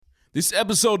This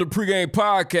episode of PreGame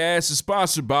Podcast is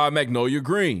sponsored by Magnolia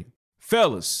Green.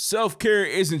 Fellas, self-care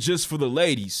isn't just for the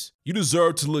ladies. You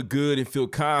deserve to look good and feel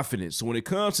confident. So when it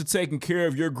comes to taking care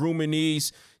of your grooming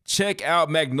needs, check out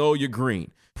Magnolia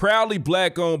Green. Proudly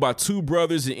black-owned by two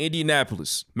brothers in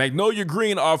Indianapolis, Magnolia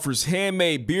Green offers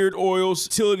handmade beard oils,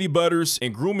 utility butters,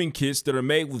 and grooming kits that are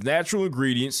made with natural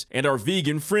ingredients and are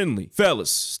vegan-friendly.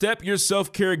 Fellas, step your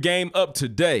self-care game up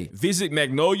today. Visit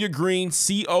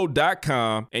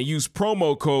MagnoliaGreenCO.com and use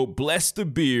promo code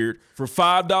BLESSTHEBEARD for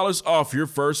 $5 off your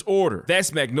first order.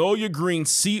 That's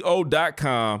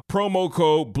MagnoliaGreenCO.com, promo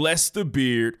code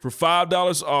BLESSTHEBEARD for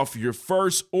 $5 off your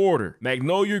first order.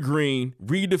 Magnolia Green,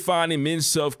 redefining men's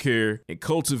self-care and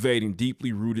cultivating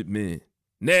deeply rooted men.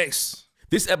 Next.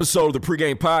 This episode of the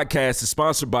PreGame Podcast is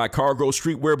sponsored by Cargo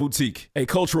Streetwear Boutique, a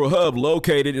cultural hub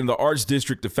located in the Arts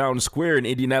District of Fountain Square in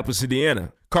Indianapolis,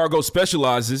 Indiana. Cargo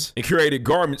specializes in curated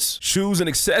garments, shoes, and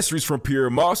accessories from Pierre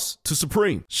Moss to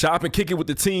Supreme. Shop and kick it with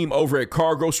the team over at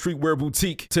Cargo Streetwear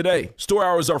Boutique today. Store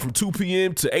hours are from 2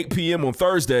 p.m. to 8 p.m. on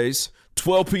Thursdays,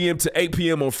 12 p.m. to 8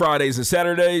 p.m. on Fridays and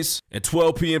Saturdays, and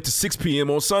 12 p.m. to 6 p.m.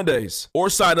 on Sundays. Or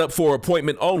sign up for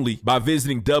appointment only by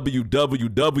visiting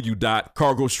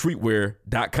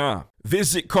www.cargostreetwear.com.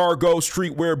 Visit Cargo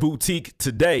Streetwear Boutique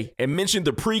today and mention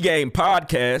the PreGame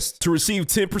Podcast to receive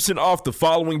 10% off the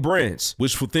following brands: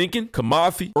 Wishful Thinking,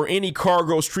 Kamafi, or any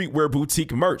Cargo Streetwear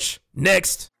Boutique merch.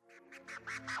 Next.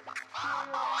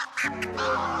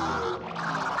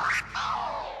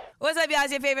 What's up, y'all?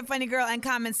 It's your favorite funny girl and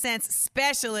common sense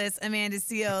specialist, Amanda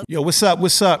Seals. Yo, what's up?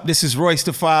 What's up? This is Royce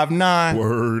the 5'9".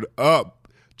 Word up.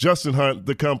 Justin Hunt,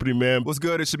 the company man. What's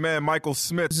good? It's your man, Michael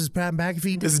Smith. This is Pat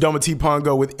McAfee. This is Doma T.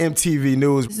 Pongo with MTV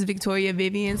News. This is Victoria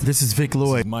Vivian. This is Vic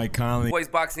Lloyd. Mike Conley. Voice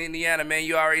Boxing Indiana, man.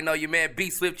 You already know your man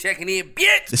B Swift checking in,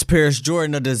 bitch. It's Paris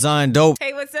Jordan of Design Dope.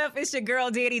 Hey, what's up? It's your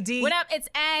girl, Daddy D. What up? It's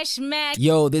Ash Mack.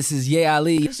 Yo, this is Ye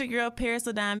Ali. It's your girl, Paris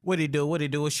Ladon. What it do?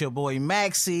 It's your boy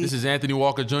Maxie. This is Anthony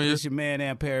Walker Jr. It's your man,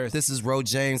 Ann Paris. This is Ro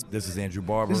James. This is Andrew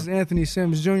Barber. This is Anthony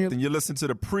Sims Jr. And you listen to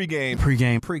the PreGame.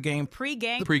 PreGame. PreGame.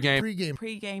 PreGame.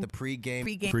 PreGame. The PreGame.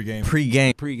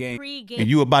 PreGame. PreGame. And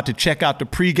you about to check out the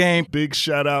PreGame. Big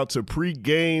shout out to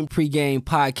PreGame. PreGame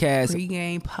Podcast.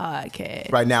 PreGame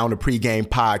Podcast. Right now on the PreGame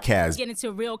Podcast. We get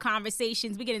into real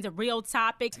conversations. We get into real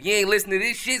topics. If you ain't listening to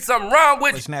this shit, something wrong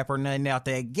with you. Snapper nothing out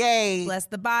there gay. Bless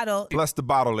the bottle. Bless the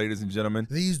bottle, ladies and gentlemen.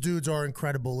 These dudes are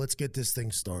incredible. Let's get this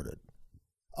thing started.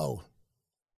 Oh.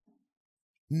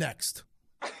 Next.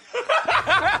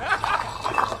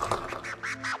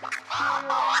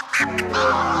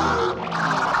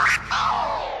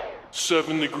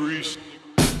 7 degrees.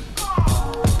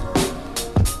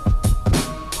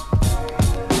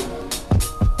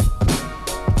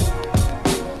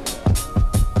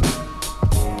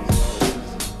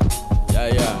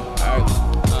 Alright.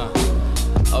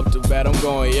 Up to bat, I'm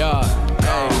going yard.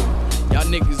 Hey, y'all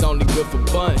niggas only good for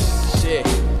bunch. Shit.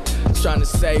 Trying to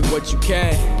say what you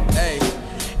can. Hey,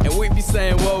 and we be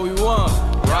saying what we want.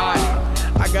 Right.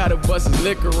 I got a bus's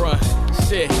liquor run.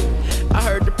 Shit. I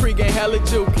heard the PreGame hella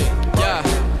jukin'. Yeah.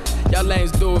 Y'all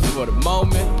lanes do it for the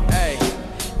moment. Hey.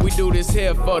 We do this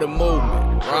here for the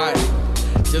movement. Right.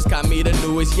 Just got me the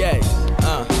newest yes.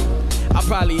 I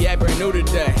probably act brand new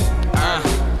today.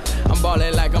 I'm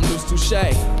ballin' like I'm loose touche.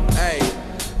 Hey.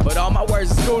 But all my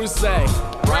words is cool to say.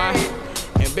 Right.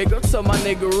 And big up to my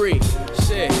niggery.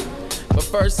 Shit. But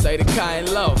first say the kind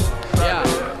low. Yeah.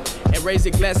 And raise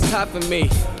your glasses high for me.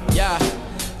 Yeah.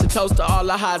 To toast to all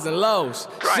the highs and lows.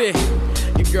 Shit.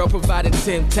 Your girl providing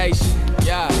temptation.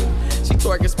 Yeah. She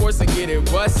twerking sports and get it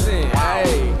bustin'.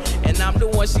 Hey. And I'm the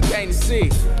one she came to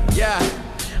see. Yeah.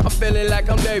 I'm feeling like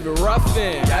I'm David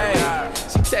Ruffin. Hey.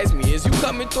 She text me, is you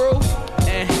coming through?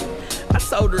 And I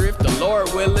told her if the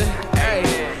Lord willing. Hey.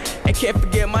 And can't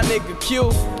forget my nigga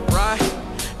Q. Right?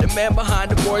 The man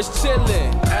behind the boys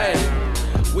chillin'. Hey.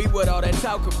 We what all that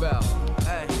talk about.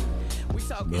 Hey. We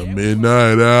talking The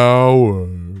midnight hour.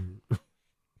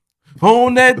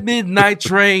 On that midnight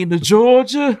train to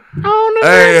Georgia.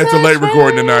 Hey, it's a late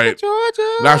recording tonight.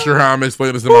 Not sure how I'm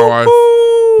explaining this to my wife.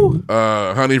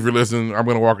 Honey, if you're listening, I'm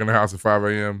going to walk in the house at 5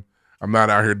 a.m. I'm not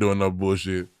out here doing no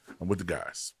bullshit. I'm with the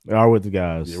guys. We are with the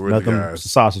guys. Yeah, we're with the guys.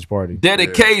 Sausage party.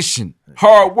 Dedication,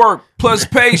 hard work, plus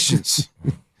patience.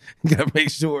 You gotta make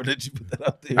sure that you put that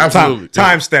out there. Absolutely.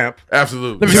 Timestamp.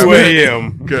 Absolutely. Let me smell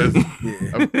you. Because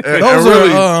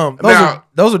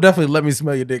those are definitely let me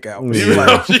smell your dick out. Even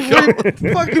Like,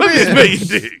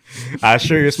 if I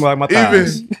sure you smell like my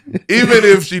thighs. Even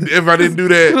if I didn't do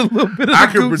that, I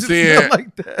could pretend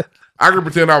like that. I could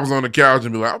pretend I was on the couch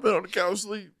and be like, I've been on the couch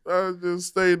asleep. I just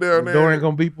stay down there. The door ain't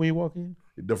gonna beep when you walk in.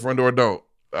 The front door don't.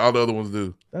 All the other ones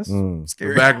do. That's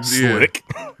scary. The back, Slick.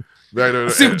 I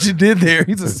see what you did there.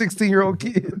 He's a 16-year-old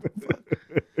kid.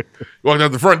 Walked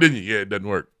out the front, didn't you? Yeah, it doesn't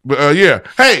work. But yeah.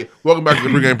 Hey, welcome back to the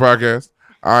Pregame Podcast.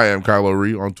 I am Kylo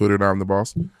Ree on Twitter, and I'm the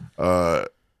boss.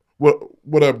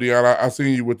 What up, Deanna? I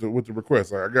seen you with the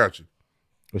request. I got you.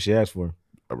 What she asked for?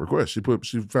 A request. She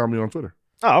found me on Twitter.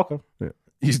 Oh, okay. Yeah.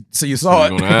 So you saw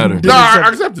it? You gonna add her. No, I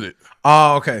accepted it.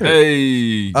 Oh, okay.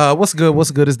 Hey. What's good?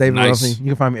 What's good? It's David Nice. Ruffin.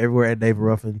 You can find me everywhere at David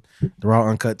Ruffin. The Raw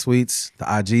Uncut Tweets.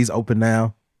 The IG's open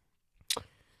now.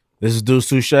 This is Deuce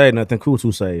Touche, nothing cool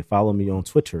to say. Follow me on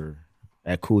Twitter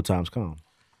at CoolTimesCom.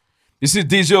 This is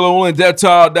DJ Lowell, Death to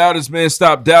all doubters, man.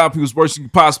 Stop doubting people's worst you can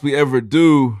possibly ever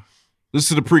do.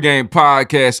 Listen to the Pregame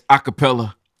Podcast,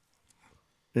 acapella.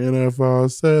 NFL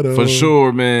setup. For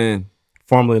sure, man.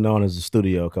 Formerly known as the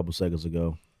studio a couple seconds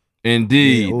ago.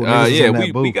 Indeed. We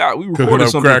recorded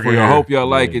something for y'all. I hope y'all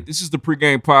like it. This is the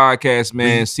Pregame Podcast,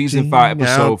 man. Season 5,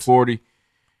 episode 40.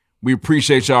 We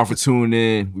appreciate y'all for tuning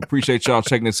in. We appreciate y'all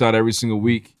checking us out every single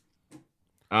week.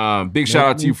 Big shout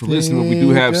out to you for listening. We do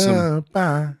have some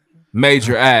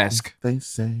major ask. They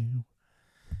say.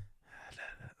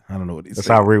 I don't know what he's That's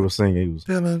saying. how Ray was singing. He was.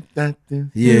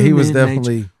 Yeah, he was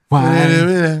definitely.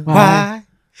 Why?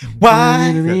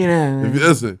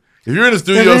 Listen, if you're in the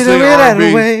studio singing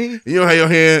R&B, you don't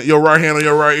have your right hand on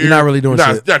your right ear. You're not really doing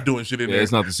shit. Not doing shit in there.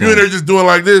 It's not the same. You're in there just doing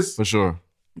like this. For sure.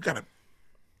 You gotta.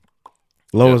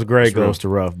 Lowest grade true. goes to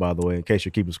Rough, by the way, in case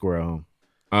you're keeping score at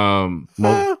home.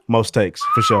 Most takes,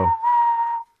 for sure.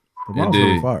 The ball's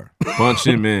really Indeed. far. Punch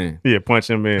him in. Yeah, punch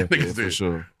him in. Yeah, for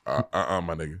sure. My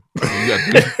nigga.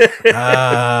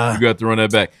 You got to run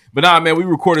that back. But nah, man, we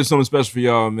recorded something special for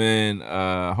y'all, man.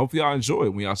 Hopefully y'all enjoy it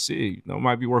when y'all see it. You know,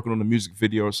 might be working on a music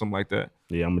video or something like that.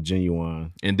 Yeah, I'm a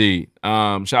genuine. Indeed.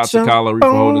 Shout out to Kylo Ree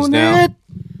for holding us down.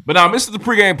 But now, this is the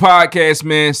Pregame Podcast,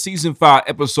 man. Season 5,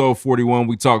 episode 41.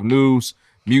 We talk news,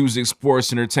 music,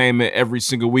 sports, entertainment every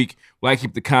single week. We like to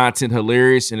keep the content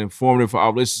hilarious and informative for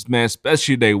our listeners, man,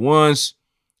 especially day ones.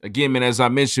 Again, man, as I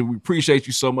mentioned, we appreciate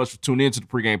you so much for tuning into the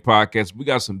Pregame Podcast. We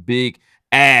got some big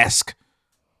ask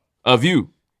of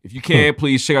you. If you can,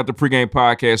 please check out the Pregame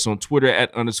Podcast on Twitter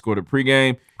at _the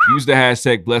pregame. Use the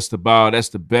hashtag #BlessTheBall. That's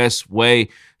the best way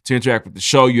to interact with the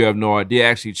show. You have no idea. I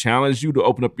actually challenge you to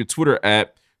open up your Twitter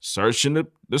app, search in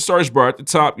the search bar at the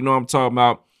top. You know what I'm talking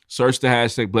about. Search the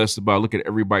hashtag #BlessTheBall. Look at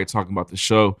everybody talking about the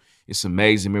show. It's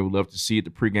amazing, man. We love to see it.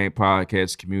 The Pregame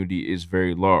Podcast community is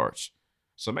very large.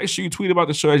 So make sure you tweet about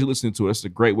the show as you're listening to it. It's a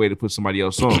great way to put somebody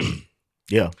else on.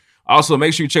 Yeah. Also,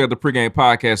 make sure you check out the Pregame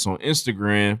Podcast on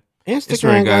Instagram.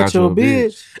 Instagram got your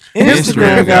bitch.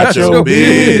 Instagram got your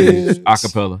bitch.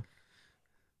 Acapella.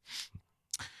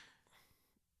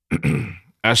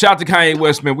 Shout out to Kanye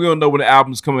West, man. We don't know when the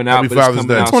album's coming out, but it's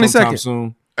coming out sometime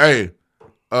soon. Hey,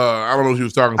 I don't know who she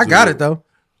was talking to. I got it, though.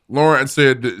 Lauren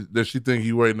said that she think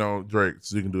he waiting on Drake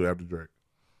so he can do it after Drake.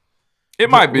 It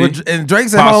might be. And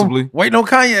Drake's at home waiting on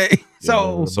Kanye.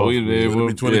 So it will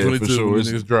be 2022 for sure. when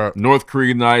niggas drop. North Korea,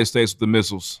 United States with the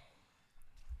missiles.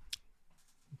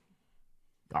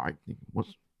 All right. What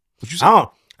you say? I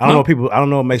don't know people. I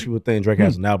don't know what makes people think Drake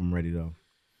has an album ready though.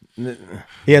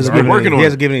 He hasn't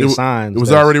given any signs. It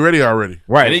was already ready already.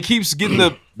 Right. And he keeps getting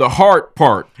the heart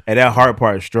part. And that heart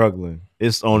part is struggling.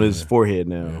 It's on his forehead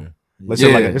now.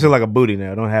 It's like a booty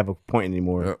now. Don't have a point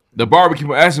anymore. The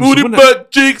barbecue asking booty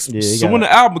butt cheeks. Yeah, so when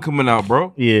the album coming out,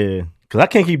 bro? Yeah. Because I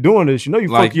can't keep doing this. You know you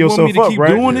Like, fuck you want yourself me to up, keep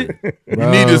right? doing it? You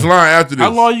need this line after this. How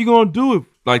long you gonna do it?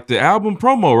 Like the album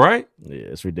promo, right? Yeah,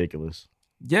 it's ridiculous.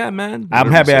 Yeah, man.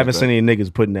 I'm happy I haven't seen any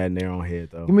niggas putting that in their own head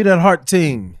though. give me that heart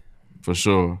ting. For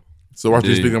sure. So watch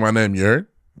you speaking my name, you heard?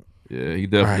 Yeah, he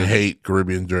definitely. I hate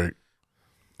Caribbean Drake.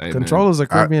 Hey, Controller's a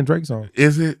Caribbean Drake song.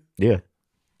 Is it? Yeah.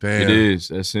 Damn. It is.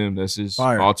 That's him. That's his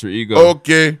Fire. alter ego.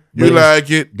 Okay, you like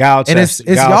it. Galchester, And it's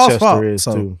y'all's fault. is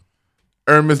So too.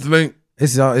 Mr. Link.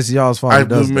 it's y'all's fault. I It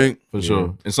does do that. Mink. For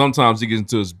sure. And sometimes he gets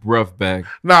into his breath bag.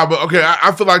 Nah, but okay,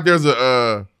 I feel like there's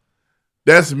a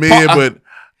that's me, but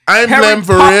I'm Harry Blim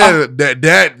for Potter. real.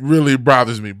 That really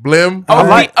bothers me. Blim.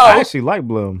 I actually like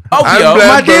Bloom. I'm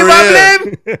Blim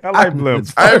for real. I like Bloom.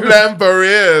 I'm Blim for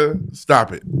real.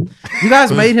 Stop it. You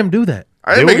guys made him do that.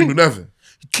 I ain't making him do nothing.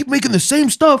 Keep making the same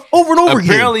stuff over and over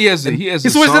again. Apparently he has He a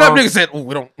switched it up. song. Nigga said, "Oh,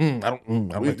 we don't. I don't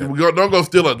like that." Don't go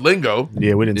steal a lingo.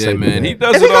 Yeah, we didn't Yeah, say man. that. He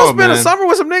does If it he all, gonna spend man. a summer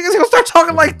with some niggas, he gonna start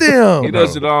talking like them. He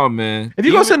does it all, man. If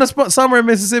you gonna spend a summer in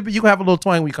Mississippi, you gonna have a little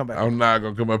twang when you come back. I'm not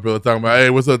gonna come up here talking about, hey,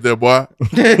 what's up there, boy?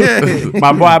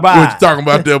 My boy, bye. What you talking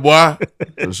about there, boy?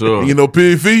 For sure. You know,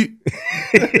 pig feet.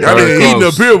 I Third mean, eating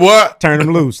up close. here, boy. Turn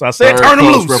them loose. I said Third turn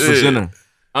them close loose. representative.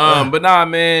 But nah,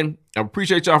 man. I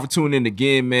appreciate y'all for tuning in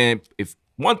again, man. If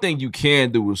one thing you can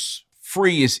do is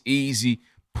free is easy.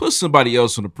 put somebody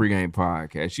else on the pregame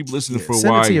podcast. You've listening for a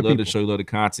while. You love the show, you love the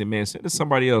content, man. Send it to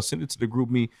somebody else. Send it to the group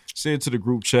me. Send it to the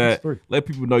group chat. Let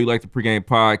people know you like the pregame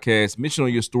podcast. Mention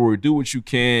on your story. Do what you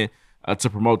can to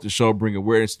promote the show, bring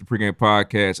awareness to the pregame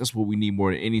podcast. That's what we need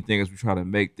more than anything as we try to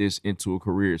make this into a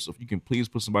career. So if you can please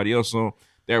put somebody else on,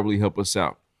 that really help us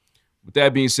out. With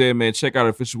that being said, man, check out our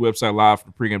official website,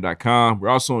 livefrompregame.com. We're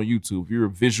also on YouTube. If you're a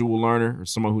visual learner or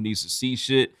someone who needs to see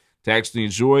shit to actually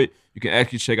enjoy it, you can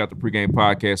actually check out the pregame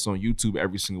podcast on YouTube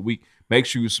every single week. Make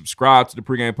sure you subscribe to the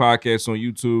pregame podcast on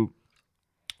YouTube.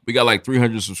 We got like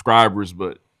 300 subscribers,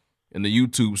 but in the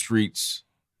YouTube streets,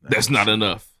 that's not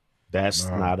enough. That's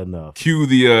not enough. Cue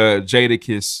the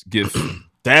Jadakiss gif.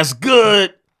 That's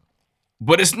good.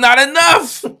 But it's not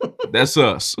enough. That's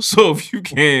us. So if you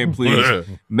can, please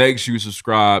make sure you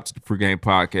subscribe to the pregame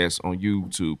podcast on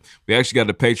YouTube. We actually got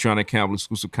a Patreon account with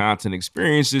exclusive content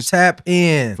experiences. Tap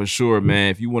in. For sure, man.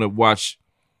 If you want to watch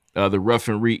the Rough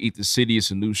and Reed Eat the City,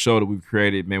 it's a new show that we've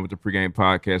created, man, with the pregame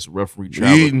podcast. Rough and Reed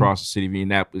travel across the city of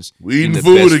Indianapolis. We eating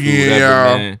food again,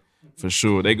 y'all. Man. For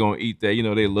sure. They going to eat that. You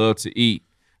know, they love to eat.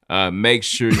 Make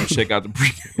sure you check out the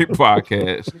pregame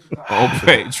podcast on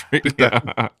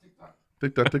Patreon.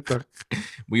 TikTok.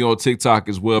 We on TikTok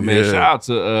as well, man. Yeah. Shout out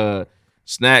to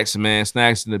Snacks, man.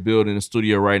 Snacks in the building, the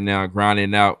studio right now,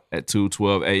 grinding out at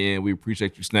 2:12 a.m. We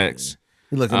appreciate you, Snacks.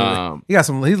 He looking at he got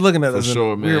some. He's looking at us in a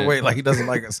weird man. way, like he doesn't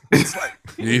like us. It's like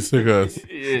He sick of us.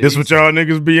 This what y'all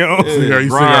niggas be on. He sick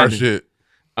of our shit.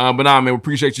 But nah, man, we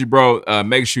appreciate you, bro.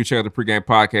 Make sure you check out the pregame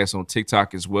podcast on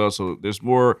TikTok as well. So there's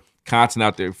more content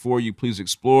out there for you. Please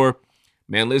explore.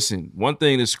 Man, listen, one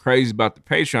thing that's crazy about the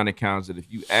Patreon account is that if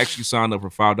you actually sign up for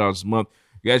 $5 a month,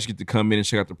 you actually get to come in and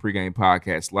check out the pregame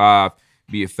podcast live,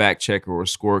 be a fact checker or a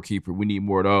scorekeeper. We need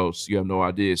more of those. You have no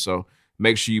idea. So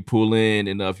make sure you pull in.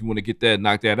 And if you want to get that,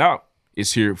 knock that out,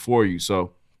 it's here for you.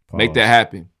 So make that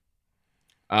happen.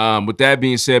 With that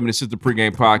being said, man, this is the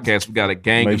pregame podcast. We got a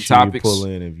gang Make of sure topics. You pull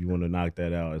in if you want to knock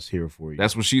that out. It's here for you.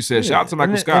 That's what she said. Shout out to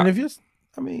Michael Scott. And if you're,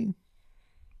 I mean,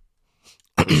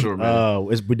 sure, man.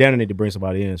 We definitely need to bring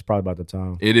somebody in. It's probably about the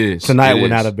time. It is. Tonight It would is.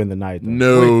 not have been the night. Though.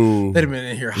 No. they'd have been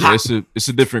in here Yeah, hot. it's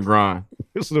a different grind.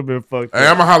 This would have been fucked Hey,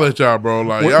 up. I'm going to holler at y'all, bro.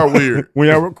 Like, y'all weird. When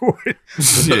y'all recorded.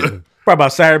 Shit. Probably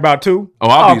about Saturday about 2. Oh,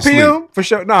 I'll be PM? asleep. For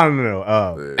sure.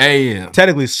 No. AM.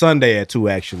 Technically Sunday at 2,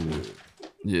 actually.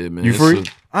 Yeah, man. You it's free?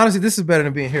 Honestly, this is better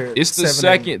than being here. At It's the 7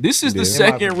 a.m. second. This is the Yeah.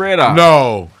 second red eye.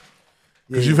 No.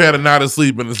 Because you've had a night of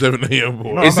sleep in the 7 a.m.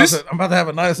 boy. No, I'm about to have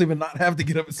a night of sleep and not have to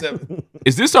get up at 7.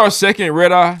 Is this our second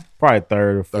red eye? Probably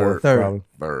third or fourth. Third.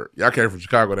 Probably. Y'all came from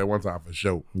Chicago that one time for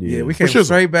sure. Yeah, we came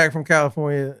straight back from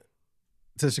California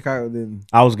to Chicago. Then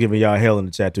I was giving y'all hell in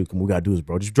the chat too. Come, we gotta do this,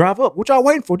 bro. Just drive up. What y'all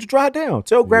waiting for? Just drive down.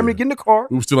 Tell Grammy to get in the car.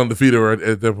 We were still undefeated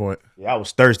at that point. Yeah, I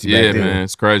was thirsty Yeah, back then. man,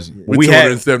 it's crazy. We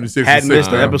had 76 hadn't missed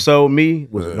the man. episode. Me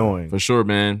was annoying. For sure,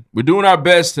 man. We're doing our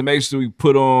best to make sure we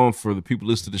put on for the people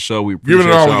listening to the show. We appreciate Give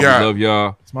it all y'all. we got. We love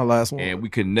y'all. it's my last one. And we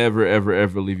can never, ever,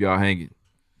 ever leave y'all hanging.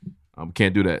 We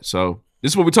can't do that. So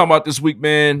this is what we're talking about this week,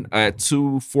 man. At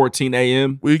 2:14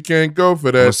 a.m. We can't go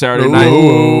for that. on Saturday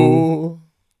No. night.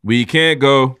 We can't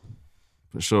go.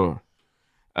 For sure.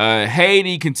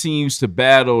 Haiti continues to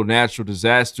battle natural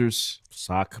disasters.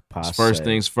 Sock passe. First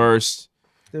things first.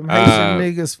 Them Haitian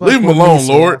niggas. fuck leave 'em with me, alone,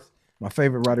 so Lord. My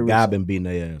favorite Roddy God Ricch. been beating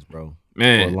their ass, bro.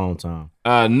 Man. For a long time.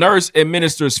 Nurse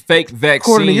administers fake vaccines.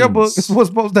 According to your book, it's what's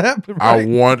supposed to happen. I Right?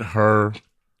 want her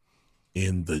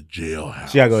in the jailhouse.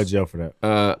 She gotta go to jail for that.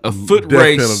 A foot Death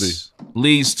race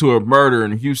leads to a murder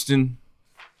in Houston.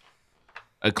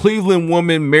 A Cleveland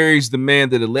woman marries the man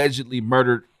that allegedly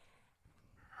murdered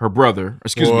her brother.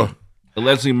 Boy.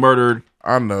 Allegedly murdered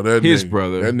I know that his nigga,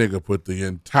 brother. That nigga put the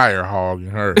entire hog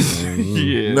in her.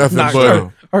 Yeah. Nothing Knocked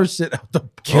but. her shit out the.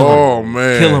 Oh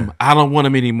man. Kill him. I don't want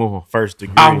him anymore. First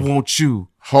degree. I want you.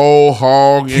 Whole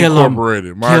hog Kill him.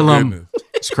 incorporated. My Kill him. goodness.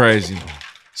 It's crazy.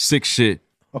 Sick shit.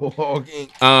 Oh, okay.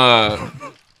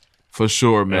 For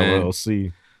sure, man.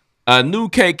 LLC. New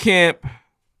K Camp.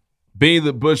 Being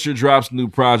the Butcher drops new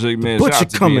project, man. Shout Butcher out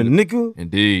to coming, Being nigga.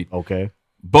 Indeed. Okay.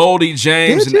 Boldy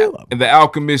James Did you? and the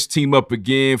Alchemist team up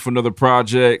again for another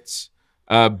project.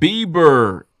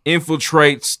 Bieber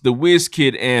infiltrates the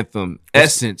WizKid anthem,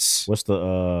 Essence. What's the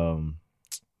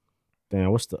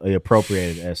what's the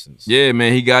appropriated essence? Yeah,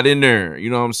 man, he got in there. You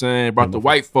know what I'm saying? Brought the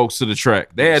white folks to the track.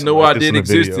 They had no Like this idea in it the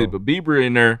video. existed, but Bieber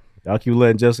in there. Y'all keep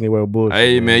letting Justin get away with bullshit.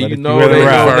 Hey, man, Let you it know keep they it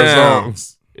know around. now.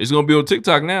 songs. It's gonna be on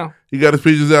TikTok now He got his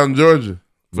peaches out in Georgia.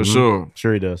 for sure.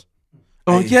 Sure he does.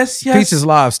 Oh yes, yes. Peaches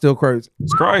Live still crazy.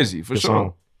 It's crazy for Good sure.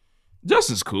 song.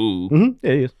 Justin's cool. Mm-hmm.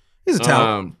 Yeah, he is. He's a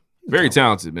talent. Very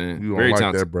talented, man. You don't Very like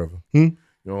talented. that, brother. Hmm? You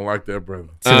don't like that, brother.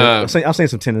 I've seen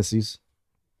some tendencies.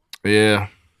 Yeah.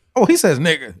 Oh, he says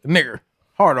nigger,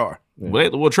 hard R.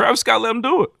 Well, Travis Scott let him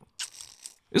do it.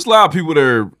 There's a lot of people that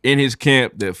are in his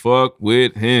camp that fuck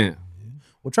with him.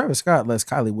 Well, Travis Scott lets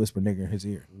Kylie whisper nigger in his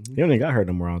ear. He don't even got hurt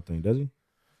no more, I don't think, does he?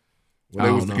 When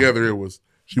they was together, it was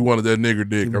she wanted that nigger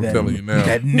dick. I'm telling you now.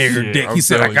 That nigger dick. He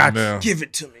said, I got give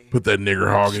it to me. Put that nigger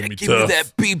hog in me Give tough. me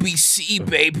that BBC,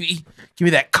 baby. Give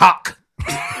me that cock.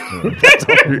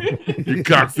 Your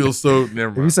cock feels so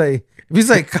never mind. If you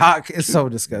say cock, it's so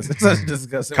disgusting. It's such a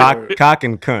disgusting word. Cock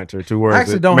and cunt are two words. I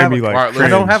actually don't have a cock. I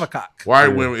don't have a cock. White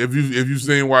women, if you've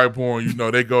seen white porn, you know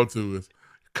they go to is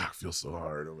cock feels so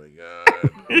hard. Oh my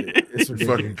god, it's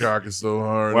fucking cock is so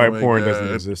hard. White oh porn God.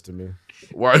 doesn't exist to me.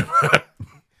 White.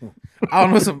 I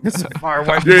don't know some fire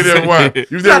white. You never watched.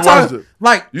 You've never watched it.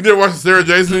 Like you never watched the Sarah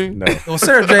J scene? No. Well,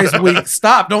 Sarah J's weak.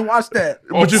 Stop! Don't watch that.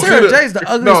 But you Sarah see J's the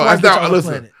ugliest white bitch on the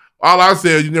planet. All I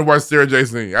said, you never watched Sarah J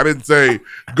scene. I didn't say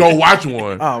go watch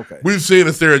one. Oh, okay. We've seen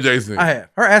a Sarah J scene. I have.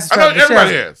 Her ass is I know trapped, but she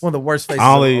everybody has has. one of the worst faces.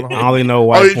 I only know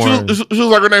white porn. She was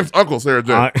like her name's Uncle Sarah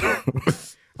J.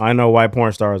 I know white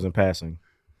porn stars in passing.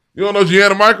 You don't know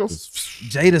Gianna Michaels?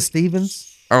 Jada Stevens.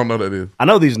 I don't know who that is. I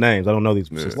know these names. I don't know these.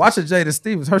 Just watch it, Jada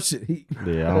Stevens. Her shit.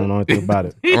 Yeah, I don't know anything about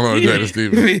it. I don't know Jada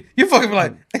Stevens. You fucking be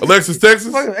like Alexis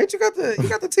Texas. Ain't you got the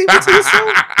TV to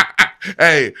yourself?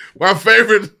 Hey, my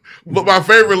favorite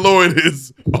Lloyd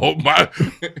is my.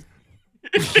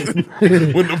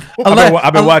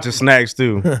 I've been watching Snacks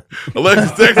too.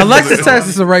 Alexis Texas. Alexis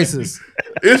Texas is a racist.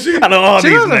 Is she? I know all She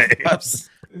these doesn't- names.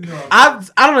 I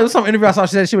don't know. Some interview I saw,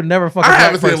 she said she would never fuck. I a black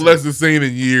haven't seen person. Alexis scene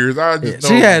in years. I just know.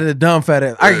 She had a dumb fat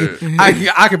ass.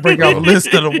 I could break out a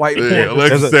list of the white porn.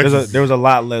 Alexis Texas. There was a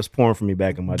lot less porn for me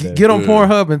back in my day. Get on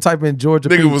Pornhub and type in Georgia.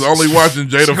 Nigga Peach. was only watching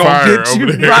Jada She gonna Fire get you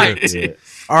over there. right. Yeah.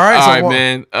 All right, All right,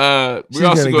 man. She's We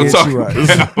also gonna going to get talk you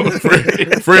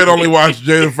about Fred only watched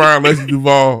Jada Fire and Lacey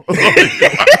Duvall.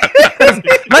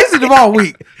 Lacey Duvall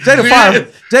weak. Jada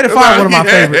Fire, one of my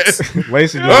favorites.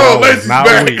 Lacey Oh, Duvall, Lacey's not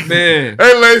back. weak. man.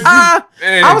 Hey, Lacey.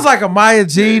 I was like a Maya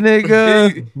G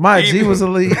nigga. Maya G was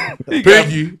elite.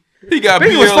 Pinky. He got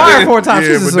Pinky was fired 4 times.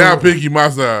 Yeah, She's but now Pinky my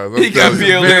size. He got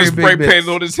very BLM big spray bitch. painted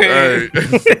on his hand.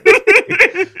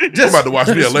 I'm about to watch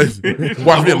me a Lacey.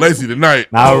 Watch me a Lacey tonight.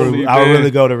 Now, Holy I would man.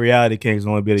 really go to Reality Kings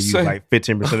and only be able to use Say- like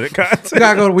 15% of the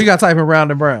content. We gotta type in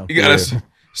Round and Brown. You got to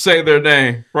say their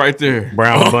name right there.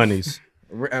 Brown bunnies.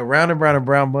 Round and Brown and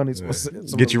Brown bunnies.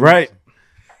 Get you right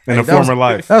in a that was- former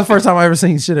life. That was the first time I ever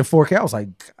seen shit in 4K. I was like,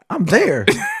 I'm there.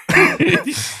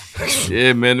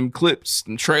 Yeah, man, them clips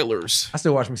and trailers. I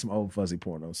still watch me some old fuzzy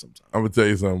pornos sometimes. I'm gonna tell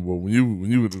you something, but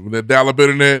when that dial up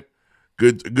internet,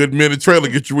 good minute trailer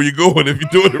get you where you going if you're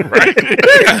doing it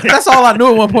right. That's all I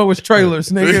knew at one point was trailers,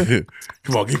 nigga.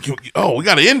 Come on, get, oh, we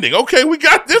got an ending. Okay, we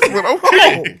got this one.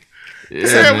 Okay.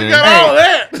 Yeah, we man. got all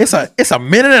that. It's a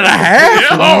minute and a half.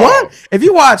 Yeah. What? If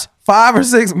you watch 5 or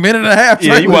 6 minute and a half,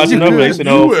 Yeah, you trailers, watching over good. there, the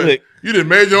whole flick. You done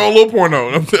made your own little porno.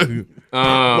 I'm telling you.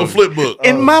 Little flip book.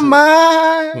 In my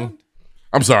mind.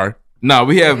 I'm sorry. Nah,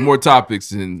 we have more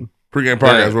topics in Pre-game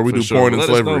podcast where we for do sure. porn and Let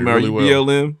us know, slavery man. really Are well.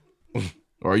 you BLM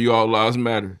or are you all lives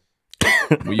matter?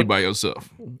 When you by yourself.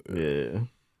 Yeah.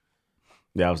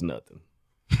 That was nothing.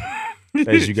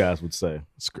 As you guys would say.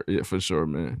 Yeah, for sure,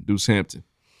 man. Deuce Hampton.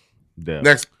 Yeah.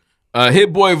 Next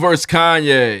Hit Boy versus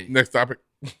Kanye. next topic.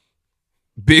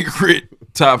 Big Crit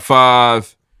top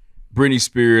 5. Britney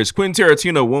Spears. Quentin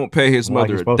Tarantino won't pay his Like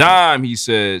mother he's a supposed to. dime, he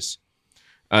says.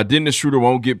 Dennis Schroeder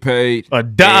won't get paid. A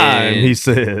dime, And he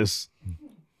says.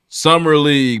 Summer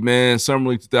League, man. Summer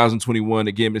League 2021.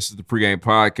 Again, this is the Pregame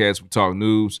Podcast. We talk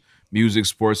news, music,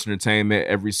 sports, entertainment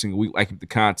every single week. I keep the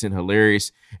content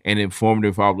hilarious and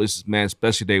informative for our listeners, man,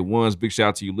 especially day ones. Big shout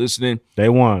out to you listening. Day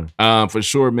one. For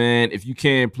sure, man. If you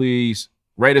can, please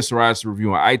rate us or write us a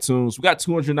review on iTunes. We got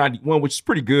 291, which is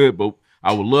pretty good, but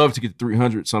I would love to get to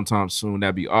 300 sometime soon.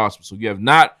 That'd be awesome. So if you have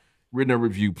not written a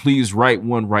review, please write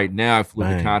one right now if you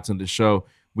love the content of the show.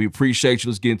 We appreciate you.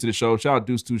 Let's get into the show. Shout out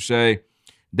Deuce Touche,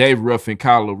 Dave Ruffin,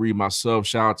 Kyle Reed, myself.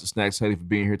 Shout out to Snacks Haley for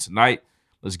being here tonight.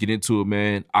 Let's get into it,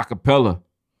 man. Acapella.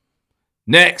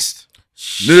 Next.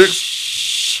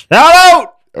 Shout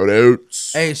out!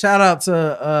 Hey, shout out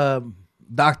to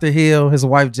Dr. Hill, his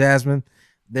wife Jasmine.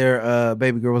 Their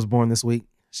baby girl was born this week.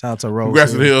 Shout out to Rose.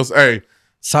 Congrats to the Hills. Hey.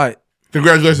 Sorry.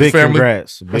 Congratulations, Big family.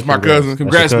 congrats. That's Big my cousin.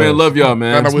 Congrats, man. Love y'all,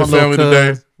 man. Found out That's with my family little today.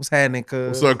 cuz. What's happening,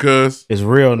 cuz? What's up, cuz? It's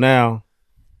real now.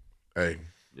 Hey.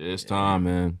 Yeah, it's time,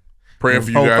 man. Praying for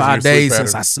you 4 or guys. 5 in your days sleep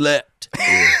since I pattern. slept.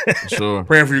 For sure.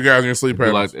 Praying for you guys in your sleep Feel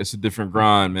patterns. like it's a different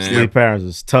grind, man. Sleep patterns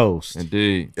is toast.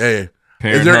 Indeed. Hey.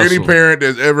 Parent Is there any hustle. parent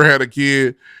that's ever had a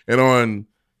kid and on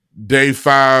day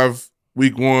 5,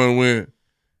 week 1 went,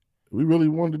 we really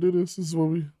wanted to do this? This is what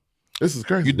we... This is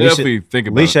crazy. You definitely think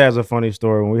about Leisha it. has a funny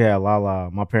story. When we had Lala,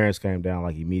 my parents came down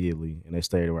like immediately, and they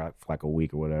stayed around for like a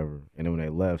week or whatever. And then when they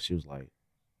left, she was like,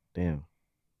 "Damn,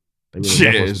 they really left us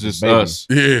Yeah, with it's this just baby." us.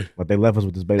 Yeah. Like they left us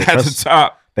with this baby. At the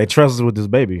top. They trust us with this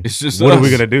baby. It's just what us. are we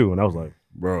gonna do? And I was like,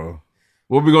 bro,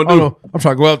 what we gonna do? Oh, no. I'm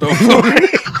trying to go out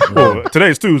though. well,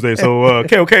 today's Tuesday, so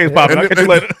KOK is popping. I'll catch you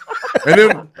later. And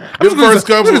then this first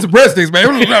couple, Look at the breadsticks, man.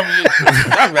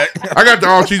 I got the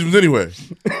all cheese ones anyway.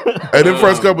 And then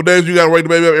first couple days, you got to wake the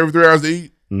baby up every 3 hours to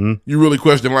eat. Mm-hmm. You really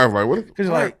question life, like what?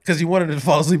 Because you wanted it to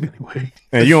fall asleep anyway.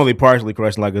 And you only partially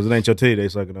question, like, because it ain't your titty they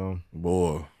sucking on.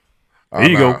 Boy, There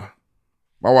you go.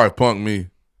 My wife punked me.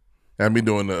 Had me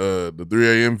doing the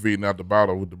 3 a.m. feeding out the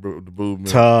bottle with the boob milk.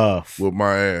 Tough. With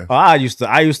my ass. Oh, I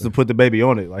used to put the baby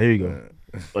on it. Like, here you go.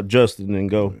 Adjust it and then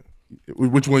go.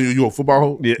 Which one you a football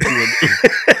hoe? Yeah.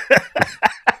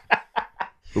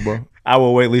 Football. I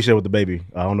will wait Leisha with the baby.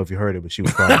 I don't know if you heard it, but she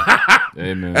was crying.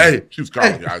 Hey, man. Hey, she was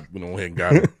calling. I went on ahead and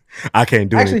got it. I can't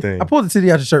do Actually, anything. I pulled the titty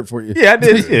out your shirt for you. Yeah, I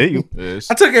did. Yeah, you. Yes.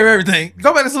 I took care of everything.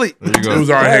 Go back to sleep. There you go. It was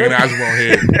already hanging out. I just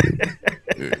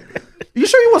went ahead. You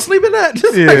sure you want to sleep in that?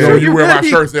 Just Yeah. make So sure when you wear my ready.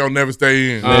 shirts, they'll never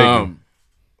stay in.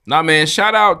 Nah, man.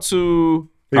 Shout out to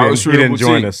He College didn't join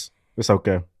Boutique. us. It's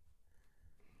okay.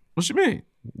 What you mean?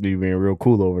 You being real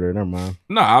cool over there. Never mind.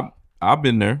 Nah, I've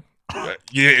been there.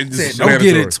 Yeah, it's just Don't get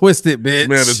mandatory. it twisted, bitch.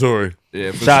 Mandatory.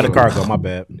 Yeah, for Shout out sure. to Cargo. My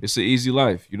bad. It's an easy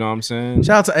life. You know what I'm saying?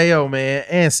 Shout out to AO, man,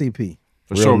 and CP.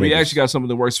 For Real sure. We niggas. actually got something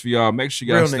that works for y'all. Make sure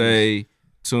you guys Real stay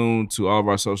tuned to all of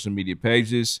our social media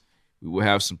pages. We will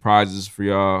have some prizes for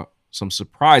y'all, some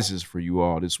surprises for you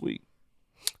all this week.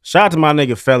 Shout out to my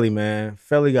nigga Felly, man.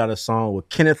 Felly got a song with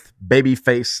Kenneth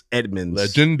Babyface Edmonds.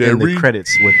 Legendary. In the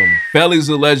credits with him. Felly's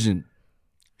a legend.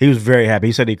 He was very happy.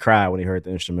 He said he cried when he heard the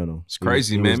instrumental. It's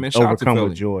crazy, He man. was Man, shout out to overcome with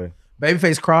Felly. joy.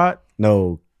 Babyface cried.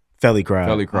 No, Felly cried.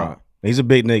 Felly cried. He's a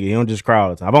big nigga. He don't just cry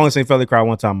all the time. I've only seen Felly cry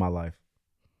one time in my life.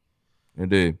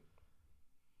 Indeed.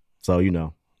 So, you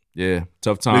know. Yeah,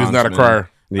 tough times. Nigga's not a man. crier.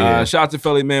 Yeah. Shout out to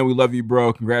Felly, man. We love you,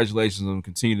 bro. Congratulations on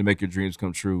continue to make your dreams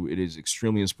come true. It is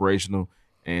extremely inspirational.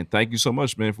 And thank you so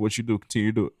much, man, for what you do.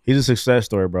 Continue to do it. He's a success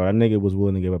story, bro. That nigga was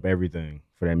willing to give up everything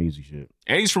for that music shit.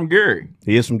 And he's from Gary.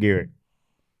 He is from Garrett,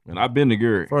 And I've been to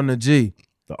Gary. From the G.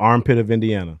 the armpit of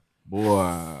Indiana. Boy.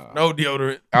 No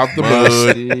deodorant. Out the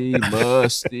mud.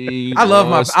 Musty. I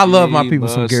love my people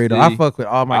from Gary though. I fuck with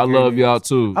all my I Gary love niggas. y'all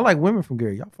too. I like women from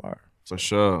Gary. Y'all fire. For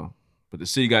sure. But the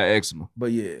city got eczema.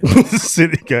 But yeah. The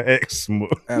city got eczema.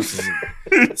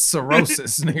 Absolutely.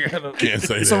 Cirrhosis, nigga. I don't- Can't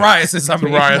say that. Psoriasis, I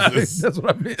mean. Psoriasis. That's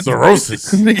what I meant.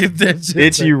 Cirrhosis. Nigga, that shit.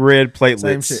 Itchy red Same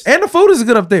platelets. shit. And the food is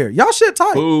good up there. Y'all shit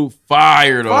tight. Food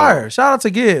fire though. Fire. Shout out to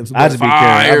Gibbs. I just be kidding.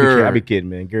 Fire. I be kidding,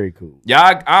 man. Gary cool.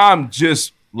 Yeah, I'm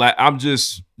just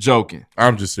joking.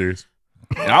 I'm just serious.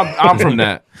 And I'm from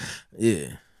that. Yeah.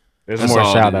 There's That's more all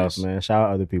it shout outs, is. man. Shout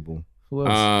out other people. Who else?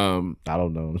 I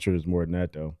don't know. I'm sure there's more than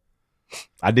that though.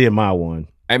 I did my one.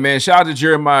 Hey man, shout out to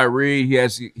Jeremiah Reed. He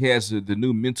has the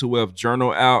new Mental Wealth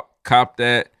Journal out. Cop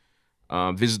that.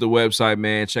 Visit the website,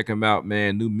 man. Check him out,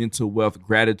 man. New Mental Wealth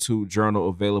Gratitude Journal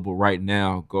available right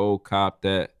now. Go cop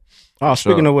that. Oh,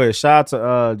 speaking of which, shout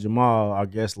out to Jamal, our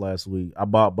guest last week. I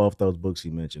bought both those books he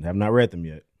mentioned. Have not read them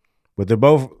yet, but they're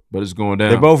both. But it's going down.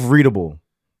 They're both readable.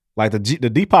 Like the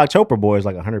Deepak Chopra boy is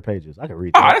like 100 pages. I can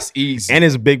read that. Oh, that's easy. And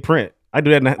it's big print. I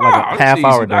do that in like Oh, a that's half easy.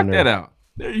 hour. Knock down that there. out.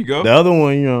 There you go. The other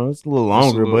one, you know, it's a little Just a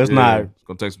longer, little- but it's yeah, not. It's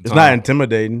gonna take some It's time. not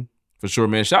intimidating. For sure,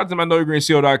 man. Shout out to my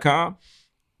knowyourgreenco.com.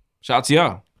 Shout out to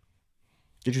y'all.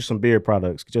 Get you some beard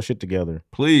products. Get your shit together.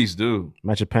 Please do.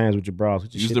 Match your pants with your bras.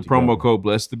 Get your Use shit the together. promo code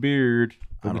Bless the Beard.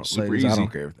 I don't, Super ladies, easy. I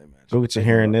don't care if they match. Go get your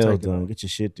hair and nails Take it done. off. Get your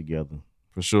shit together.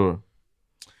 For sure.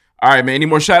 All right, man. Any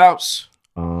more shout outs?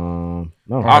 No.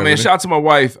 Oh, man. Shout out to my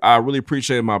wife. I really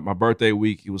appreciated my birthday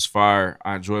week. It was fire.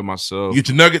 I enjoyed myself. You get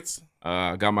your nuggets?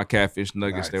 I got my catfish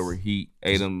nuggets. They were heat.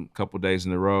 Ate them a couple days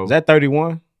in a row. Is that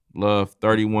 31? Love.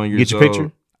 31 years Get your old.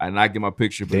 picture? I did not get my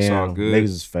picture, but it's all Damn, good. niggas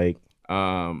is fake.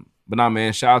 But nah,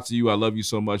 man, shout out to you. I love you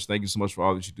so much. Thank you so much for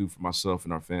all that you do for myself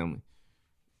and our family.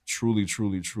 Truly,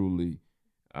 truly, truly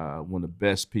one of the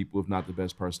best people, if not the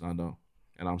best person I know.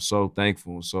 And I'm so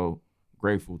thankful and so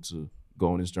grateful to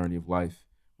go on this journey of life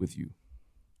with you.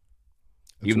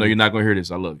 Even though you're not going to hear this,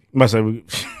 I love you. Must say we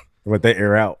let that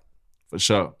air out. For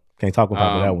sure. Can't talk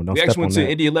about that one. Don't we step actually on went to that.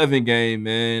 the Indy 11 game,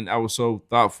 man. I was so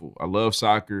thoughtful. I love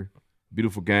soccer.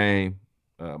 Beautiful game.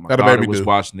 My How the daughter baby was do?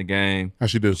 watching the game. How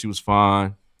she do? She was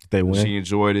fine. They win. She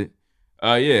enjoyed it.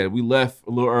 Yeah, we left a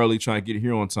little early trying to get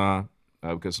here on time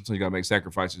because sometimes you got to make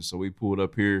sacrifices. So we pulled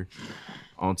up here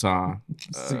on time.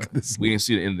 We didn't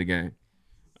see the end of the game.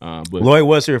 But Lloyd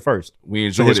was here first. we To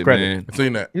enjoyed his it, credit. man. I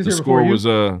seen that. He's The here score before you? was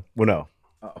Well, no.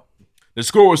 the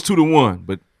score was 2-1,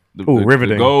 but The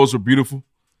riveting. goals were beautiful.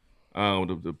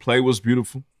 The play was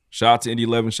beautiful. Shout out to Indy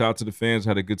 11. Shout out to the fans.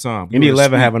 Had a good time. Indy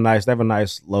 11 have a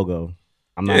nice logo.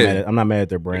 I'm not mad at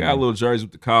their brand. They got a little jersey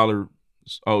with the collar.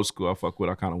 It's old school. I fuck with.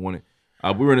 I kind of want it.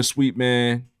 We were in a suite,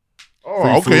 man.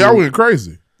 Oh, okay. Y'all went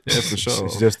crazy. Yeah, for sure.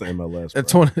 It's just the MLS.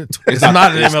 It's not an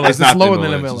MLS. It's lower than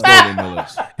MLS. It's lower than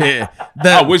MLS. Yeah.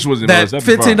 I wish it was MLS. That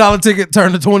 $15 ticket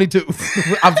turned to 22.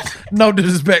 No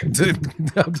disrespect to.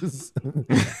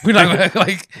 We're not gonna act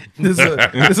like this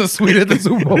is a suite at the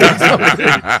Super Bowl.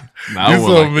 You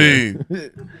so mean.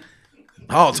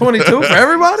 Oh, 22 for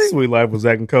everybody? Sweet Life was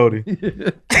Zach and Cody.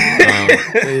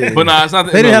 But nah, it's not.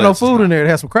 They didn't have no food in there. They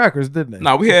had some crackers, didn't they?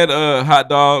 No, we had hot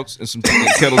dogs and some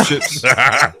kettle chips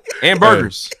and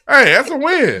burgers. Hey, that's a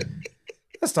win.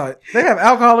 That's tight. They have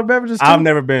alcoholic beverages too? I've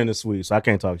never been in a suite, so I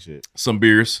can't talk shit. Some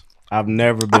beers. I've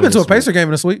never been. I've been to a suite. Pacer game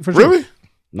in a suite for sure. Really?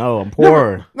 No, I'm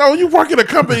poor. No, you work in a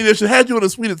company that should have you in a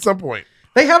suite at some point.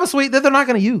 They have a suite that they're not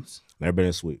going to use. Never been in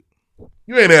a suite.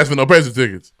 You ain't asking no Pacer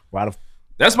tickets. Why the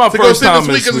That's my to first go time sit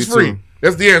in in the suite because it's free. too.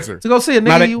 That's the answer. To go see a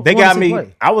nigga they got me.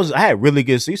 play. I had really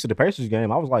good seats to the Pacers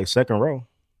game. I was like second row.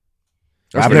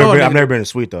 That's I've fair. never been in a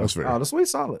suite though. That's fair. Oh, the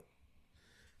suite's solid.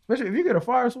 Especially if you get a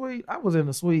fire suite. I was in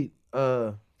the suite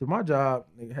through my job.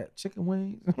 Nigga had chicken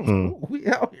wings. We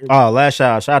out here. Oh, last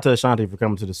shout out to Ashanti for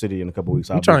coming to the city in a couple weeks.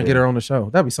 I'm trying to get her on the show.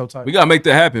 That'd be so tight. We gotta make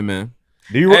that happen, man.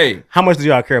 Hey, how much do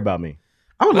y'all care about me?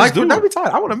 I would Let's like do to. it. That'd be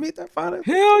tight. I want to meet that fine.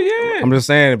 Hell yeah. I'm just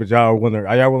saying, but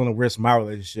are y'all willing to risk my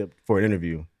relationship for an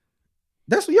interview?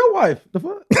 That's your wife. The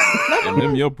fuck? And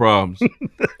them your problems.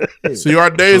 See, our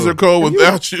days are cold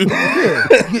without you. Yeah.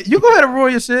 You go ahead and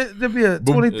ruin your shit. There'll be a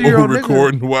 23-year-old nigga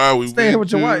recording while we staying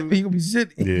with your you. wife. He gonna be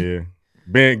shitty.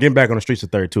 Yeah. Getting back on the streets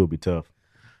of 32 would be tough.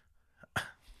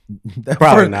 That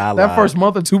Probably first, not. that first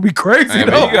month or two be crazy. Hey,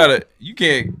 though. man, you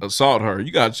can't assault her.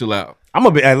 You gotta chill out. I'm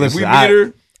gonna be. Hey, listen, if we meet her,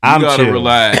 you I'm gotta chill.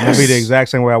 relax. I'm gonna be the exact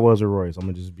same way I was with Royce. I'm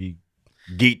gonna just be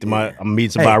geeked. I'm gonna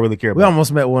meet somebody I really care We about.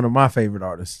 almost met one of my favorite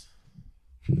artists.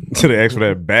 To the X for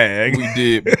that bag. We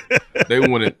did. They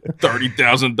wanted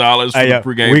 $30,000 for Hey, the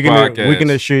pregame we podcast. can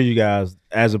assure you guys,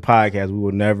 as a podcast, we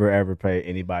will never ever pay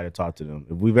anybody to talk to them.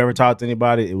 If we've ever talked to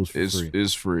anybody, it was for free.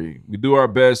 It's free. We do our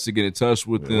best to get in touch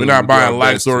with them. We're not We do buying our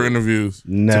likes best or to- interviews.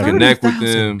 To Never. connect with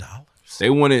them. They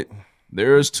wanted.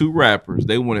 There's two rappers.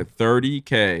 They wanted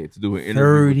 $30K to do an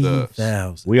interview with us.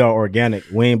 30,000. We are organic.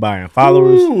 We ain't buying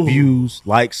followers, views,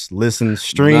 likes, listens,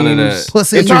 streams. None of that.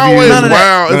 Pussy. It's always None of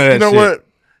that. wild. None of You know that shit. what?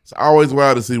 It's always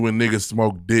wild to see when niggas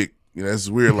smoke dick. You know, it's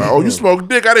weird. Like, oh, you smoke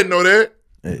dick? I didn't know that.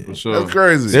 For sure. That's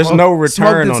crazy. There's no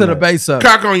return Smoked on it to the that. base of.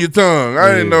 Cock on your tongue.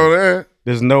 I didn't know that.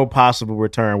 There's no possible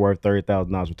return worth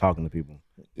 $30,000 for talking to people.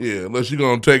 Yeah, unless you're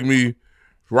gonna take me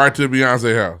right to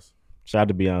Beyonce house. Shout out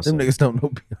to Beyonce. Them niggas don't know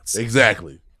Beyonce.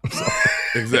 Exactly.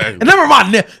 Exactly. And them are my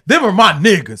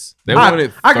niggas. They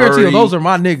wanted I guarantee you, those are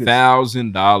my niggas.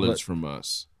 $1,000 from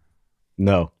us.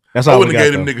 No. That's I all we wouldn't got,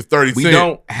 have gave them though. niggas 30 We cents.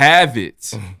 don't have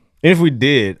it. If we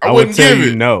did, I I would wouldn't tell give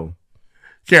you it. no.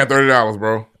 Can't $30,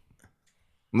 bro.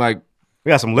 I'm like, We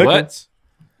got some liquor. what?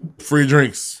 Free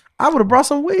drinks. I would have brought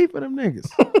some weed for them niggas.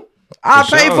 I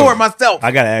For paid sure. for it myself.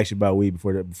 I gotta ask you about weed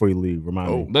before you leave.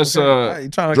 Remind me. Let's You trying to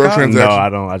Drug call? transaction. No, I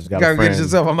don't. I just You got gotta a get friend. it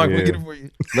yourself. I'm not gonna Yeah. get it for you.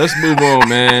 let's move on,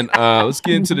 man. Let's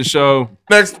get into the show.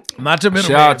 Next. Not your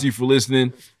Shout out to you for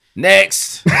listening.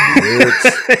 Next.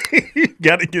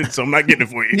 Gotta get it, so I'm not getting it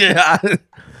for you. Yeah.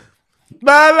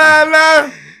 La.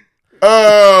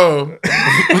 Oh.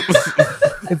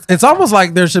 It's almost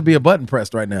like there should be a button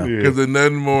pressed right now. Because there's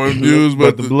nothing more news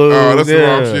But but the blues, Oh, that's the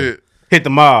wrong yeah. shit. Hit the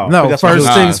mall. No, That's what first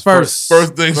I'm things first.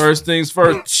 First things. First things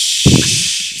first.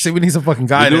 See, we need some fucking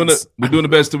We're doing, guidance. we're doing the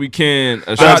best that we can.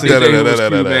 Shout out to DJ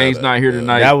Rescue, man. He's not here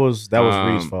tonight. That was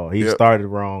Reed's fault. He Yep. started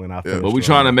wrong, and I finished But we're wrong.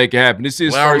 trying to make it happen. This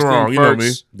is Loud first and wrong, thing you know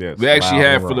first. me. Yes, We actually loud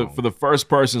have and for wrong. the first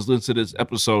persons listen to this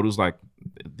episode who's like,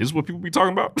 this is what people be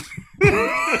talking about.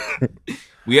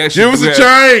 We actually Give us do a have-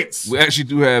 chance. We actually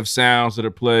do have sounds that are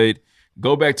played.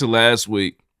 Go back to last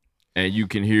week, and you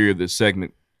can hear the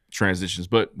segment transitions.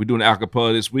 But we're doing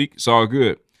acapella this week. It's all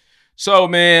good. So,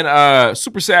 man,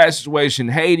 super sad situation.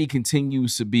 Haiti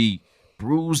continues to be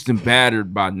bruised and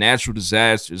battered by natural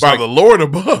disasters. By the Lord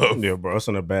above. Yeah, bro, it's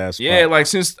in a bad spot. Yeah, like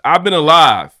since I've been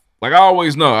alive, like I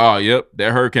always know. Oh, yep,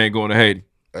 that hurricane going to Haiti.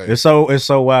 It's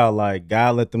so wild. Like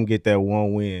God let them get that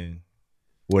one win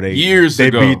where they Years they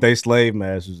ago. beat their slave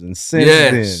masters, and since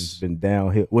then it's been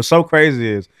downhill. What's so crazy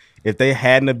is if they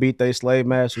hadn't have beat their slave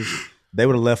masters, they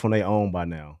would have left on their own by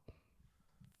now.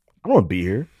 I don't want to be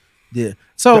here. Yeah.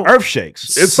 So the earth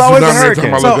shakes. It's always a tsunami hurricane. talking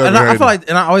about So, look and at I Haiti. feel like,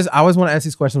 and I always want to ask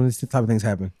these questions when these type of things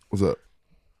happen. What's up?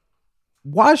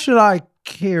 Why should I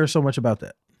care so much about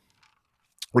that?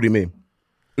 What do you mean?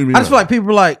 I just feel like people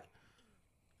are like,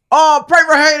 Oh, pray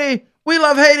for Haiti. We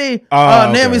love Haiti.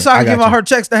 Oh, Naomi okay. Osaka I got giving out you. her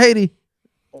checks to Haiti.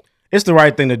 It's the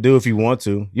right thing to do if you want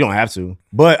to. You don't have to.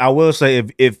 But I will say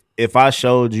if I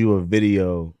showed you a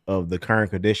video of the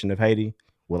current condition of Haiti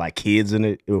with like kids in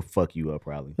it, it would fuck you up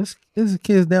probably. This is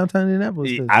kids downtown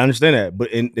Indianapolis. I understand that,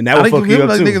 but and that I would didn't fuck give you them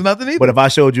up those too. niggas nothing either. But if I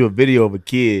showed you a video of a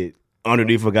kid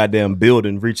underneath a goddamn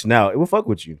building reaching out, it would fuck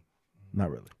with you. Not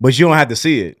really. But you don't have to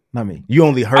see it. Not me. You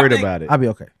only heard think- about it. I'll be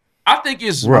okay. I think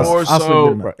it's Bro, more I'll so.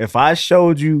 sleep Bro, if I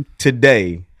showed you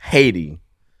today Haiti,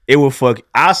 it would fuck.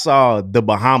 I saw the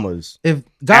Bahamas. If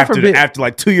God forbid, after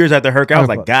like 2 years after hurricane, I was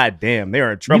Oh, like, fuck. God damn, they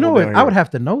are in you trouble. know what? down I would here.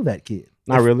 have to know that kid.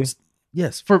 Not really.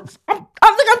 Yes. I think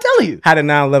I'm telling you. How did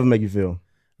 9/11 make you feel?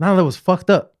 None of that was fucked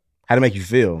up. How did it make you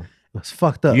feel? It was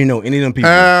fucked up. You know any of them people?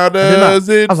 How I did not. does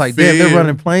it I was like, feel? damn, they're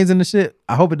running planes and the shit.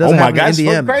 I hope it doesn't Oh my happen God, in it's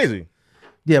Indiana. fucking crazy.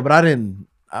 Yeah, but I didn't.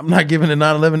 I'm not giving the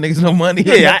 9/11 niggas no money.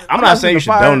 Yeah, I'm not saying you should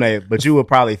fire. donate, but you would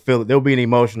probably feel there'll be an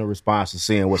emotional response to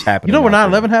seeing what's happening. You know where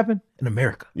out there. 9/11 happened? In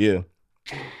America. Yeah.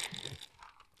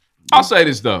 I'll say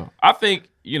this though. I think,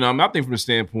 I think from the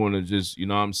standpoint of just,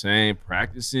 what I'm saying,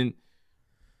 practicing,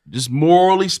 just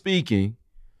morally speaking,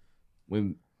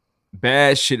 when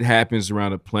bad shit happens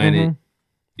around the planet,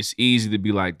 it's easy to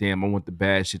be like, damn, I want the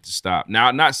bad shit to stop. Now,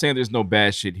 I'm not saying there's no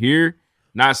bad shit here.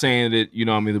 Not saying that,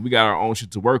 that we got our own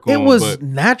shit to work on. It was but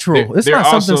natural. It's they're not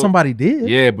something also- somebody did.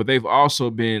 Yeah, but they've also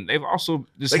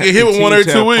just They get hit with one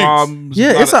every 2 weeks. problems.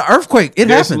 Yeah, it's an earthquake. It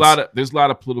There's happens. there's a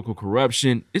lot of political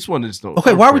corruption. It's one of just no.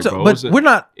 Okay, why are we earthquake, talking? bro. But we're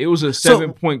not. It was a So-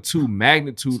 7.2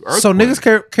 magnitude earthquake. So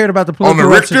niggas cared about the On political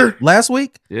the corruption Richter? last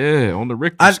week. Yeah, on the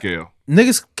Richter scale.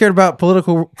 Niggas cared about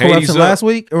political Hades corruption up. last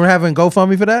week, and we're having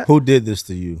GoFundMe for that. Who did this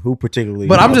to you? Who particularly?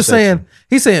 But I'm just upset saying.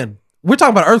 He's saying we're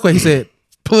talking about earthquake. He said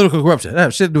political corruption. That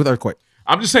have shit to do with earthquake.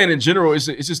 I'm just saying in general, it's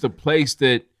just a place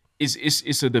that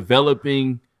it's a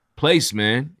developing place,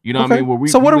 man. You know what I mean? Where we,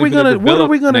 so what are we live in a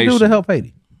gonna do to developed help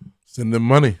Haiti? Send them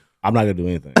money. I'm not gonna do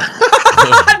anything.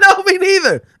 No, me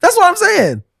neither. That's what I'm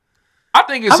saying. I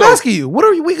think it's. I'm asking you, what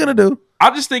are we gonna do?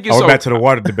 I just think it's. We're back to the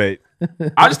water debate.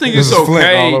 I just think This it's is Flint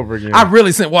okay. all over again. I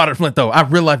really sent water to Flint though. I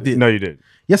real life did. No, you did.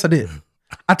 Yes, I did.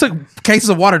 I took cases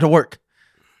of water to work,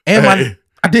 and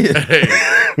I did.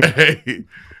 Hey,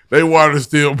 they water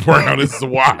still brown. It's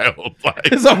wild. Like,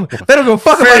 So they don't give a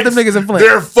fuck about them niggas in Flint.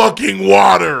 They're fucking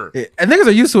water. Yeah, and niggas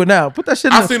are used to it now. Put that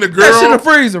shit. I seen a That girl- shit in the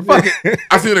freezer. Fuck it.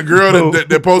 I seen a girl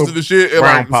that posted the shit Brown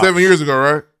like pops. 7 years ago,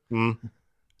 right?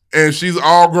 And she's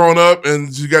all grown up,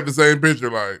 and she got the same picture.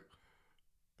 Like,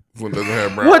 Flint doesn't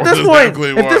have brown. Well, at this doesn't point, have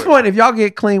clean at this water. point, if y'all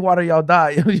get clean water, y'all die.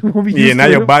 You won't be used Yeah, now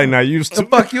to your it. body not used to. It'll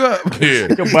fuck you up. Yeah.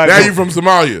 Your body Now gonna- you from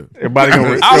Somalia. Everybody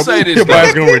gonna. I'll say this, Your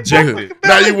body's though. gonna reject it.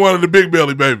 Now you one of the big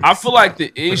belly babies. I feel like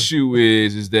the issue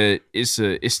is that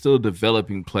it's still a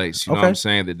developing place. You know what I'm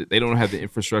saying? That they don't have the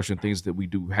infrastructure and things that we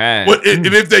do have. But and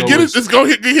if they So get it, it's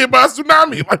gonna get hit by a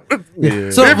tsunami. Like, Yeah.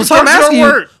 So I'm infrastructure asking don't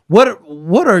you, work.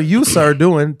 what are you, sir,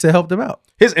 doing to help them out?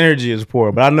 His energy is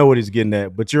poor, but I know what he's getting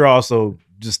at. But you're also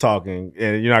just talking,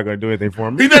 and you're not gonna do anything for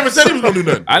him. He never said he was gonna do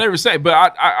nothing. I never say, but I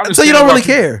understand. So you don't about really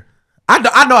care. I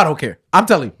know I don't care. I'm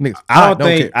telling you, niggas. I don't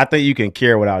think. care. I think you can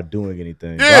care without doing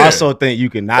anything. But Yeah. I also think you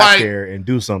can not Like, care and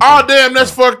do something. Oh damn, that's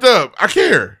fucked up. I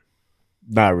care.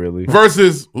 Not really.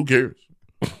 Versus who cares?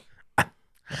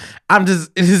 It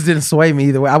just didn't sway me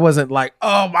either way. I wasn't like,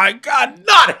 oh my God,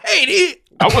 not Haiti.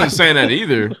 I wasn't saying that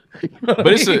either. But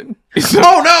it's a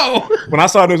Oh no. When I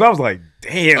saw this, I was like,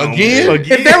 "Damn!" Again?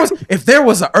 If there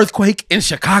was an earthquake in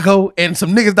Chicago and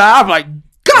some niggas died, I'm like,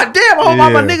 God damn, I hope all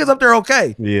my Yeah. niggas up there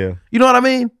okay. Yeah. You know what I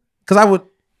mean? Because I would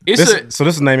So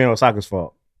this is Naomi Osaka's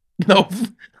fault.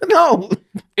 no.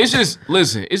 it's just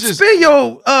listen. It's just Spend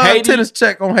your Haiti- tennis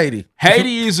check on Haiti.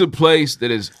 Haiti is a place that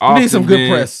is You often need some good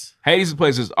been, press. Haiti's a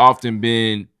place that's often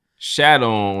been shat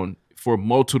on for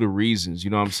multiple reasons. You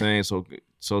know what I'm saying?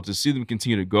 So to see them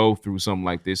continue to go through something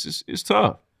like this is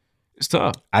tough. It's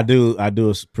tough. I do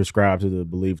prescribe to the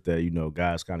belief that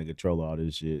God's kind of control all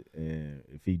this shit, and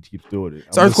if he keeps doing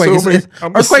it, So earthquake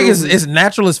is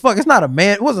natural as fuck. It's not a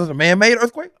man. It wasn't a man-made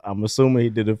earthquake. I'm assuming he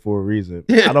did it for a reason.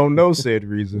 Yeah. I don't know said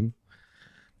reason,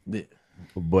 Yeah.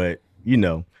 but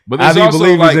But there's either you also,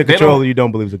 believe like, he's in they control don't- or you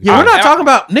don't believe he's in Yeah, control. we're not talking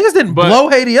about niggas didn't But blow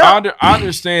Haiti up. I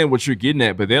understand what you're getting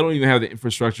at, but they don't even have the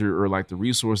infrastructure or like the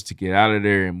resources to get out of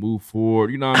there and move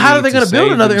forward. You know what I mean? How are they going to build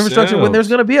save another infrastructure when there's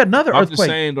themselves. going to be another I'm just earthquake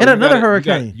saying, though, and you another gotta-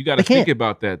 hurricane? You got They to think can't.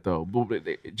 about that though. But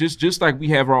just like we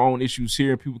have our own issues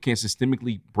here, and people can't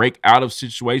systemically break out of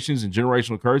situations and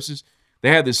generational curses. They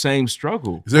have the same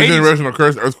struggle. Is there Haiti's- generational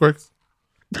curse earthquakes?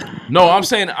 No, I'm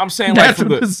saying like from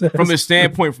Natural the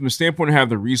standpoint to have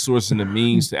the resources and the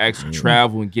means to actually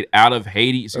travel and get out of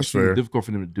Haiti. It's That's extremely fair. difficult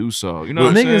for them to do so. You know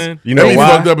But what I'm niggas- saying? You That'd know be why?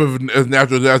 fucked up if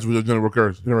natural disaster was a generational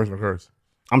curse.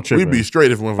 I'm tripping. We'd be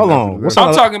straight if we went Hold from on.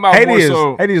 I'm talking about Haiti more is,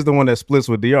 so. Haiti is the one that splits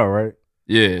with DR, right?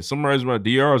 Yeah, some reason why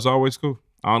DR is always cool.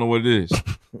 I don't know what it is.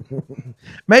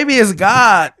 Maybe it's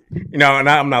God. You know, and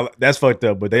I'm not. That's fucked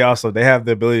up. But they have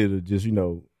the ability to just, you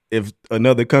know, if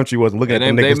another country wasn't looking at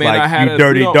them They niggas may not like have you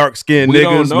dirty dark skinned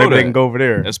niggas, maybe they can go over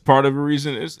there. That's part of the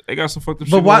reason. They got some fucked up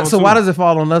shit. But why? going on, So too. why does it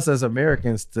fall on us as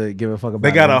Americans to give a fuck about?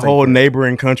 They got it a and whole take care?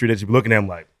 neighboring country that you're looking at them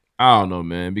like. I don't know,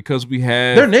 man. Because we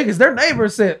have Their niggas, their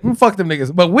neighbors said, "Fuck them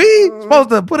niggas," but we supposed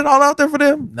to put it all out there for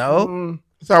them? No,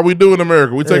 That's how we do in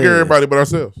America. We take care of everybody but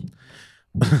ourselves.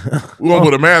 We won't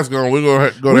put a mask on. We're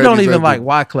gonna go. We don't even like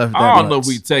Wyclef. I don't know if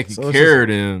we taking care of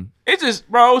them. It's just,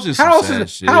 bro. It's just How some sad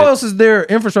else? shit. How else is their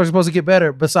infrastructure supposed to get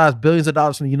better besides billions of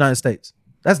dollars from the United States?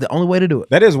 That's the only way to do it.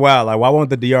 That is wild. Like, why won't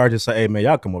the DR just say, "Hey man,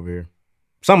 y'all come over here"?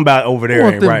 Something about over there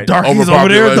Want ain't them right. darkies over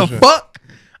there? The fuck?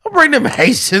 I'll bring them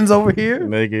Haitians over here.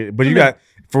 But you got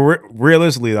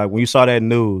realistically, like when you saw that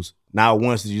news, not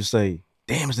once did you say,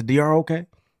 "Damn, is the DR okay?"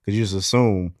 Because you just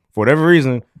assume for whatever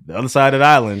reason the other side of the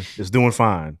island is doing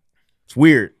fine. It's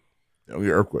weird. We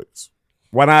get earthquakes.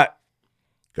 Why not?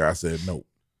 God said no.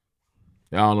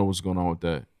 I don't know what's going on with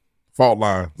that. Fault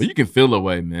line. But you can feel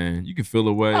away, man. You can feel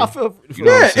away. I feel. You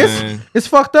know what I'm saying? it's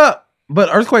fucked up. But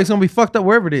earthquake's gonna be fucked up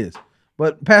wherever it is.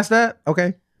 But past that,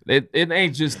 okay. It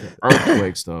ain't just the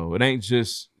earthquakes though. It ain't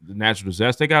just the natural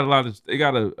disaster. They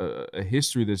got a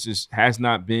history that just has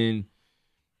not been,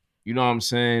 you know what I'm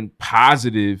saying,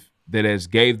 positive, that has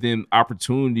gave them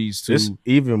opportunities to It's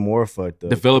even more fucked up.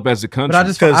 develop as a country. But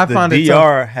I Because the find it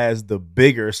DR has the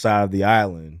bigger side of the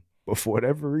island, but for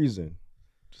whatever reason,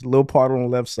 just a little part on the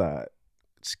left side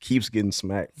just keeps getting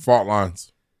smacked. Fault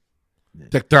lines.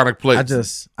 Tectonic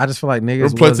plates. I just feel like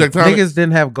niggas Plate tectonic? niggas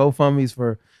didn't have GoFundMe's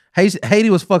for Haiti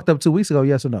was fucked up 2 weeks ago,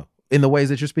 yes or no? In the ways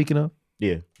that you're speaking of?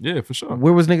 Yeah, for sure.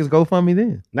 Where was niggas GoFundMe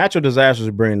then? Natural disasters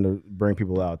bring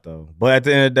people out though. But at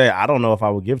the end of the day, I don't know if I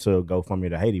would give to a GoFundMe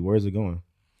to Haiti. Where is it going?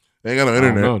 They ain't got no I don't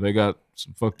internet. know. They got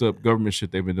some fucked up government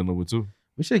shit they've been dealing with too.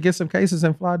 We should get some cases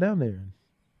and fly down there.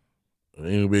 They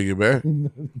ain't gonna be able to get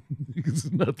back.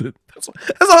 Niggas nothing. That's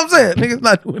what I'm saying. Niggas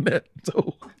not doing that.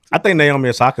 So I think Naomi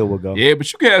Osaka will go. Yeah,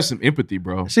 but you can have some empathy,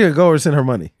 bro. she could go or send her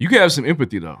money. You can have some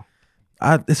empathy though.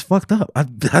 It's fucked up. I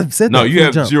said No, that you from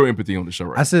have the jump. zero empathy on the show,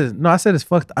 right? I said it's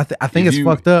fucked. I think it's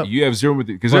fucked up. You have zero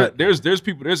empathy because But-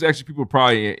 there's actually people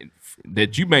probably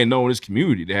that you may know in this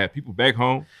community that have people back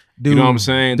home. You know what I'm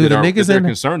saying? Dude, that the niggas they're in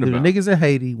concerned dude, about. the niggas in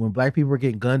Haiti, when black people are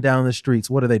getting gunned down in the streets,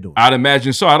 what are they doing? I'd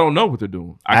imagine so. I don't know what they're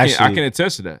doing. I Actually, can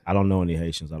attest to that. I don't know any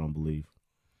Haitians. I don't believe.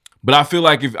 But I feel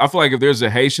like if there's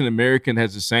a Haitian American that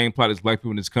has the same plot as black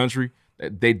people in this country,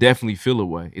 they definitely feel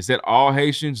away. Is that all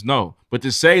Haitians? No. But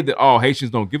to say that all Haitians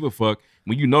don't give a fuck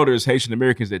when you know there's Haitian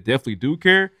Americans that definitely do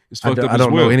care, it's fucked up as well. I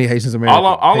don't know any Haitians Americans.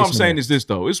 All I'm saying is this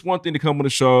though: it's one thing to come on the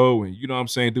show and you know what I'm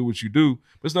saying, do what you do,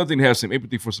 but it's another thing to have some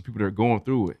empathy for some people that are going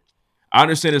through it. I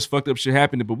understand this fucked up shit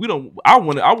happening, but we don't. I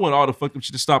want all the fucked up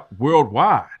shit to stop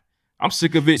worldwide. I'm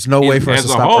sick of it. There's no way for us as to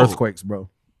a stop whole. earthquakes, bro.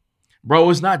 Bro,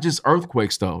 it's not just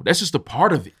earthquakes though. That's just a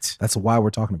part of it. That's why we're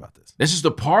talking about this. That's just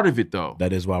a part of it though.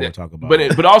 That is why we're talking about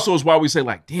it. But also is why we say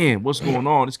like, damn, what's going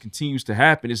on? This continues to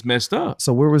happen. It's messed up,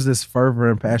 So where was this fervor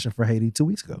and passion for Haiti 2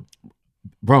 weeks ago?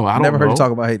 bro. I don't Never know. heard you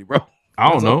talk about Haiti, bro. I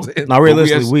don't know. Now,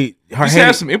 realistically, we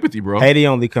have some empathy, bro. Haiti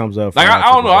only comes up. Like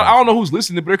I don't know. I don't know who's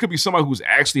listening, but there could be somebody who's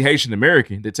actually Haitian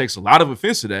American that takes a lot of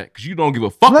offense to that because you don't give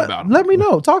a fuck about them. Let me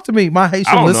know. Talk to me, my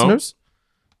Haitian don't know. listeners.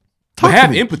 But Talk to have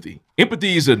me. empathy.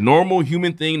 Empathy is a normal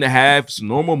human thing to have. It's a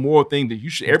normal moral thing that you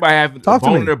should. Everybody have a Talk to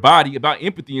bone me. in their body about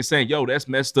empathy and saying, "Yo, that's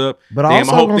messed up." But Damn,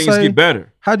 also I hope gonna things say, get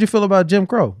better. How'd you feel about Jim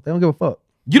Crow? They don't give a fuck.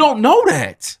 You don't know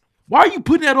that. Why are you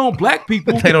putting that on black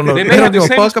people? They don't know. They They may don't have the give a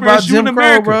same fuck about experience you in Jim Crow,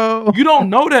 America. bro. You don't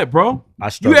know that, bro. I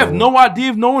You struggle have with- no idea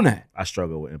of knowing that. I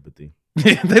struggle with empathy.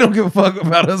 They don't give a fuck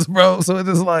about us, bro. So it's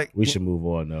just like We should move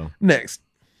on though. next.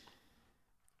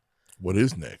 What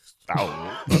is next? I don't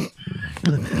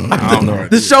know.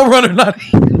 The showrunner not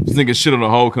This nigga shit on the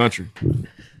whole country. I'm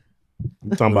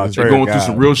talking about They're Trey going God. through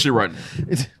some real shit right now.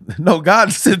 No,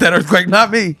 God sent that earthquake, not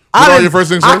me. all didn't- your first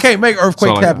things I first? can't make earthquake That's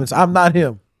all I got. happen. I'm not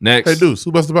him. Next. Hey, Deuce,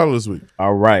 who bust the battle this week?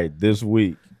 All right, this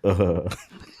week,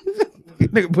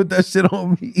 Nigga put that shit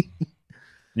on me.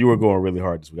 you were going really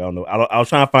hard this week. I don't know. I was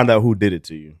trying to find out who did it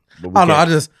to you. But we I don't know.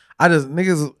 can't. I just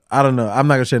niggas. I don't know. I'm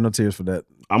not gonna shed no tears for that.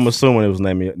 I'm assuming it was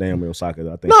Naomi Osaka.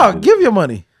 I think. No, she did it. give your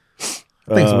money.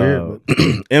 I think it's weird. But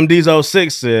MD's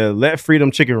 06 said, "Let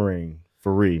Freedom Chicken Ring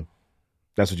for Ree."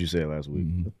 That's what you said last week.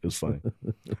 It was funny.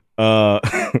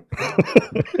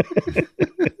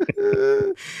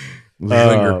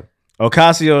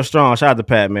 Ocasio Strong, shout out to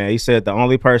Pat, man. He said the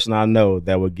only person I know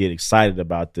that would get excited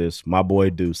about this, my boy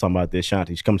Deuce, talking about this.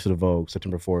 Shanti, she comes to the Vogue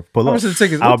September 4th. Pull How up. much are the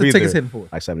tickets? I'll What the be tickets there. hitting for?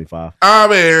 Like 75. Oh,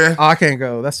 man. Oh, I can't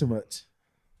go. That's too much.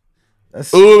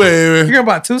 That's Ooh, baby. You gonna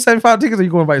buy 275 tickets, or you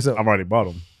going by yourself? I've already bought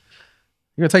them.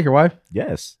 You gonna take your wife?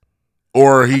 Yes.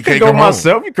 Or he can't go come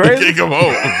myself. home. You crazy? He can't come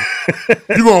home.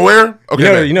 You going where?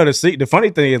 Okay. You know the funny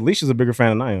thing is, Alicia's a bigger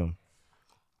fan than I am.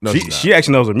 No, she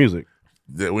actually knows her music.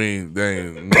 She ain't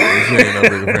no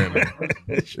bigger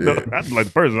fan. I'd like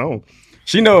the person on.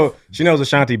 She knows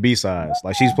Ashanti B-sides.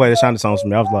 Like she's played Ashanti songs for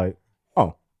me. I was like,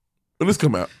 oh. Well, this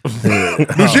come out.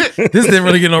 New shit. This didn't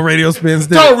really get no radio spins.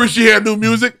 Did Told her she had new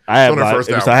music. I on her first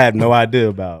album. had no idea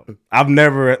about. I've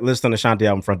never listened to the Ashanti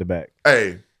album front to back.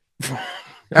 Hey. I'm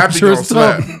Happy sure gonna it's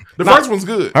slap. tough. The first one's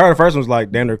good. I heard the first one's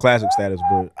like damn near classic status,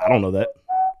 but I don't know that.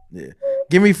 Yeah.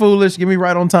 Give me Foolish, give me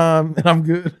Right on Time, and I'm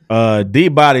good.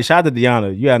 D-Body, shout out to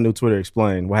Deanna. You got a new Twitter.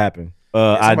 Explain what happened.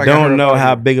 I somebody got don't hurt know up how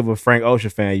here. big of a Frank Ocean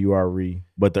fan you are, Ree,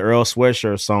 but the Earl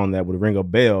Sweatshirt song that would ring a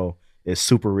bell is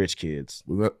Super Rich Kids.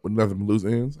 With nothing but loose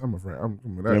ends. I'm afraid.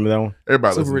 Remember that one?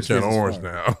 Everybody Super listens Rich to Channel Kids is Orange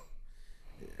fire. now.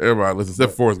 Everybody listens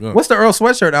except Forrest Gump. What's the Earl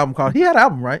Sweatshirt album called? He had an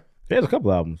album, right? He has a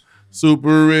couple albums.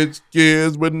 Super Rich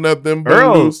Kids with nothing but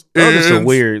Earl loose is a ends.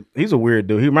 weird. He's a weird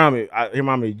dude. He remind me. Have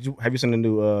you seen the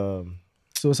new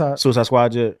Suicide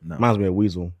Squad yet? No. Reminds me of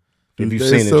Weasel. If you've They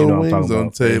seen it, you sew know what I'm wings talking on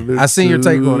about. Taylor I seen your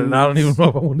take on it, Swift. and I don't even know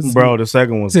if I want to see Bro, it. the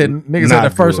second one's Said niggas said not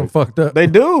the first good. one fucked up. They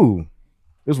do.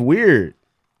 It's weird.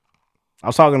 I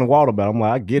was talking to Walt about it. I'm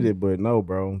like, I get it, but no,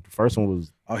 bro. The first one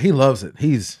was. Oh, he loves it.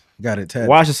 He's got it tatted.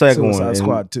 Watch the second Suicide one.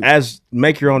 Squad too.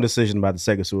 Make your own decision about the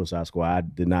second Suicide Squad. I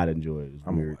did not enjoy it. It was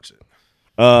I'm gonna weird. watch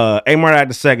it. Amar at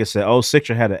the second said,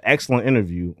 Sixer had an excellent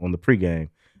interview on the pregame.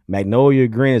 Magnolia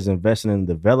Green is investing in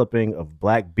the developing of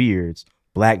black beards,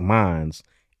 black minds,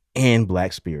 and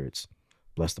black spirits.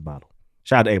 Bless the bottle.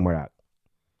 Shout out to Amar.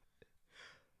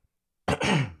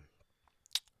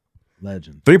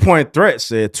 Legend. 3-point Threat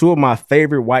said 2 of my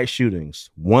favorite white shootings.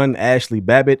 1 Ashley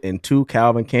Babbitt and 2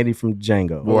 Calvin Candy from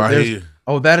Django. Boy,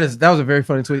 That was a very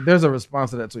funny tweet. There's a response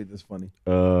to that tweet that's funny.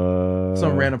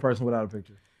 Some random person without a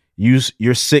picture.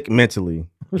 You're sick mentally.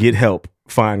 Get help.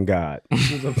 Find God.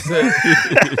 He was upset.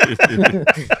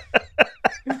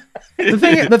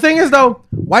 The thing is though,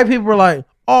 white people were like,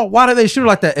 "Oh, why did they shoot her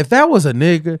like that? If that was a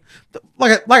nigga,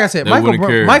 like I said, They wouldn't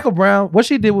care. Michael Brown, what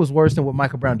she did was worse than what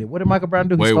Michael Brown did. What did Michael Brown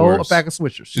do? He Way stole worse. a pack of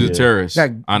switchers. She's a terrorist. Got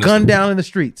honestly. gunned down in the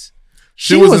streets.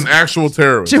 She was an actual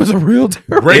terrorist. She was a real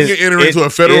terrorist. Breaking and entering into a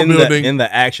federal building in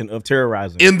the action of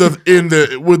terrorizing. with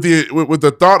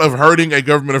the thought of hurting a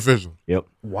government official. Yep.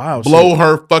 Wow. Blow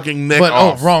her fucking neck But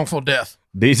off. wrongful death.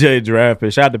 DJ Giraffe,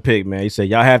 shout out to Pig, man. He said,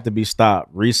 y'all have to be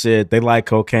stopped. Reese said, they like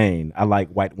cocaine. I like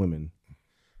white women.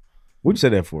 What'd you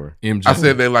say that for? MJ. I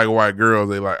said they like white girls.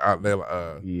 They like Yeah. I like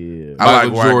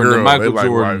Michael white Jordan, girls. Michael they like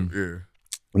Jordan. white. Yeah.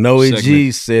 Noe G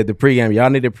segment. said the pregame. Y'all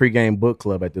need a pregame book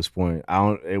club at this point.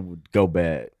 It would go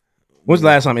bad. When's the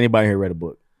last time anybody here read a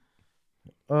book?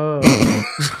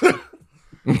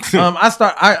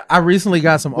 I recently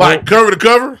got some Like old, cover to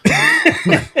cover.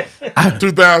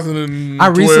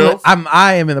 2012.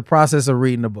 I am in the process of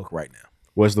reading a book right now.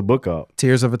 What's the book called?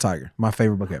 Tears of a Tiger, my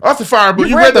favorite book ever. That's a fire book.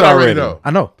 You You read read that that already already. though.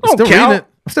 I know. Don't I'm still count. reading it.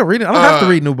 I'm still reading it. I don't have to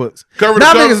read new books. Cover to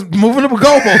Now cover. niggas moving the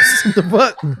goalposts. The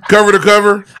book. Cover to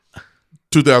cover.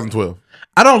 2012.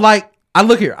 I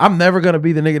look here. I'm never gonna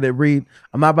be the nigga that read.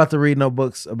 I'm not about to read no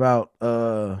books about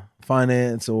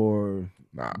finance or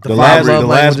The last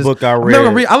languages. book I I'm read. never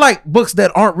gonna read. I like books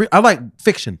that aren't. I like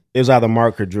fiction. It was either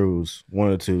Mark or Drew's, one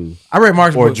or two. I read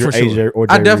Mark's Or book for AJ sure. or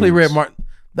I Jay definitely Reed's. read Mark.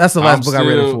 That's the last book I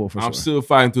read in full for I'm sure. still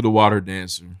fighting through the Water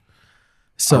Dancer.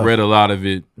 So I read a lot of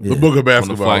it. The book of on the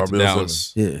basketball. flight by to Bill Dallas.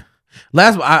 Simmons. yeah.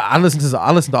 Last I listened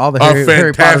to all the A Harry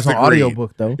Potter's on fantastic audio read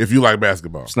book though. if you like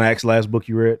basketball. Snacks, last book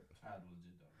you read?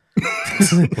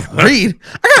 Read.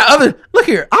 I got other. Look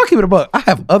here. I'll keep it a buck. I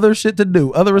have other shit to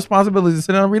do, other responsibilities to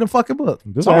sit down and read a fucking book.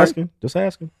 Just Sorry. asking. Just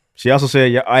asking. She also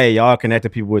said, hey, y'all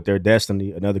connected people with their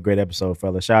destiny. Another great episode,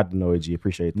 fella. Shout out to Noah G.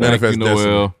 Appreciate that. Manifest Thank you,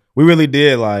 destiny. Noel. We really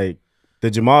did like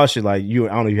the Jamal shit. Like you,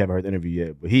 I don't know if you haven't heard the interview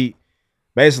yet, but he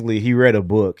read a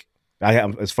book.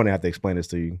 It's funny I have to explain this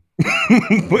to you.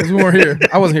 Because we weren't here.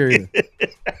 I wasn't here either.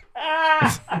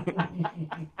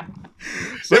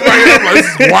 I'm like,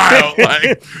 this is wild.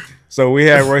 Like, So we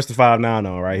had Royce the 5'9"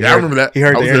 on, right? Yeah, I remember that. He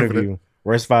heard I the was there for interview.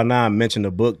 Royce the 5'9" mentioned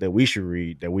a book that we should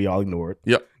read that we all ignored.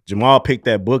 yep. Jamal picked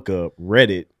that book up, read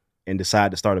it, and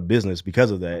decided to start a business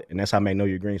because of that. And that's how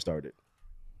Magnolia Green started.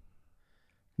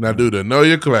 Now do the know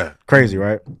your class. Crazy,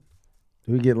 right?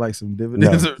 Do we get like some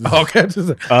dividends? No. Okay.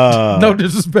 Just, Uh, no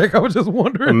disrespect. I was just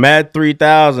wondering. Matt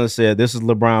 3000 said this is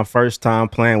LeBron's first time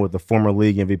playing with the former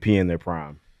league MVP in their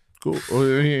prime. Cool. Oh,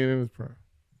 yeah, he ain't in his prime.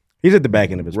 He's at the back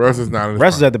end of his prime. Russ is not in his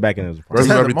Russ is prime. at the back end of his prime. Russ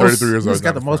is going to be 33 years old. He's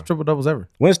got the most triple doubles ever.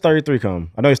 When's 33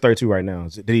 come? I know he's 32 right now.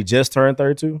 Did he just turn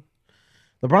 32?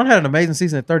 LeBron had an amazing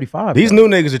season at 35. These new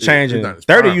niggas are changing. he's not in his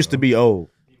 30 prime, used to be old.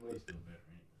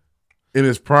 In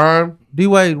his prime?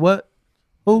 D-Wade, what?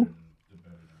 Who?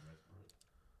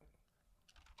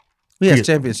 He has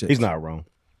championship. He's not wrong.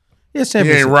 He has He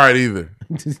championship. ain't right either.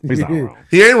 He's not wrong.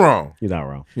 He ain't wrong. He's not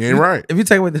wrong. He ain't right. If you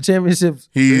take away the championships,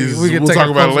 We'll talk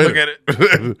about it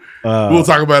later. We'll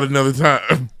talk about it another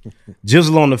time.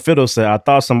 Jizzle on the fiddle said, I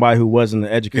thought somebody who wasn't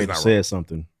an educator not said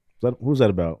something. Who's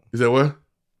that about? Is that what?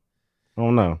 I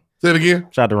don't know. Say it again.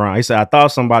 Shout out to Ron. He said, I thought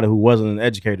somebody who wasn't an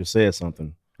educator said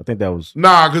something. I think that was.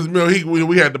 Nah, because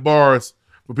we had the bars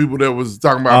for people that was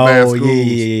talking about bad schools.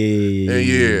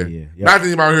 Yeah. Not that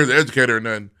anybody here is an educator or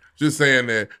nothing. Just saying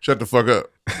that shut the fuck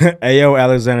up. Ayo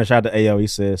Alexander, shout out to Ayo. He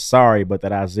says, sorry, but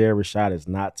that Isaiah Rashad is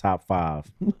not top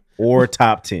 5 or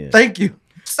top 10. Thank you.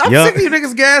 Stop sick of you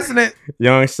niggas gassing it.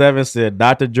 Young 7 said,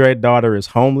 Dr. Dre's daughter is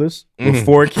homeless with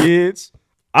 4 kids.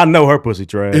 I know her pussy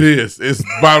trash. It is. It's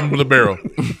bottom of the barrel.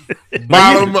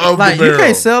 Bottom of the barrel. You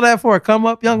can't sell that for a come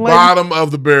up, young lady. Bottom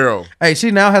of the barrel. Hey, she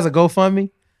now has a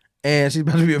GoFundMe, and she's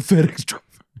about to be a FedEx driver.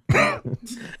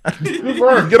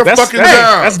 Get a fucking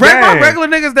job. My regular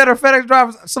niggas that are FedEx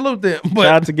drivers, salute them. But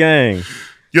Shout out to gang.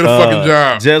 Get a fucking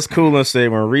job. Just Coolin said,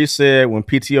 when Reese said, when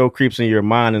PTO creeps in your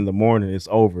mind in the morning, it's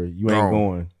over. You ain't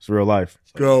going. It's real life.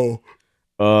 Go.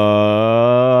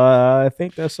 I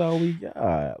think that's all we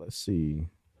got. Let's see.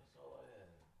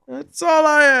 That's all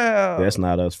I have. That's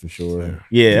not us for sure.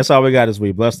 Yeah, that's all we got this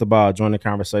week. Bless the ball. Join the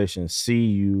conversation. See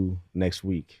you next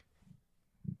week.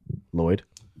 Lloyd.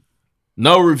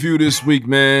 No review this week,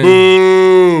 man.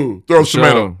 Boo! Throw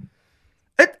tomato.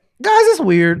 Guys, it's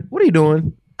weird. What are you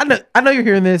doing? I know you're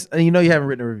hearing this, and you know you haven't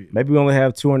written a review. Maybe we only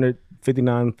have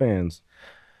 259 fans.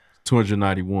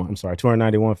 291. I'm sorry,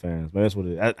 291 fans. But that's what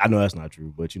it is. I know that's not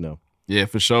true, but you know. Yeah,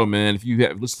 for sure, man. If you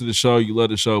have listened to the show, you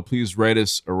love the show, please rate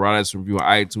us or write us a review on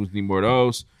iTunes. Need more of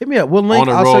those. Hit me up. We'll link. On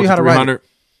the I'll road show you how to write 300. it.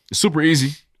 It's super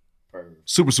easy.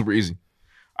 Super easy.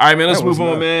 All right, man. Let's move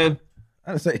on, man.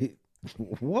 I say,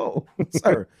 whoa,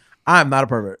 sir. I'm not a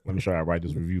pervert. Let me try to write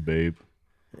this review, babe.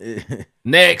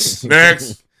 Next. New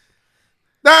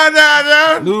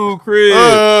crib.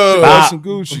 Got some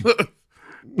Gucci.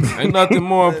 Ain't nothing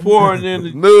more important than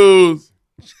the news.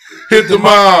 Hit the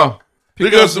mall.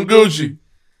 Pick up some Gucci.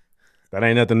 That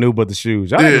ain't nothing new but the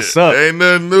shoes. Y'all niggas suck. Ain't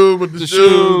nothing new but the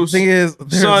shoes. Thing is,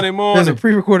 Sunday morning. There's a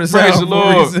pre-recorded Praise sound the for a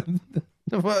Lord. reason.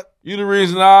 The fuck? You the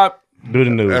reason I Do the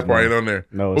news. That part man. ain't on there.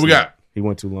 No, What it's we not. got? He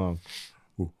went too long.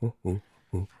 All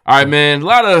right, man. A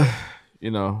lot of,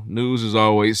 news is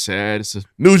always sad. It's a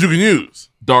news you can use.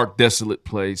 Dark, desolate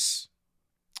place.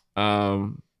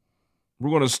 We're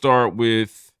going to start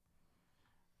with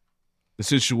the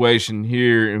situation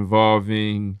here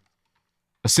involving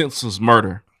a senseless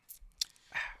murder.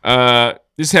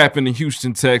 This happened in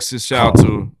Houston, Texas. Shout out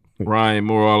to Ryan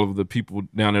Moore, all of the people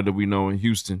down there that we know in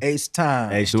Houston.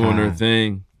 H-Time. Doing their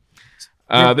thing.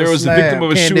 There was a victim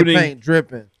of a candy shooting paint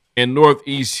dripping. in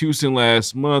Northeast Houston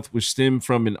last month, which stemmed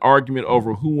from an argument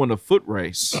over who won a foot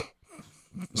race.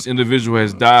 This individual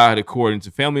has died, according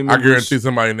to family members. I guarantee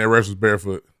somebody in that race was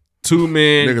barefoot. 2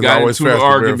 men Niggas got always into an faster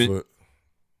argument barefoot.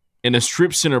 in a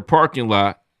strip center parking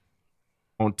lot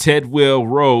on Tedwell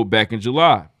Road back in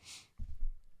July.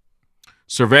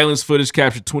 Surveillance footage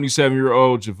captured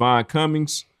 27-year-old Javon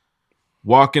Cummings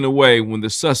walking away when the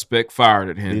suspect fired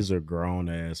at him. These are grown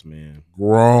ass men.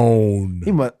 Grown.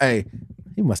 He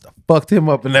must have fucked him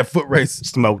up in that foot race.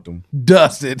 Smoked him.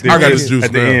 Dusted. I got this juice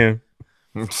at the now. end.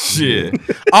 Shit.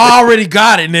 Already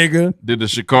got it, nigga. Did the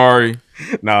Shikari.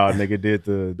 Nah, nigga did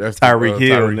the That's Tyreek the,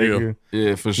 Hill, Tyreek nigga. Hill.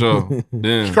 Yeah, for sure.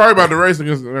 Damn. Sorry about the race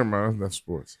against. Never mind. That's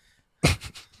sports.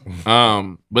 But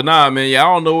nah, man. Yeah,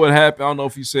 I don't know what happened. I don't know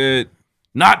if he said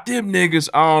not them niggas.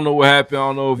 I don't know what happened. I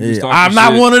don't know if he was talking I'm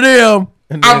not shit. one of them.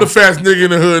 I'm the fast nigga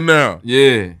in the hood now.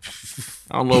 Yeah.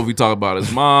 I don't know if he talked about his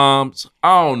moms.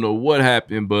 I don't know what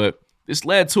happened, but this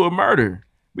led to a murder.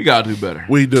 We gotta do better.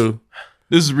 We do.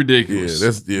 This is ridiculous.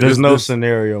 There's no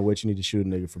scenario in which you need to shoot a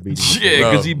nigga for beating you.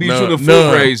 Yeah, because he beat you in a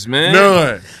foot race, man.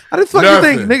 None. How the fuck you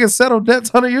think niggas settled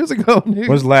debts 100 years ago, nigga?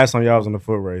 When's the last time y'all was in a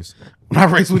foot race? When I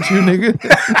raced with you, nigga.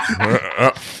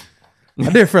 I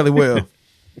did fairly well.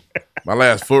 My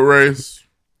last foot race,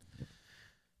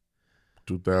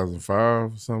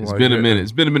 2005, something It's like been that. a minute.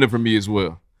 It's been a minute for me as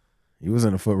well. He was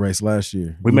in a foot race last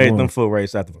year. We He made won. them foot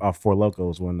race at our Four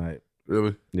Locos one night.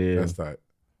 Really? Yeah. That's tight.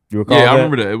 You recall Yeah, that? I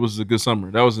remember that. It was a good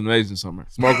summer. That was an amazing summer.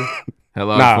 Smoker? Had a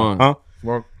lot of fun. Huh?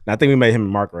 Smoke? I think we made him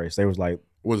and Mark race. They was like,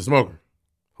 Was a smoker?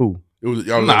 who? It was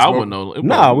y'all. Nah, I wouldn't know.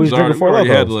 Nah, we was drinking we already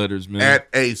Four had Lokos. letters, man. At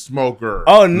a smoker.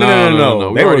 Oh no.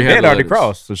 We already had already letters,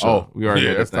 crossed. for sure. Oh, We already yeah,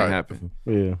 had that's that thing tight. happen.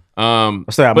 Yeah.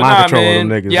 I say I mind control them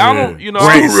niggas. Yeah, I don't. You know,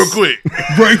 Race. Real quick.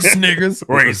 Race niggas.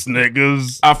 Race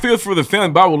niggas. I feel for the family,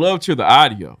 but I would love to hear the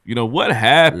audio. You know what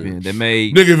happened that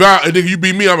made Nigga, you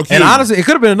beat me, I'm a kid. And honestly, it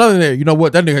could have been another there. You know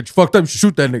what? That nigga had you fucked up. You should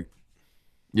shoot that nigga.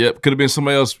 Yep, could have been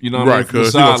somebody else. You know, what I right? mean, from the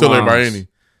Because you gonna tell everybody sidelines. any.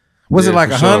 Was it Yeah, like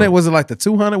for 100? sure. Was it like the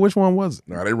 200? Which one was it?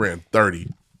 Nah, they ran 30.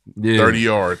 Yeah. 30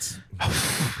 yards.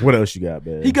 What else you got,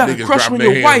 man? He got a Niggas crush on dropping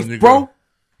your their wife, hands, nigga. bro.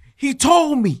 He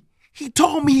told me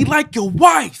he liked your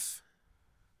wife.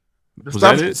 Was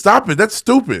Stop, that it? stop it. That's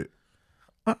stupid.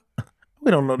 We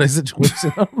don't know that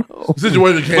situation. I don't know. The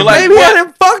situation came. But like, Maybe he what? had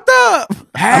him fucked up.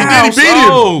 How? He beat him.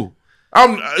 So?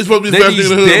 It's supposed to be the That best thing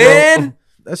he's in the hood, dead? bro.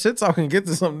 That shit talking get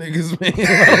to some niggas, man.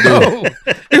 I don't know.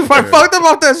 He probably fucked up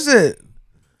off that shit.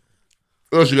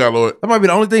 What else you got, Lloyd? That might be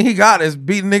the only thing he got is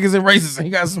beating niggas and races. And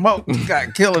he got smoked. He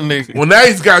got killing niggas. Well, now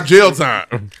he's got jail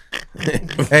time.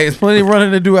 Hey, it's plenty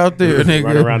running to do out there, nigga.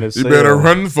 Run around this You better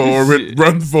run for it.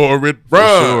 Run for it. For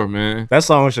Run. sure, man. That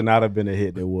song should not have been a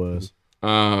hit. It was.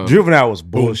 Um, Juvenile was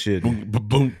bullshit.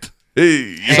 Boom.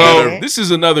 Hey. you so better- this is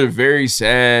another very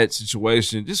sad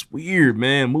situation. Just weird,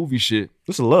 man. Movie shit.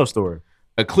 This is a love story.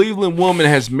 A Cleveland woman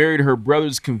has married her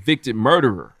brother's convicted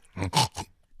murderer,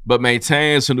 but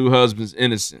maintains her new husband's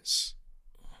innocence.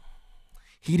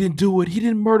 He didn't do it. He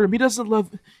didn't murder him. He doesn't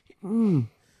love.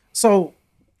 So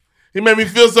he made me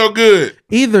feel so good.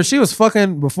 either she was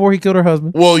fucking before he killed her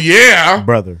husband. Well, yeah.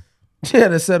 Brother. She had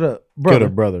to set up brother. Killed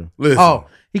her brother. Listen. Oh,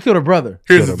 he killed her brother.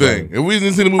 Here's Killed the her thing. If we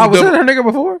didn't see the movie Oh, was that Double, her nigga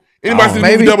before? anybody see the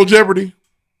maybe. movie Double Jeopardy?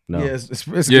 No. Yes, it's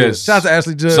good. Yes. Shout out to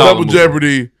Ashley Judd. Solid Double movie.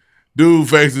 Jeopardy. Dude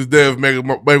faces death. Maybe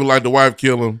like the wife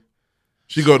kill him.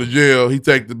 She go to jail. He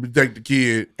take the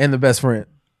kid. And the best friend.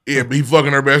 Yeah, but he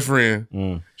fucking her best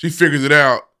friend. She figures it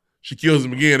out. She kills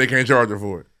him again. They can't charge her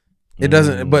for it. It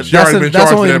doesn't, but She already been that's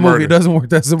charged only for in that the movie. murder. It doesn't work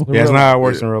that simple. Yeah, that's not how it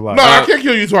works in real life. No, I can't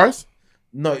kill you twice.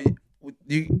 No,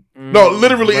 you. No,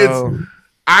 literally, Well, it's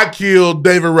I killed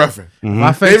David Ruffin.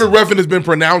 my face. David Ruffin has been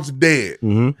pronounced dead.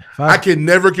 I can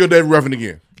never kill David Ruffin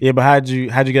again. Yeah, but how'd you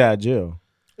get out of jail?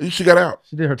 She got out.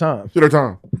 She did her time. Did her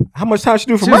time. How much time she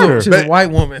do for She's murder? a white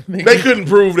woman. They couldn't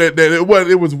prove that it was.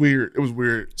 It was weird. It was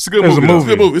weird. It's a good It was a movie.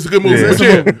 movie. though. It's a good movie. It's a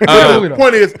Yeah. good movie. It's a But movie, the though.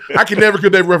 point is, I can never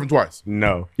kill David Ruffin twice.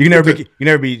 No, you can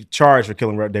never be charged for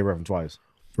killing Dave Ruffin twice.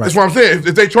 That's what I'm saying.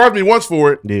 If they charge me once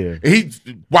for it, Yeah. and he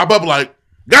wop up like,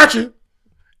 gotcha.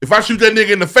 If I shoot that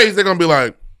nigga in the face, they're gonna be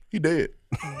like, he dead.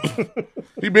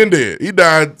 He been dead. He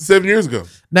died 7 years ago.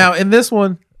 Now in this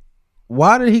one,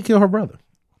 why did he kill her brother?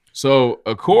 So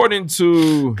according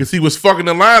to Because he was fucking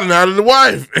the line and out of the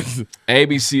wife.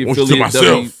 ABC Want you to affiliate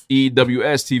myself.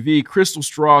 WEWS TV, Crystal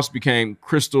Strauss became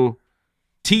Crystal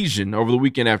Tejan over the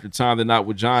weekend after tying the knot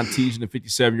with John Tejan, a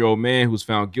 57-year-old man who was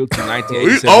found guilty in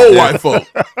 1987 Old death white folk.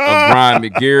 of Brian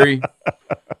McGarry.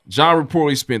 John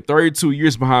reportedly spent 32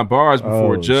 years behind bars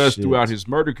before a Oh, judge shit. threw out his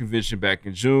murder conviction back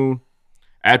in June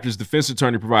after his defense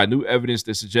attorney provided new evidence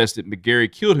that suggested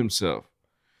McGarry killed himself.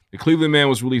 The Cleveland man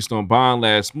was released on bond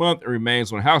last month and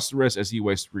remains on house arrest as he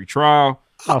waits retrial.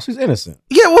 Oh, she's innocent.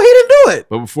 Yeah, well, he didn't do it.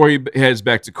 But before he heads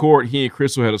back to court, he and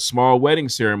Crystal had a small wedding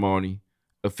ceremony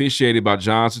officiated by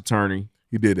John's attorney.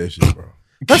 He did that shit, bro.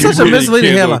 That's You such a really misleading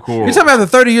can't headline. go court. You talking about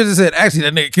after 30 years? It said actually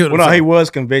that nigga killed Well, himself. no, he was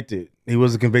convicted. He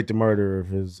was a convicted murderer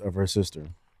of her sister.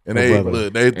 And Her they brother.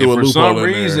 look, they And threw a for loophole some in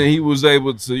reason, there. he was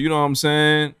able to, you know what I'm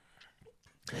saying?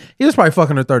 He was probably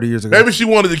fucking her 30 years ago. Maybe she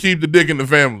wanted to keep the dick in the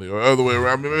family or other way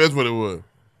around. I mean, that's what it was.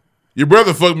 Your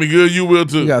brother fucked me good. You will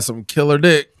too. You got some killer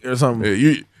dick or something.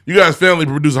 Yeah, you guys family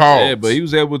produce hogs. Yeah, but he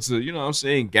was able to, you know what I'm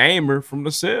saying, game her from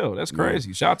the cell. That's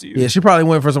crazy. Shout out to you. Yeah, she probably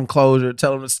went for some closure,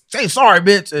 tell him to say sorry,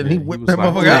 bitch, and he whipped was that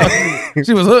like, motherfucker out.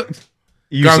 She was hooked.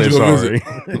 You Gone say to go sorry.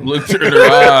 Looked her in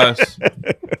her eyes.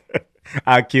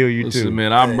 I kill you Listen, too.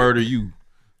 man, I murder you.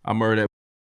 I murder that.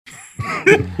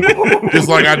 just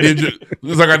like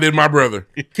I did my brother.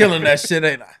 Killing that shit,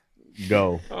 ain't I?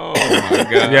 Go. Oh my Do you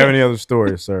god. have any other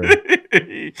stories, sir?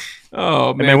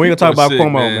 Oh Hey, man, man, we gonna talk people are about sick,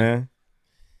 Cuomo, man.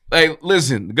 Hey,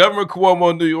 listen, the governor of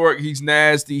Cuomo in New York, he's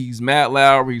nasty. He's Matt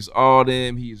Lauer. He's all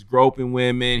them. He's groping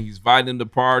women. He's inviting them to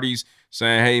parties,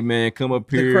 saying, "Hey, man, come up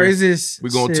here. The craziest We're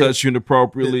gonna shit- touch you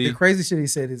inappropriately." The crazy shit he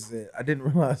said is that I didn't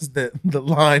realize that the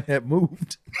line had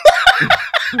moved.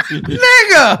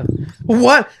 Nigga,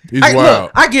 what? He's Look,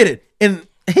 wild. I get it. And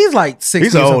he's like 60.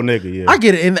 He's an or old something. nigga, yeah. I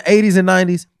get it. In the 80s and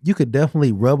 90s, you could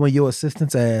definitely rub on your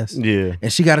assistant's ass. Yeah.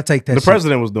 And she got to take that The shit.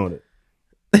 president was doing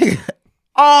it.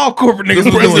 All corporate niggas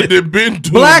The was doing it. president been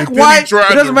doing Black, it. Then white, he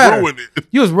tried it doesn't to matter. ruin it.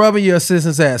 You was rubbing your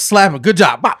assistant's ass, slapping. Good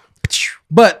job. Bop.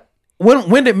 But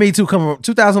When did Me Too come around?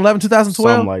 2011,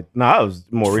 2012? Something like, I was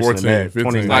more recent 14, than that. 15.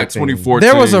 2019. Like 2014.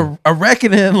 There was a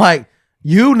reckoning like,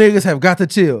 you niggas have got to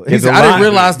chill. He Yeah, said, the I didn't line-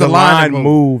 realize the line moved.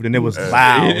 moved and it was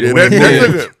loud. It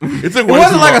It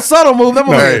wasn't like a subtle move. That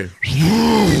was Hey,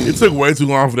 it took way too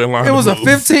long for that line. it was to a move.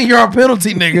 15-yard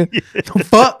penalty, nigga. The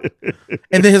fuck?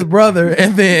 And then his brother,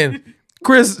 and then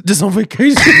Chris just on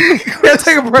vacation. Yeah,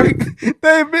 take a break. He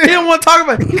didn't want to talk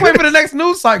about it. He wait for the next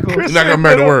news cycle. He's not gonna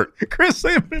back to work. Chris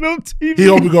ain't been on TV. He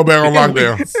hope we go back on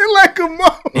lockdown. like a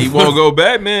month. He won't go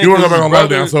back, man. He won't go 'cause back on his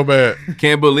brother lockdown so bad.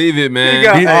 Can't believe it,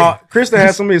 man. He got, Chris that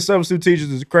had so many substitute teachers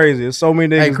is crazy. There's so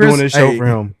many niggas doing this show for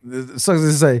him. It sucks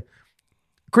to say,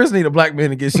 Chris need a black man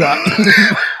to get shot.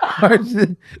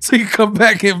 So he can come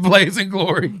back in blazing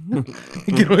glory.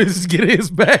 Get his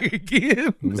bag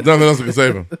again. There's nothing else that can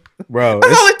save him. Bro,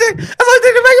 That's the only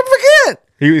thing to make him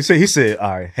forget. he said,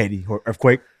 all right, Haiti,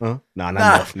 earthquake? Nah, not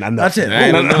enough. Not enough. That's it.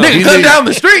 Ain't enough. Nigga, cut down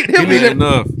the street. He'll be there.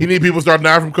 Enough. He need people to start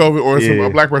dying from COVID or Yeah. a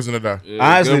black person to die.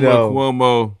 Honestly, Good luck, though,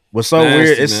 Cuomo. what's so Nasty,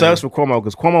 weird, it man. sucks for Cuomo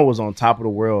because Cuomo was on top of the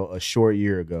world a short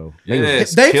year ago.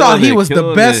 Yes, They thought killing he it, was the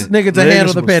killing best it. nigga to Niggas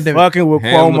handle the was pandemic. Fucking with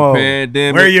Handling the Cuomo.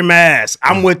 pandemic. Wear your mask.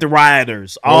 I'm with the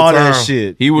rioters. All that time.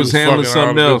 shit. He was handling fucking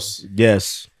something all else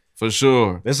Yes. for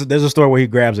sure. There's a story where he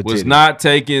grabs a Was titty. not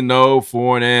taking no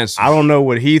for an answer. I don't know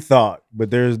what he thought,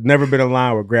 but there's never been a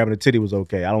line where grabbing a titty was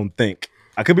okay. I don't think.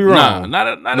 I could be Nah, wrong. not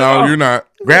at No, all. you're not.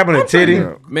 Grabbing a titty.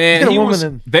 Man, Get a he woman was.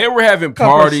 and They were having cover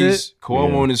parties. shit.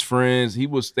 Cuomo Yeah. and his friends.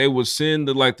 They would send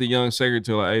the young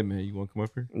secretary like, "Hey man, you want to come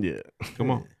up here? Yeah.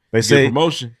 Come on, They get say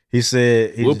promotion. he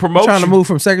said We'll promote Trying to you. move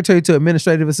from secretary to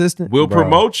administrative assistant. We'll Bro.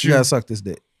 promote You you. gotta suck this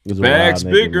dick. he was a Bags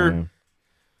wild nigga, bigger. man.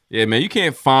 Yeah, man, you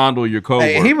can't fondle your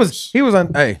coworkers. Hey, he was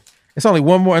on. Hey, it's only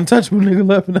one more untouchable nigga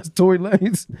left, and that's Tory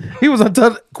Lanez. He was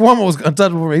untouchable. Cuomo was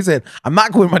untouchable for me. He said, "I'm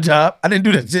not quitting my job. I didn't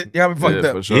do that shit. Y'all be fucked Yeah,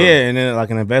 up. for sure. Yeah, and then like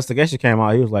an investigation came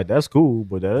out. He was like, "That's cool,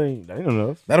 but that ain't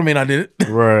enough." That don't mean I did it."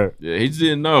 Right. Yeah, he just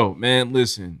didn't know. Man,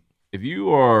 listen, if you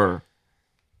are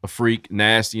a freak,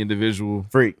 nasty individual,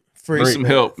 Freak. get some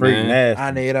help, Freak man. nasty.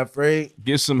 I need a freak.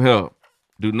 Get some help.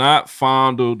 Do not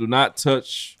fondle. Do not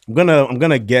touch I'm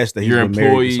gonna guess that he's your been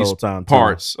married this employees' whole time. too.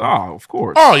 parts. Oh, of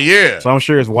course. Oh yeah. So I'm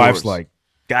sure his wife's course. like,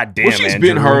 "God damn, Well, she's Andrew.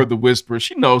 been heard the whisper.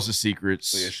 She knows the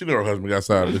secrets. Yeah, she knew her husband got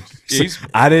signed. He's-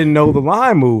 I didn't know the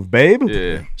line moved, babe."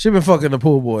 yeah. She been fucking the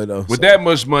pool boy though. With that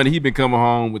much money, he been coming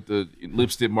home with the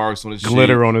lipstick marks on his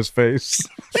Glitter cheek. on his face.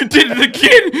 You did it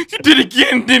again. You did it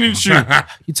again, didn't you?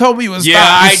 You told me you was. Yeah,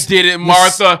 I did it,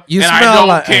 Martha, and I smell don't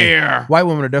like- care. hey, white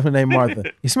women are definitely named Martha.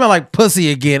 You smell like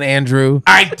pussy again, Andrew.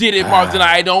 I did it, Martha, and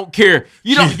I don't care.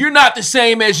 You're not the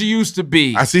same as you used to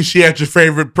be. I see she had your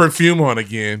favorite perfume on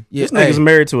again. Yeah, This nigga's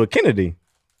married to a Kennedy.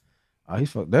 Oh,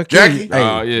 he's fucked. They'll kill Jackie? you. Hey,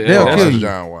 Oh, yeah. they'll That's kill That's you.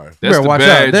 John wife. You That's better the watch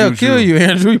bad out. They'll juju. kill you,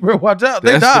 Andrew. You better watch out.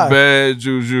 They That's die. the bad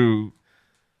juju.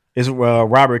 It's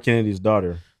Robert Kennedy's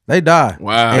daughter. They die.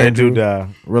 Wow. They Andrew. do die.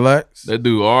 Relax. They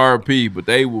do RP, but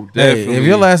they will Hey, definitely. if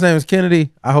your last name is Kennedy,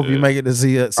 I hope you make it to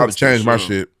see it. I've changed my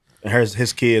shit.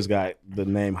 His kids got the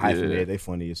name hyphenated. They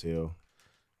funny as hell.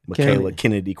 Michaela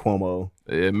Kennedy Cuomo.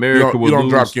 America You don't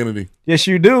lose. drop Kennedy. Yes,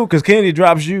 you do, because Kennedy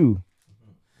drops you.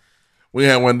 We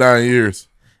had one die in years.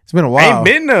 It's been a while. Ain't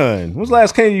been none. When's the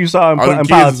last Kennedy you saw in, All them in kids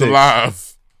politics? is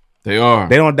alive. They are.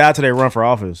 They don't die till they run for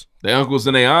office. They uncles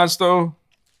and they aunts though.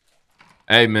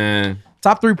 Hey man,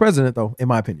 Top 3 president though, in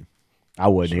my opinion. I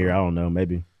wasn't here. I don't know.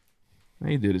 Maybe.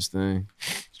 he did his thing.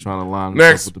 He's trying to line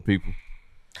Next. up with the people.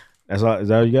 That's all. Is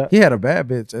that all you got? He had a bad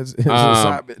bitch as his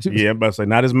side bitch. Yeah, I'm about to say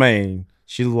not his main.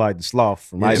 She looked like the sloth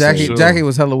from Ice Jackie, Age. Jackie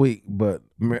was hella weak, but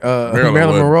Marilyn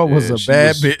was. Monroe was Yeah, a she bad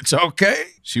was- bitch. Okay.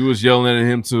 She was yelling at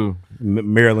him too.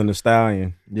 Marilyn the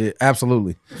Stallion. Yeah,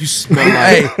 absolutely. You smell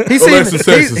Hey, like he Alexis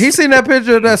seen Texas. he seen that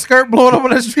picture of that skirt blowing up on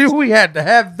the street. We had to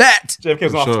have that. Jeff for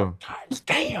sure.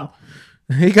 Damn.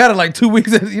 He got it like 2 weeks.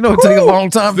 You know, it take a long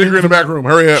time. Stick her in the back room.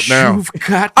 Hurry up now. You've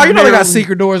got Oh, you know they got Marilyn-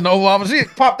 secret doors in the Oval Office. She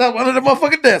popped out under the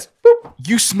motherfucking desk. Boop.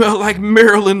 You smell like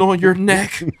Marilyn on your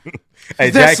neck. Hey,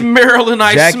 That's Jackie, Marilyn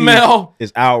I Jackie smell.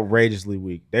 is outrageously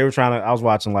weak. They were trying to. I was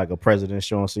watching like a president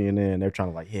show on CNN. They're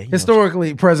trying to like, yeah, you know,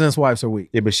 Historically, presidents' wives are weak.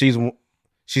 yeah, but she's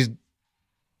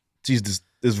just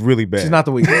is really bad. She's not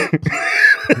the weakest.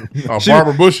 Oh,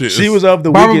 Barbara Bush is. She was of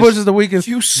the Barbara weakest. Bush is the weakest.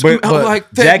 You smell but like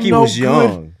that. Jackie no was good.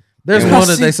 young. There's Yeah. one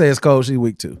that they say is cold. She's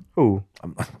weak too. Who?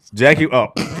 Jackie. Oh,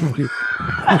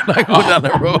 I'm not going down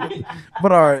that road.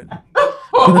 But all right.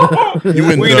 You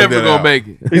wouldn't We dug never that gonna out. make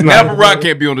it. He's not- Amber Rock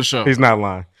can't be on the show. he's not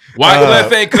lying.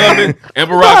 Wyclef ain't coming.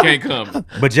 Amber Rock ain't coming.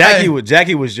 But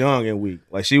Jackie was young and weak.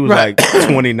 Like she was Right. like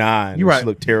 29. You're right. She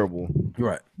looked terrible. You're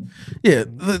right. Yeah,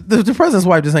 the president's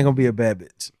wife just ain't gonna be a bad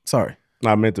bitch. Sorry.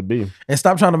 Not meant to be. And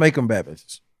stop trying to make them bad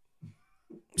bitches.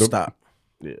 Stop.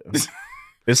 Yeah.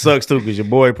 It sucks too because your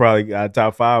boy probably got a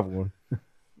top 5 one.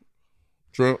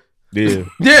 Trump. Yeah.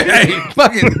 Yeah, hey,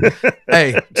 fucking.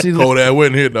 Hey, she's Cold ass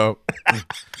wedding here, dog.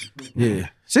 Yeah,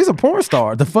 she's a porn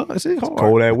star. The fuck, she's hard.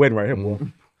 Cold ass wedding right here, boy.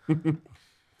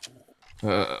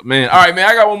 Man, all right, man.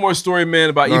 I got one more story, man,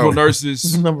 about evil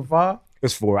nurses. Number 5.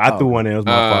 It's 4. I threw one in. It was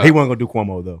my fault. He wasn't gonna do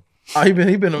Cuomo though. Oh, he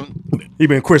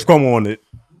been Chris Cuomo on it.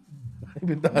 he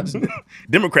been dodging it.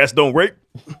 Democrats don't rape.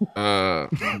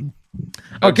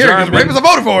 Oh, Kerry, rapist, I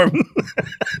voted for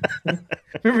him.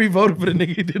 Remember he voted for the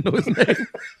nigga, he didn't know his name.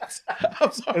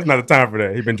 I'm sorry. It's not the time for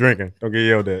that. He been drinking. Don't get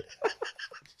yelled at.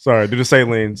 Sorry, do the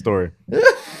saline story.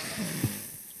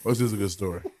 What's this a good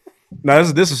story? No,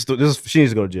 this is she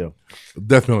needs to go to jail.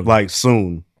 Death penalty. Like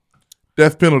soon.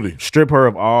 Death penalty. Strip her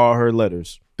of all her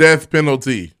letters. Death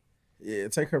penalty. Yeah,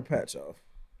 take her patch off.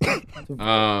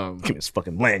 Give me this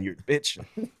fucking lanyard, bitch.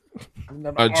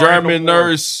 A German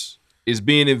nurse is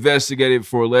being investigated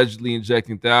for allegedly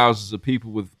injecting thousands of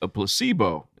people with a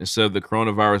placebo instead of the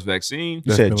coronavirus vaccine.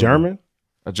 You said German?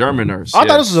 A German nurse. I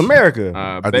thought this was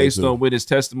America. Based on witness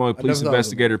testimony, police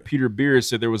investigator Peter Beard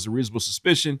said there was a reasonable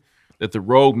suspicion that the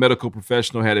rogue medical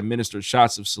professional had administered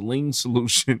shots of saline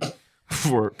solution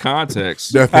for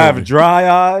context. I have dry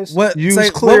eyes. Use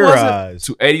clear eyes.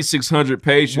 To 8,600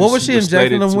 patients. What was she who were injecting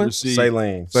slated them to with? receive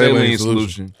Saline. Saline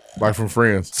solution. Like from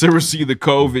Friends. To receive the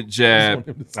COVID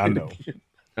jab. I know.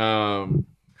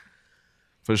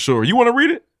 For sure. You want to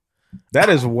read it? That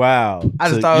is wild. I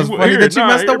just thought it was funny that you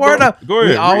messed the word up. Go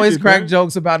ahead. We always read it, crack man.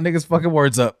 jokes about niggas fucking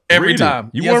words up every Read it.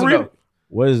 time. You Yes want or to read no? it?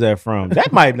 What is that from?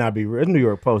 That might not be real. It's New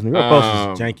York Post. New York Post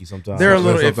is janky sometimes. They're a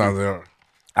little Sometimes iffy. they are.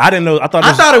 I didn't know. I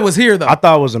thought it was here though. I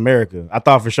thought it was America. I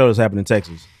thought for sure this happened in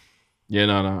Texas. Yeah,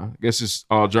 no. I guess it's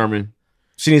all German.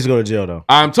 She needs to go to jail though.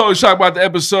 I'm totally shocked about the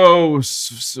episode.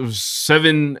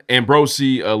 7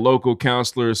 Ambrosi, a local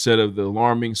counselor, said of the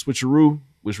alarming switcheroo,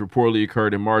 which reportedly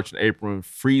occurred in March and April in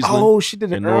Friesland. Oh, she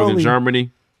did it in northern early.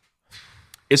 Germany.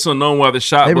 It's unknown why the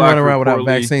shot They've been blocker running around without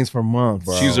reportedly- vaccines for months.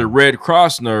 Bro. She's a Red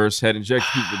Cross nurse, had injected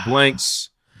people with blanks.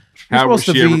 You're However,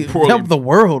 supposed she to had be reportedly help the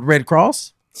world, Red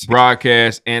Cross.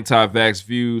 broadcast anti-vax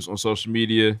views on social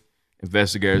media.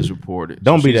 Investigators reported.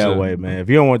 Don't So be she's that a way, man. If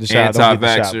you don't want the shot, don't get the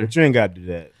shot. anti-vaxxer. But you ain't got to do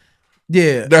that.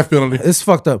 Yeah, Death penalty. it's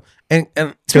fucked up. And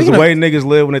Because speaking the of, way niggas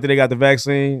live when they think they got the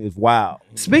vaccine is wild.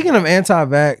 speaking of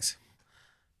anti-vax,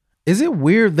 is it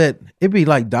weird that it be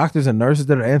like doctors and nurses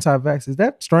that are anti-vax? Is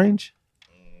that strange?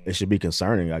 It should be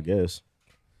concerning, I guess.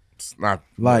 It's not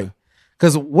Like,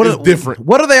 because It's different.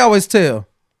 What do they always tell?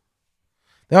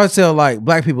 They always tell like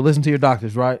black people listen to your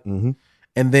doctors, right? Mm-hmm.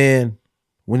 And then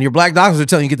when your black doctors are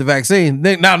telling you get the vaccine,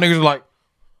 now niggas are like,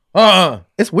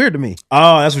 it's weird to me.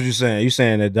 Oh, that's what you're saying. You're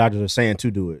saying that doctors are saying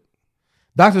to do it.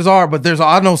 Doctors are, but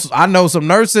I know some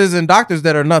nurses and doctors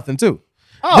that are nothing too.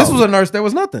 Oh. This was a nurse that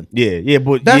was nothing. Yeah,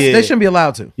 but They shouldn't be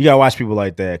allowed to. You gotta watch people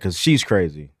like that because she's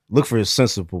crazy. Look for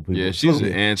sensible people. Yeah, she's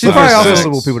an She's probably also,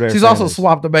 sensible people. That she's are also famous.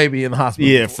 swapped a baby in the hospital.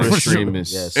 Yeah, for sure.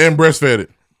 extremists. Yes. And breastfed it.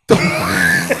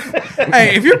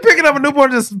 Hey, if you're picking up a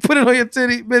newborn, just put it on your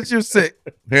titty, bitch. You're sick.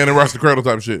 Hand and rush the cradle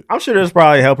type shit. I'm sure there's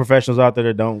probably health professionals out there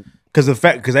that don't because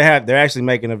they're actually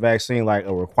making a vaccine like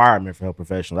a requirement for health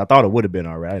professionals. I thought it would have been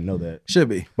already. I didn't know that. Should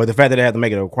be. But the fact that they have to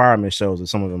make it a requirement shows that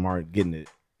some of them aren't getting it.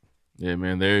 Yeah,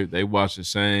 man, they watch the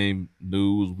same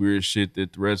news, weird shit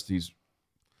that the rest of these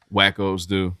wackos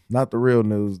do. Not the real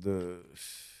news. Them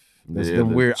the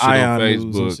weird shit on ion news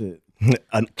and Facebook. shit.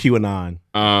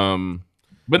 QAnon.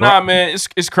 But nah, man,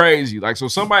 it's crazy. Like, so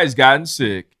somebody's gotten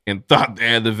sick and thought they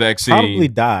had the vaccine. Probably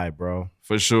died, bro.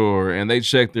 For sure. And they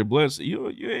checked their blood. You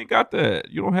ain't got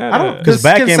that. You don't have I don't that. because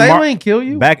back can in saline kill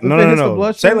you? Back if no it no hits the no.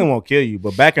 bloodstream? Saline won't kill you,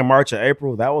 but back in March or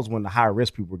April, that was when the high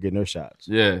risk people were getting their shots.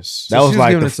 Yes. That So was she's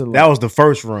like giving it to that was the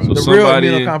first run. So The real somebody-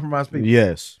 immunocompromised people.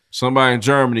 Yes. Somebody in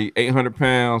Germany, 800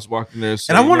 pounds, walking there.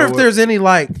 And I wonder if there's any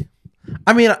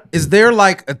is there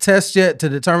like a test yet to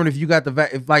determine if you got the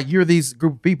if like you're these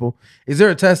group of people? Is there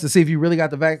a test to see if you really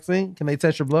got the vaccine? Can they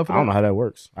test your blood for I that? don't know how that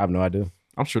works. I have no idea.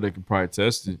 I'm sure they can probably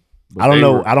test it. but I don't they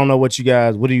know. were- I don't know what you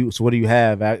guys. What do you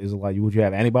have? Is it like would you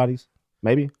have antibodies?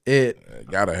 Maybe.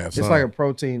 Gotta have It's some. like a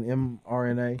protein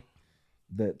mRNA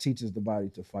that teaches the body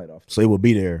to fight off. So it will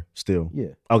be there still. Yeah.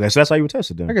 Okay, so that's how you would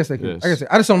test it then. I guess they could. Yes. I guess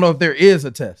I just don't know if there is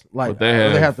a test. Like But they they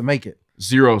have- have to make it.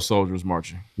 0 soldiers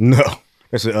marching. No.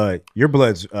 That's your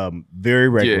blood's very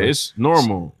regular. Yeah, it's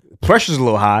normal. Pressure's a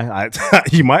little high.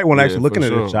 You might want to actually look for into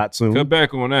the sure. shot soon. Cut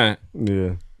back on that. Yeah,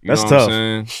 You that's know tough. What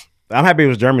I'm saying? I'm happy it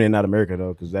was Germany and not America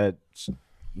though, because that's It's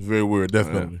very weird.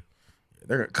 Definitely.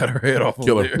 They're gonna cut her head off.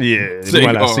 Kill over her. there. yeah. You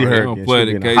might not see her. They again. play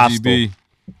She'll the be in a hostel. KGB.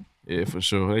 Yeah, for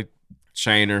sure.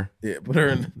 Chainer. Yeah, put her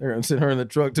in. They're gonna send her in the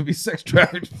truck to be sex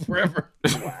trafficked forever.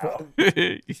 Wow.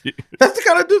 That's the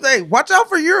kind of dude. Hey, watch out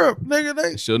for Europe,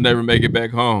 nigga. She'll never make it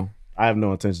back home. I have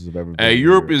no intentions of ever. Hey,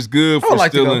 Europe is good for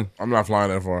stealing. I'm not flying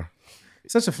that far.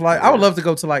 Such a flight. I would love to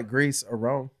go to like Greece or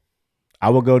Rome. I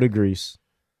would go to Greece.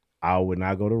 I would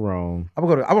not go to Rome. I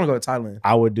want to go to Thailand.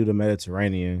 I would do the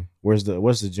Mediterranean. What's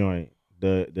the joint?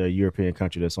 The European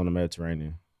country that's on the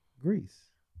Mediterranean. Greece.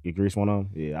 You Greece one of them?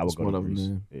 Yeah, I would go to one of Greece.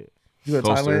 them, Yeah. You go to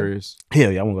Coastal Thailand? areas.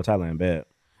 Hell yeah, I want to go to Thailand bad.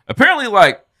 Apparently,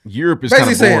 like Europe is kind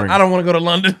Basically of saying, boring. I don't want to go to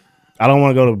London. I don't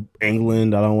want to go to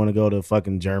England. I don't want to go to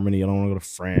fucking Germany. I don't want to go to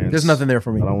France. There's nothing there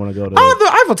for me. I don't want to go to Oh,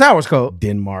 the Eiffel Tower's cold.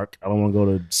 Denmark. I don't want to go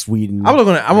to Sweden. I want to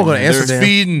go to Amsterdam.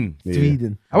 Sweden. Yeah.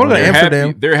 Sweden. I want to go to They're Amsterdam.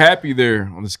 happy- They're happy there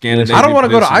on the Scandinavian. I don't want to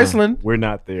go to Peninsula. Iceland. We're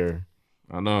not there.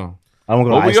 I know. I don't want to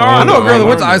go Well, to we Iceland. are, I know a girl that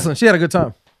went to Ireland. Iceland. She had a good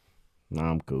time. Nah,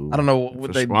 I'm cool. I don't know what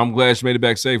For they. sure. I'm glad she made it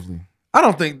back safely. I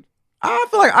don't think. I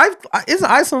feel like isn't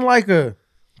Iceland like a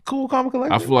cool comic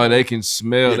collector? I feel like they can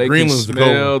smell. Yeah, They can Greenland's the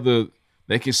smell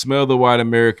They can smell the white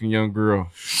American young girl.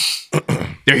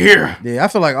 They're here. Yeah, I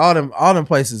feel like all them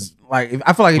places. Like,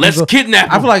 I feel like if Let's you go, kidnap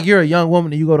I them. feel like you're a young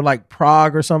woman and you go to like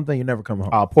Prague or something, you never come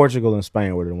home. Portugal and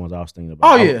Spain were the ones I was thinking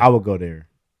about. Oh, yeah. I would go there.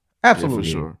 Absolutely, for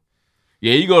sure.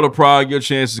 Yeah, you go to Prague, your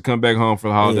chances to come back home for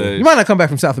the Yeah. holidays. You might not come back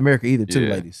from South America either, too,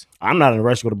 Yeah. ladies. I'm not in a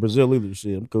rush to go to Brazil either.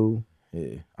 Shit, I'm cool.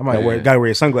 Yeah, I might Gotta wear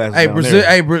your sunglasses. Hey, down Brazil. there.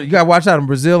 Hey, you gotta watch out in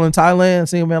Brazil and Thailand.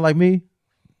 Seeing a man like me,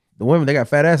 the women they got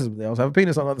fat asses, but they also have a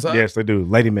penis on the other side. Yes, they do.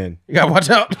 Lady men. You gotta watch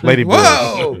out. Lady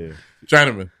Whoa! boys.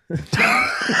 Chinaman.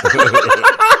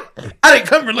 I didn't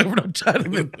come here looking for no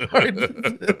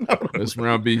Chinaman. This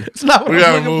round be. It's not what We I'm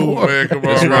gotta looking move, for. man. Come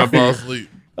This on, round I'm be- fall asleep.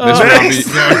 This round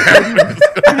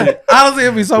be. Honestly,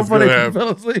 it'd be so It's funny gonna if you happen. fell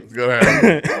asleep. It's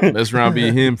gonna happen. This round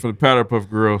be him for the Powder Puff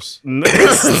Girls.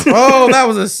 Oh, that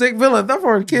was a sick villain. That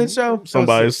for a kid's show.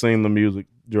 Somebody's seen the music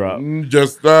drop.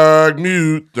 Just like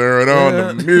mute, turn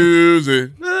on the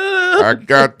music. I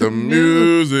got the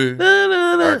music.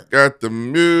 I got the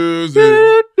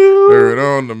music. Turn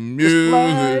on the music.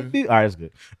 All right, it's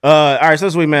good. All right, so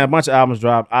this week, man, a bunch of albums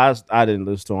dropped. I didn't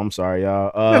listen to them. I'm sorry,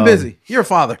 y'all. Been busy. You're a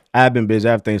father. I've been busy.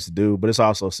 I have things to do, but it's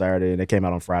also Saturday, and they came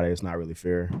out on Friday. It's not really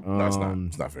fair. No, it's not.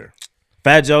 It's not fair.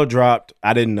 Fat Joe dropped.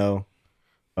 I didn't know.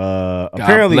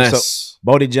 Apparently, bless. so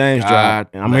Bodie James God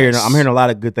dropped. And I'm bless. hearing a lot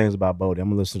of good things about Bodie. I'm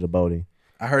gonna listen to Bodie.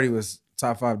 I heard he was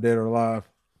top 5 dead or alive.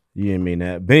 You didn't mean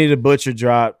that. Benny the Butcher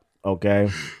dropped. Okay.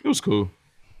 It was cool.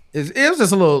 It was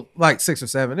just a little like 6 or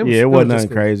 7. It was, Yeah, it wasn't just nothing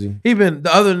cool. crazy. He been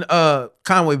the other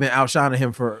Conway been outshining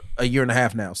him for a year and a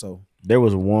half now. So There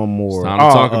was one more. It's time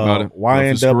to talk about it. If it's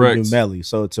YNW correct. Melly.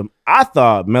 So I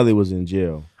thought Melly was in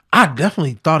jail. I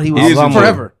definitely thought he was He is in jail.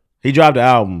 forever. He dropped the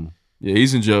album. Yeah,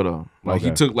 he's in jail though. Like he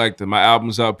Okay. took like my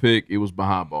album's out pick. It was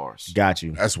behind bars Got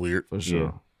you. That's weird. for sure.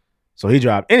 Yeah. So he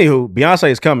dropped. Anywho, Beyonce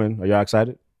is coming. Are y'all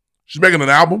excited? She's making an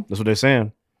album. That's what they're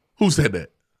saying. Who said that?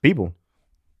 People.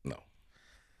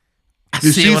 I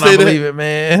Did see she when say I that? believe it,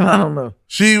 man. I don't know.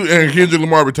 She and Kendrick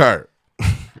Lamar retired.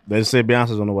 They said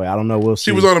Beyonce's on the way. I don't know. We'll see.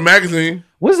 She was on a magazine.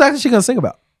 What exactly she gonna sing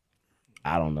about?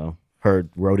 I don't know. Her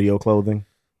rodeo clothing.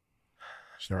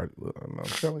 She already, I'm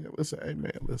telling you, listen, hey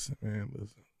man, listen.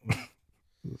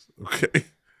 Okay.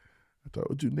 I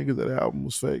told you niggas that album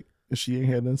was fake. And she ain't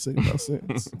had nothing to say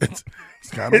about since.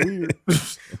 It's kind of weird.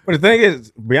 But the thing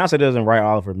is, Beyonce doesn't write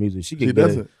all of her music. She can She get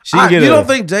doesn't. it. She can get You a- don't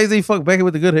think Jay-Z fucked Becky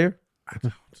with the good hair? I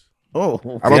don't. Oh,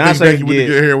 I don't Beyonce think Becky can with the get-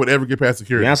 good hair would ever get past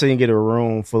security. Beyonce can get a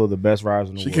room full of the best writers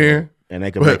in the She world. can. And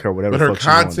they can But- make her whatever but her the fuck she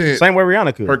wants. content- Same way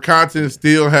Rihanna could. Her content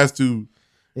still has to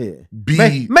yeah.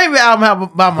 be. Maybe album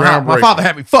have my Groundbreaking. father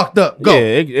had me fucked up. Go. Yeah,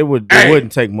 it would. Hey, It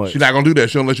wouldn't take much. She's not gonna do that.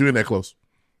 She don't let you in that close.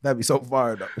 That'd be so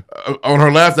fire though. On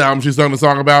her last album, she sung the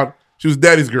song about she was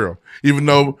daddy's girl, even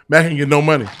though Mac can get no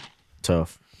money.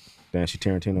 Tough. Damn, she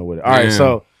Tarantino with it. All right, Damn.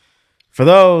 so for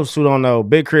those who don't know,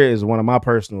 Big Crit is one of my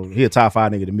personal. He a top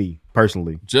 5 nigga to me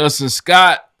personally, Justin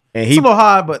Scott. and It's he a little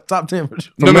high, but top 10 for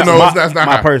sure. No, that's not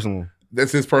my high. personal.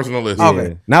 That's his personal list. Yeah.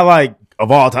 Okay. Not like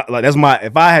of all time. Like that's my.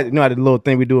 If I had, I did a little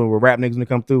thing we doing with rap niggas to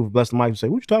come through, bless the mic and say,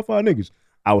 "Who's your top 5 niggas?"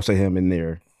 I would say him in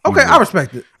there. Okay, I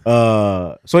respect it.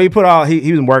 So he put all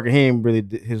he was working. He ain't really.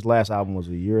 His last album was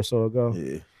a year or so ago.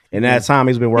 Yeah. And that time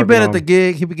he's been He working. been on, at the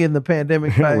gig. He been getting the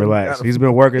pandemic. Thing. Relax. Gotta- He's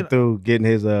been working through getting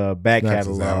his back That's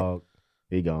his catalog.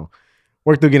 He gone.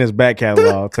 Work through getting his back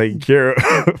catalog taken care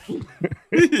of.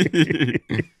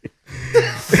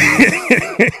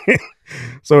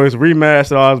 So it's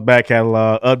remastered all his back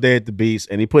catalog, updated the beats,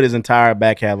 and he put his entire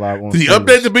back catalog on. Did he streamers.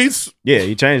 update the beats? Yeah,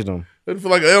 he changed them. They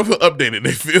feel like they don't feel updated.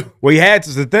 They feel. Well, you had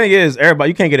to. The thing is, everybody,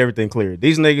 you can't get everything cleared.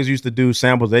 These niggas used to do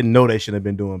samples they know they shouldn't have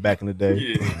been doing back in the day.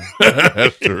 Yeah.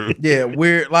 That's true. Yeah,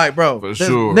 weird. Like, bro, For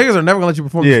sure. niggas are never gonna let you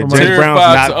perform. Yeah, this James for money. Brown's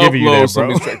Terrified not to giving you upload that, some of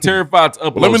bro. these tracks. Terrified to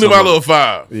upload. Let me do some my of little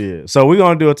them. 5. Yeah, so we're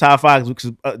gonna do a top 5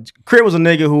 because Crit was a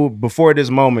nigga who before this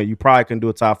moment you probably couldn't do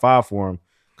a top 5 for him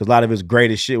because a lot of his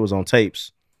greatest shit was on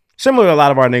tapes. Similar to a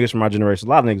lot of our niggas from our generation,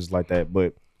 a lot of niggas like that,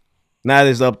 but now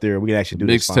that it's up there, we can actually do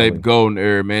this. Mixtape golden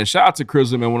era, man. Shout out to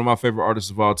Crizzle, man, one of my favorite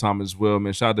artists of all time as well,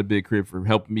 man. Shout out to Big Crit for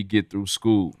helping me get through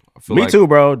school. I feel Me like too,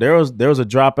 bro. There was a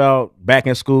dropout back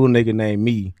in school nigga named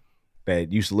me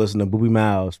that used to listen to Booby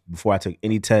Miles before I took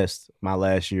any test my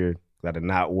last year. I did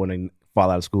not want to fall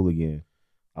out of school again.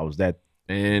 I was that,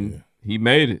 and he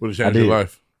made it. Would have changed your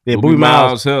life. Yeah, Booby Booby Miles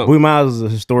Miles helped. Booby Miles is a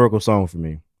historical song for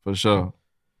me. For sure.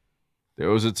 There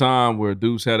was a time where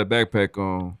Deuce had a backpack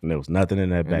on. And there was nothing in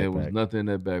that and there backpack. was nothing in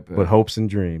that backpack. But hopes and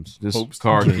dreams. Just Hopes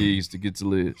car and dreams. keys to get to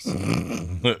Liz.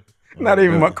 Not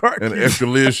even my car And an keys. extra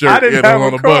Liz I shirt. didn't Yeah, have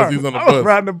on a the car. bus. He's on the I was bus.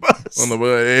 riding the bus. On the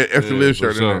bus. Extra Liz for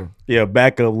shirt in sure. there. Yeah,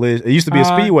 backup Liz. It used to be a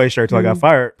Speedway shirt till I got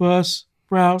fired. Bus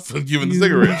route. So giving the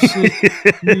cigarettes.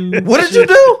 What did you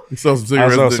do? He sold some I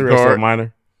cigarettes saw in the cigarettes to a car.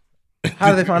 minor.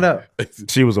 How did they find out?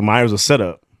 She was a minor. It was a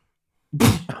setup.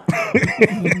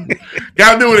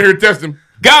 Gotta do it here. Test him.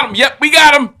 Got him. Yep, we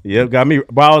got him. Yep, got me.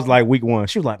 But I was like week 1.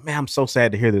 She was like, "Man, I'm so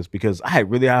sad to hear this because I had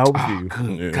really high hopes for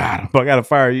you. Got him. But I gotta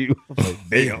fire you." I was like,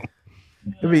 damn.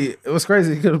 It was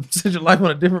crazy. You could have set your life on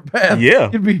a different path.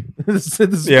 Yeah. You'd be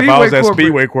the Yeah, if I was at corporate.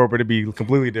 Speedway corporate, it'd be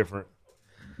completely different.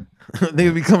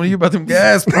 Niggas be coming to you about them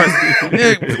gas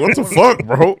prices. What the fuck,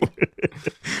 bro?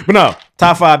 But no,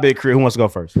 top 5 Big Crit. Who wants to go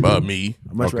first? Me.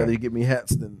 I'd much Okay. rather you get me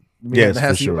hats than me Yes, having to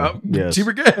ask for you sure. about Yes.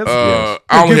 cheaper gas. I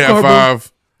only Gift have card, bro.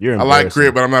 5. You're I like embarrassing.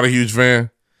 Crit, but I'm not a huge fan.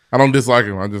 I don't dislike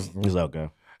him. I just It's okay.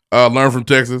 learn from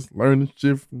Texas. Learn the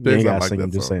shit from You Texas. ain't I gotta like sing that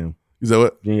him. Just song. say him. You said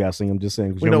what? You ain't gotta sing him. Just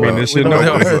saying. We know what this we shit. know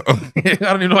No. what I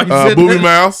don't even know why you said Booby that.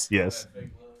 Mouse. Yes.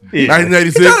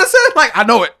 1986. You gotta say it like I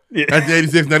know it.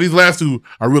 1986. Now these last two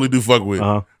I really do fuck with.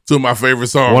 Uh-huh. Two of my favorite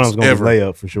songs One of them's gonna ever. be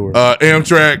Layup for sure.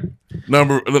 Amtrak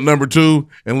number 2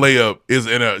 and Layup is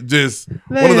in a just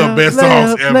one of the best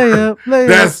songs ever. Layup.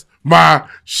 That's my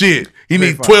shit. He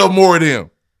needs 12 more of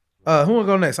them. Who wanna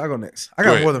go next? I go next. I Go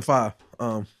got ahead. more than 5.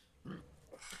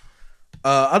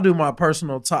 I'll do my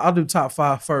personal top. I'll do top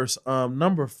 5 first.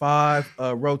 Number 5,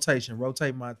 rotation.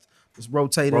 Rotating my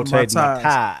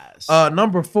ties.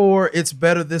 Number 4, it's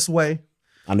better this way.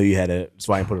 I knew you had it. That's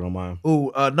why I didn't put it on mine.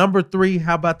 Ooh, number 3,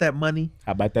 how about that money?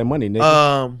 How about that money,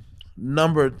 nigga?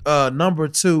 Number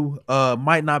 2,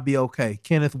 might not be okay.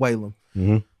 Kenneth Whalum.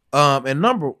 And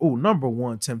number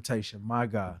 1, Temptation. My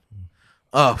God.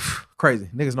 Crazy.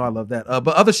 Niggas know I love that.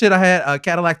 But other shit I had,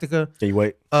 Cadillactica. Can you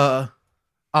wait?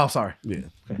 Oh, sorry. Yeah.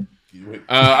 Okay.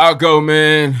 I'll go,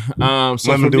 man. So Let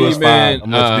for me do me, his 5. man,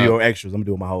 I'm gonna do your extras. I'm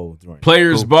gonna do my whole joint.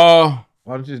 Players Cool. ball.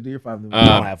 Why don't you just do your 5? I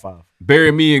don't have 5.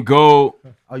 Bury me in gold.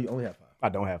 Oh, you only have 5. I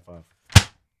don't have 5.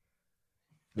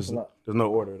 There's no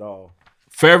order at all.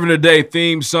 Forever and a Day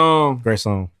theme song. Great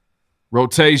song.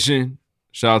 Rotation.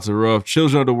 Shout out to Ruff.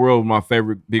 Children of the World, my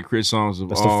favorite Big Crit songs of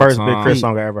That's all the first time. Big Crit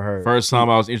song I ever heard. First time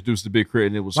I was introduced to Big Crit,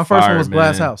 and it was My first fire, one was man.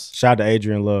 Glass House. Shout out to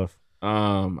Adrian Love.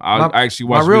 I actually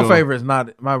watched my real it on- favorite is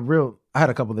not my real. I had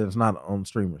a couple that's not on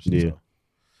streamers. Yeah. So.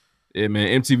 Yeah,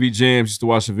 man. MTV Jams used to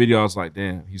watch the video. I was like,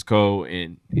 damn, he's cold,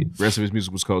 and the rest of his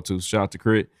music was cold too. Shout out to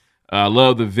Crit. I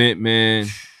love the Vent, man.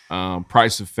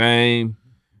 Price of Fame.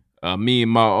 Me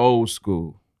and my old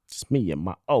school. It's me and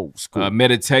my old school.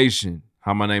 Meditation.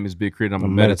 How my name is Big Crit. I'm a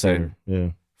meditator. Yeah.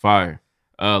 Fire.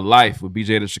 Life with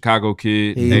BJ the Chicago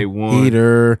Kid. Day one.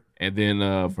 Heater. And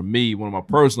then for me, one of my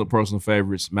personal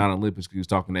favorites, Mount Olympus, because he was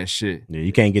talking that shit. Yeah,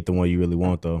 you can't get the one you really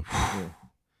want though.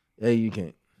 Yeah, you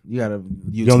can't. You gotta.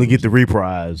 You only get the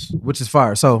reprise, which is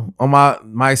fire. So on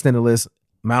my extended list,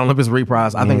 Mount Olympus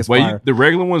reprise. I think it's Wait, fire. the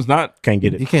regular one's not. Can't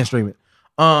get it. You can't stream it.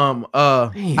 I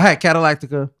had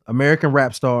Cadillactica, American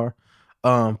Rap Star,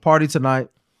 Party Tonight.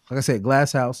 Like I said,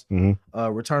 Glass House,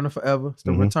 Return of Forever. It's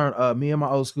the return. Me and my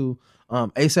old school.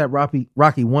 ASAP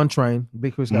Rocky One Train.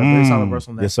 Big Chris got a very solid verse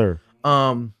on that. Yes, sir.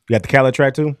 You got the Khaled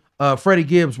track too? Freddie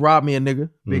Gibbs, Rob Me a Nigga.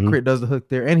 Big Crit does the hook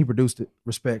there, and he produced it.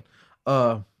 Respect.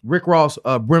 Rick Ross,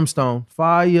 Brimstone,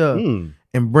 fire.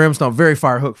 And Brimstone, very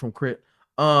fire hook from Crit.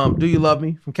 Do You Love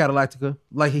Me from Cadillactica.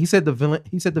 Like he said the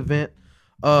vent.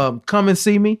 Come and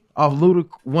See Me off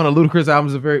one of Ludacris'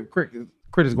 albums.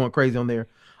 Crit is going crazy on there.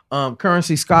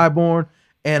 Currency, Skyborn,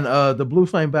 and the Blue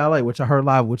Flame Ballet, which I heard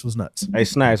live, which was nuts. Hey,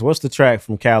 Snacks, what's the track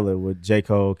from Khaled with J.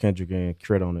 Cole, Kendrick, and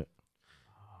Crit on it?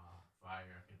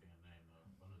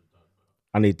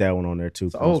 I need that one on there too.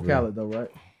 It's old Khaled though, right?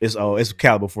 It's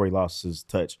Khaled before he lost his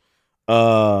touch.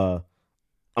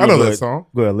 I know that song.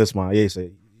 Go ahead, list mine. Yeah, he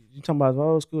said, you talking about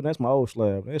old school? That's my old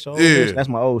slab. That's your old Yeah. That's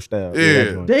my old style.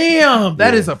 Yeah. Damn,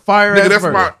 that is a fire Nigga, ass that's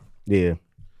verse. my Yeah.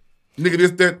 nigga.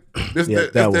 That's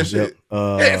that one, shit.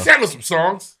 yep. Hey, sound some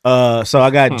songs. So I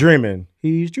got Dreaming.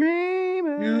 He's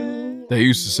dreaming. They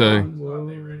used to say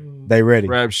They ready.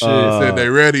 rap shit. Said they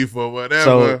ready for whatever.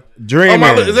 So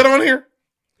Dreaming. Is that on here?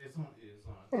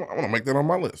 I want to make that on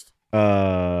my list.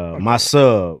 My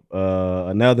sub,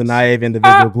 another naive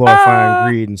individual glorifying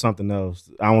greed and something else.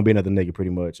 I won't be another nigga,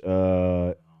 pretty much.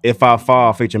 If I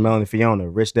Fall, featuring Melanie Fiona,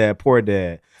 Rich Dad, Poor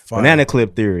Dad, Banana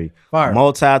Clip Theory,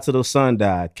 Multi to the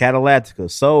Sundial,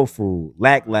 Catalactica, Soul Food,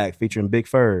 Lack Lack featuring Big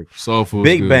Ferg, Soul Food,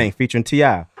 Big Bang featuring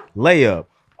T.I., Layup,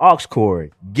 Aux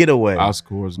Chord, Getaway,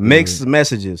 Mixed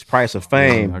Messages, Price of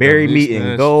Fame, Bury Me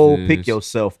in Gold, Pick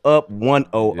Yourself Up,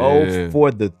 100 for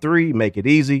the 3, Make It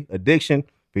Easy, Addiction,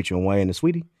 featuring Wayne and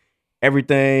Sweetie,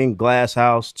 Everything, Glass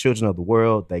House, Children of the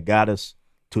World, They Got Us,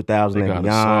 2000 and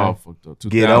Beyond,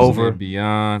 Get Over, and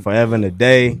Beyond, Forever and a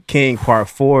Day, King Part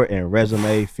 4, and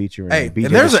Resume featuring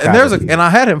BJ and I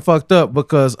had him fucked up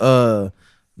because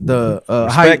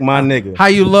Respect my nigga. How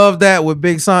You Love That with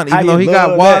Big Sean, even though he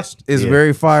got watched, is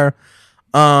very fire.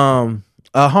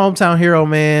 A Hometown Hero,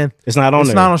 man. It's not on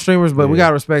there. It's not on streamers, but we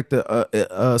gotta respect the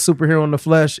superhero in the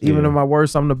flesh. Even in my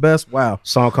worst, I'm the best. Wow.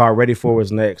 Song called Ready For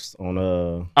What's Next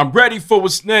on I'm ready for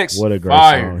what's next. What a great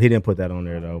Fire. song. He didn't put that on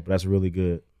there though, but that's really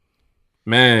good.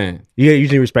 Man. Yeah, you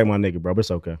need to respect my nigga, bro, but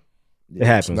it's okay. It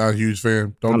happens. Not a huge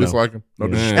fan. Don't dislike him. No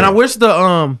disrespect. And I wish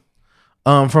the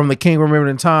from the King Remembered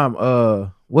in Time,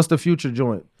 what's the Future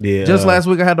joint? Yeah. Just last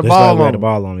week I had the Just ball last week I on. had the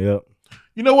ball on, yep.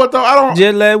 You know what though? I don't.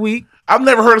 Just last week. I've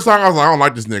never heard a song. I was like, I don't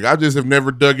like this nigga. I just have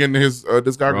never dug into his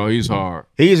discography. Bro, he's hard.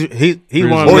 He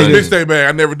one or of his them niggas. mixtape bag.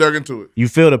 I never dug into it. You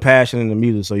feel the passion in the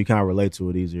music, so you kind of relate to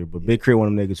it easier. But Big Crit, one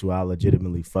of them niggas who I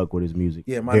legitimately fuck with his music,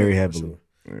 very heavily.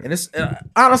 And it's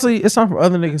honestly, it's time for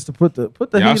other niggas to put the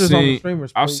heaters on the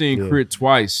streamers. I've please. seen Crit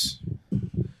twice.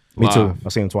 Me too. live.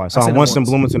 I've seen him twice. I Saw seen him him once in once.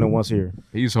 Bloomington and once here.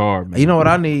 He's hard, man. You know what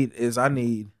I need is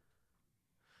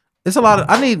it's a lot of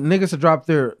I need niggas to drop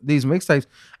these mixtapes.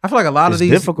 I feel like a lot It's of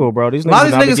these difficult, bro. These a lot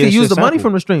of niggas not these niggas getting can use shit the money sampled.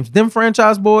 from the streams. Them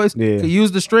franchise boys Yeah. can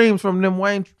use the streams from them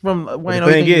Wayne The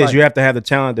thing is, you have to have the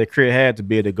talent that Crit had to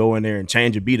be able to go in there and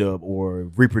change a beat up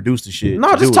or reproduce the shit.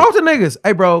 No, just talk to niggas.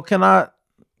 Hey, bro,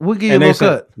 we'll give you a And they little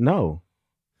said, cut. no.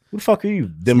 Who the fuck are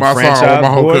you? Them My song, franchise my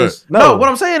whole boys? cut. No, what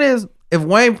I'm saying is if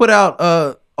Wayne put out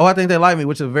I Think They Like Me,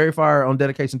 which is very fire on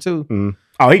Dedication 2. Mhm.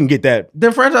 Oh, he can get that.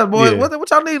 Them franchise boys, Yeah.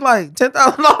 what y'all need? Like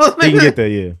 $10,000? He can get that,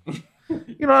 yeah.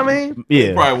 You know what I mean?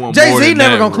 Yeah. Probably want Jay more Z than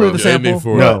never that, gonna clear bro. the Yeah, they need sample.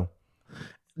 for No.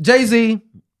 Jay Z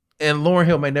and Lauryn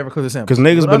Hill may never clear the sample. Because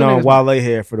niggas But been other on niggas- Wale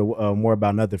here for the More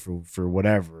About Nothing for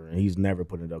whatever, and he's never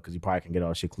putting it up because he probably can get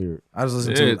all shit cleared. I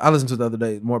listened Yeah. to it the other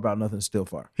day. More About Nothing is still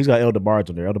far. He's got Elder Barge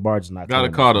on there. Elder Barge is not. Gotta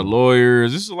clearing call that. the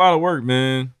lawyers. This is a lot of work,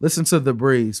 man. Listen to The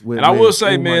Breeze. With, And I will say,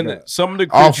 oh my man, God. that some of the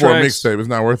All Crit for a tracks, mixtape. It's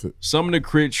not worth it. some of the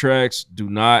Crit tracks do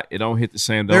not. It don't hit the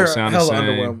same. Don't They're sound the hella same.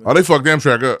 underwhelming. Oh, they fucked them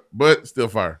track up, but still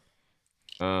fire.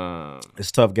 It's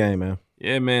a tough game, man.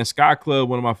 Yeah, man. Sky Club,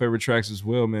 one of my favorite tracks as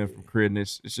well, man. From Crit, and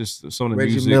it's just some of the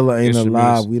Reggie music. Miller ain't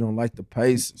instruments. alive. We don't like the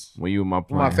paces. When you in my One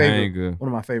of my playing favorite. One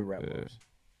of my favorite rappers.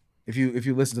 If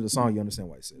you listen to the song, you understand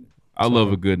why he said it. I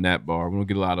love a good nap bar. We don't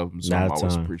get a lot of them, so I'm Not a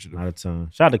always ton. appreciative. Not a ton.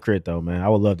 Shout out to Crit though, man. I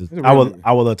would love to. He's a I real would. nigga.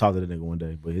 I would love to talk to the nigga one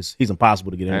day, but he's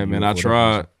impossible to get in. Hey, man, I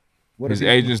tried. What His if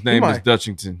he- agent's he name is might-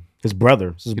 Dutchington. His brother.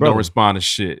 It's his He brother. don't respond to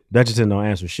shit. Dutchington don't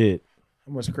answer shit.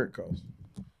 How much Crit cost?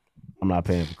 I'm not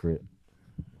paying for Crit.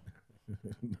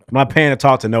 I'm not paying to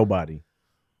talk to nobody.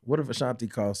 What if Ashanti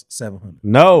costs $700?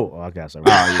 No. Oh, I got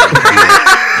something.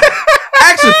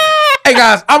 Actually, hey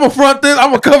guys, I'm gonna front this.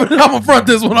 I'm gonna front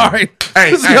this one. All right. Hey,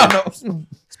 Just hey. y'all know.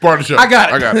 It's part of the show. I got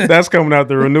it. I got it. That's coming out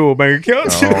the renewal bank account.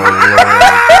 Oh,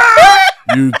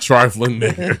 Lord. You trifling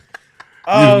nigga.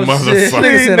 Oh, You shit. Nigga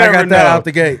motherfucker. said I got that out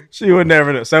the gate. She would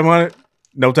never know. 700?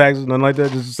 No taxes, nothing like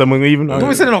that. Just someone even. Do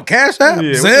we send it on Cash App?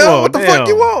 Yeah, Zelle? What the damn. fuck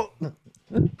you want?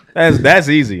 That's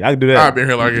easy. I can do that. I've been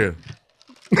here like this.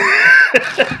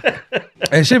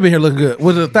 Hey, she been here looking good.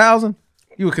 Was it 1,000?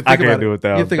 You could think I about can't it. do You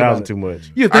 1,000. think about 1,000 it. too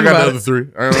much. You I think got the about other it. three.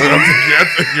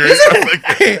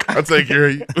 I'll take care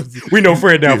of you. We know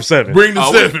Fred down for 7. Bring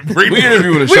the 7. Bring We the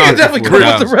interview with We can Ashanti definitely for come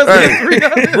up the $1,000. rest of the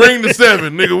 300. Bring the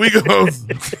 7, nigga. We go.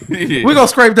 We gonna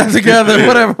scrape that together.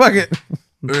 Whatever. Fuck it.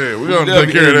 Yeah, we We gonna definitely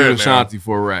take care of interview that. Ashanti Now.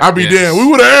 for a rack. I'll be yes. damned. We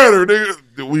would have had her,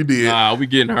 nigga. We did. Nah, we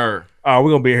getting her. Oh,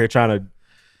 we're going to be here trying to,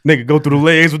 nigga, go through the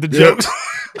legs with the jokes.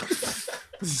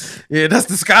 Yeah, that's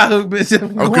the skyhook bitch.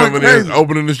 I'm coming in,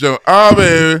 opening the show. Oh,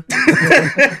 baby.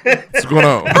 What's going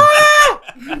on?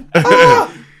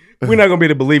 We're not gonna be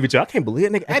able to believe each other. I can't believe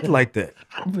it, nigga acting like that.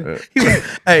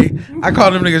 Hey, I call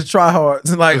them niggas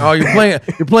tryhards. Like, oh, you're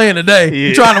playing today.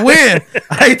 You're trying to win.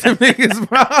 I hate them niggas,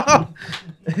 bro.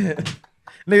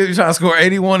 Niggas be trying to score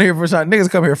 81 here for a shot. Niggas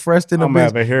come here fresh in the I'm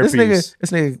having a This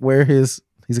nigga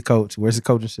he's a coach. Wears his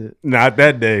coaching shit. Not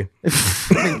that day.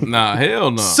 Nah, hell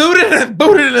no. Suited and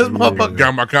booted in this motherfucker.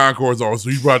 Got my Concords on, so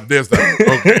you brought the desk out.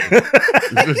 Okay.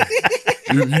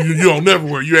 you don't never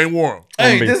wear. You ain't worn 'em.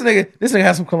 Hey, this nigga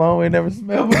has some cologne we ain't never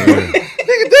smelled. Nigga,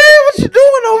 damn, what you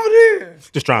doing over there?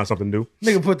 Just trying something new.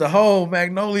 Nigga put the whole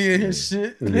Magnolia in his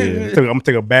shit. Yeah. I'm gonna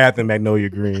take a bath in Magnolia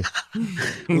Green.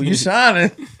 Ooh, you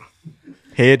shining.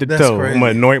 Head to That's toe. crazy. I'm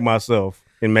gonna anoint myself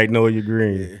in Magnolia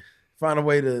Green. Yeah. Find a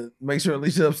way to make sure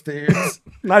Alicia upstairs.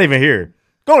 Not even here.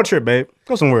 Go on a trip, babe.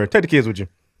 Go somewhere. Take the kids with you.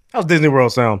 How's Disney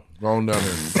World sound? Go on down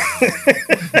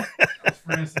there.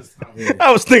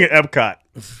 I was thinking Epcot.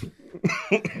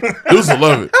 Dudes will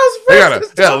love it. They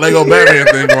got a Lego Batman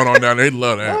thing going on down there. They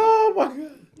love that. Oh my god.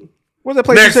 What's that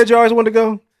place you said you always wanted to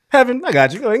go? Heaven? I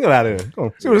got you. Go out of there. Go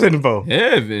on. See what it's hitting for.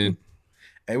 Heaven.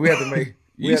 Hey, we have to make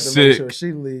You sick. sure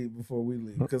she leave before we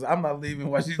leave because I'm not leaving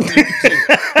while she's leaving.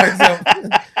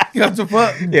 What the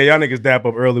fuck? Yeah, y'all niggas dap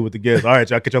up early with the guests. All right,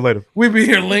 y'all catch y'all later. We be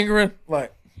here lingering.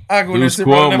 Like I go in there Dude, sit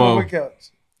right Cuomo. on the couch.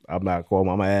 I'm not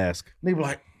Cuomo. I'm gonna ask. They be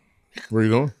like, Where you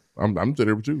going? I'm sitting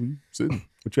there with you. You sitting.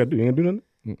 What you gotta do? You ain't gonna do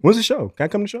nothing? When's the show? Can I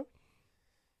come to the show?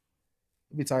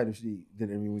 it'd be tight if she did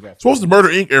everything we got. So what's the Murder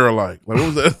Inc. era like? Like what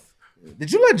was that?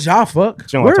 Did you let Ja fuck?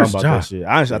 She don't want to Where's talk about Ja? that shit.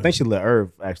 Honestly, I think she let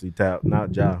Irv actually tap,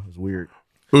 not Ja. It's weird.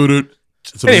 Hooded.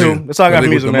 So Anywho, that's all I got for with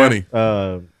music, the man. money.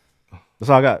 That's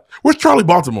all I got. Where's Charlie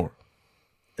Baltimore?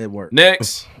 It worked.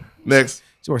 Next.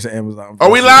 She works at Amazon.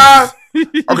 Are we live?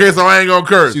 Okay, so I ain't gonna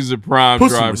curse. She's a prime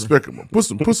Put some driver. respect on her. Put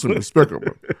some respect on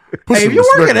her. Hey, if you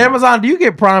work at Amazon, do you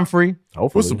get Prime free?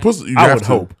 Hopefully. Put some, you I have would to.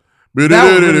 hope. Probably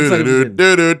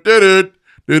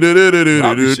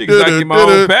shit, 'cause I get my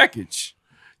own package.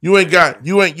 You ain't got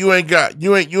the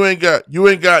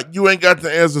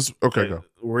answers. Okay, go.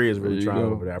 Rhea's There really you trying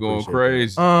go. over there. I Going appreciate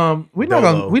crazy. We're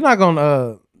not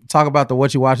gonna talk about the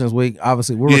what you watching this week.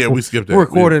 Obviously, we skipped that. We're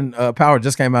recording. Power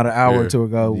just came out an hour or two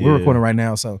ago. We're Yeah. recording right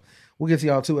now, so we'll get to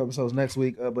y'all 2 episodes next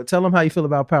week. But tell them how you feel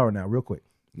about Power now, real quick.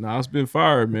 Nah, it's been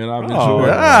fired, man. I've Oh, enjoyed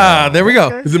it. Ah, there we go.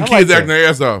 Cause them I kids like that. acting their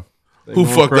ass off. They Who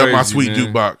going fucked up my crazy, sweet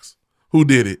man. jukebox? Who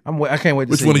did it? I can't wait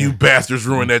to Which see one of it. you bastards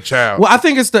ruined that child? Well, I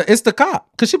think it's the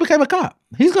cop because she became a cop.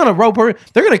 He's gonna rope her.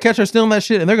 They're gonna catch her stealing that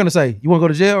shit, and they're gonna say, "You want to go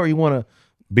to jail or you want to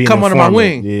Being come under my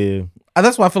informant, wing?" Yeah.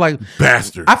 That's why I feel like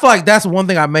Bastard. I feel like that's one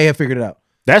thing I may have figured it out.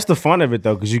 That's the fun of it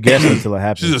though, because you guess it until it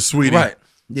happens. She's a sweetie. Right?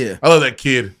 Yeah. I love that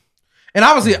kid. And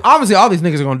obviously, all these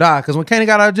niggas are gonna die because when Kanye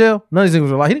got out of jail, none of these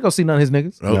niggas were like, he didn't go see none of his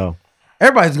niggas. Nope. No.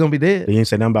 Everybody's gonna be dead. They didn't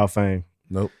say nothing about Fame.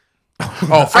 Nope.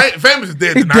 Oh, Famous is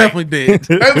dead He's tonight. definitely dead.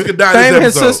 Famous could die Fame this and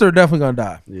his episode. sister are definitely gonna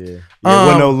die. Yeah.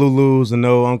 Wasn't no Lulu's and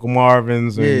no Uncle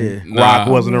Marvin's and Yeah. Rock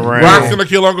Nah. wasn't around. Rock's gonna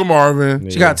kill Uncle Marvin.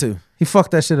 She got to. He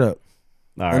fucked that shit up.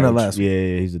 All in the last one.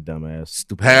 Yeah, he's a dumbass.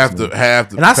 Stupid. Half the.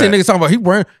 And I see niggas talking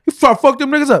about he fucked them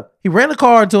niggas up. He ran the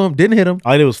car into him, didn't hit him.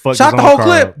 All he did was fuck Shot his the own whole car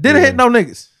clip, up. didn't Yeah. hit no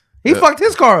niggas. He fucked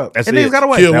his car up, That's and it. niggas got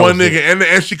away. Killed That one was nigga,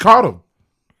 and she caught him.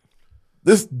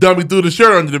 This dummy threw the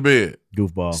shirt under the bed.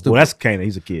 Goofball. Stupid. Well, that's Kana.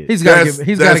 He's a kid. He's got to That's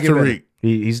get better. Tariq.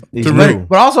 He's Tariq. new.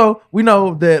 But also, we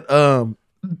know that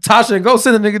Tasha and go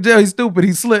send a nigga to jail. He's stupid.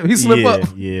 He slip up.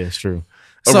 Yeah, it's true.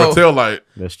 So, Over a tail light.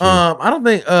 That's true. I don't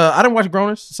think I didn't watch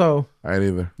Growners, so I ain't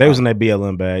either. They was in that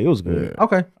BLM bag. It was good.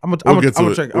 okay. I'm We'll get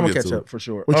to it. gonna We'll get catch to up it. for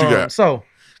sure. What you got? So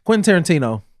Quentin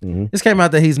Tarantino. Mhm. This came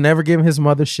out that he's never given his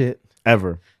mother shit.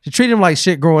 Ever. She treated him like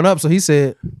shit growing up, so he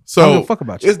said, "I don't give So a fuck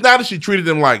about you." it's not that she treated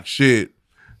him like shit.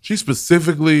 She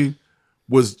specifically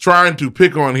was trying to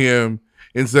pick on him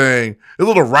and saying, "The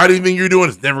little writing thing you're doing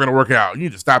is never gonna work out. You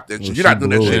need to stop that shit. You're not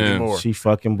doing that shit anymore." She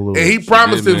fucking blew And he it.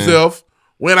 promised did, man. himself,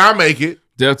 "When I make it,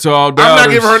 Death to all I'm doubters.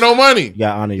 not giving her no money." You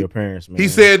gotta honor your parents, man. He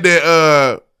said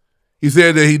that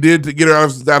he did to get her out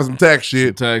of some tax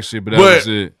shit. Tax shit, but that But was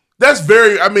it. that's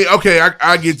very. I mean, okay,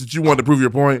 I get that you want to prove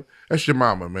your point. That's your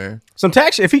mama, man. some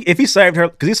tax. If he saved her,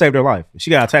 because he saved her life. She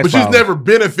got a tax. But she's file. never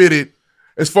benefited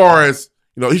as far as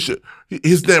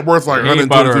his net worth like He ain't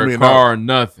bought $122 her a million. car or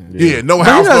nothing. Yeah, no But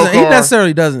house, no he car.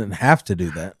 necessarily doesn't have to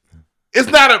do that. It's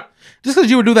not a Just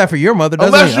because you would do that for your mother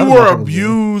doesn't unless mean you other were motherfuckers do.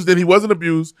 abused and he wasn't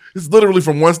abused. It's literally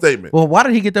from one statement. Well, why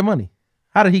did he get that money?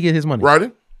 How did he get his money?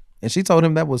 Writing. And she told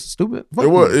him that was stupid. Fuck It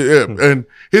you. was, yeah. And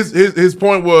his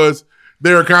point was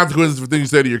there are consequences for things you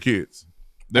say to your kids.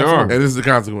 There are. And this is the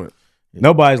consequence.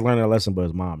 Nobody's learning a lesson but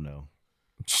his mom, though.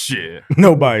 Shit.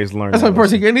 Nobody's learning. That's the that only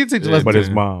person he lesson can't need to teach Yeah, lessons. but his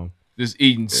man. mom. Just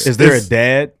eating. Is there a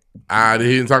dad He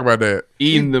didn't talk about that.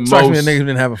 Eating the Strikes me most a nigga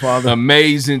didn't have a father.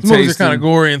 amazing These movies are tasting kind of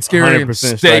gory and scary.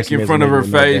 100% steak in front of her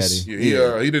face. He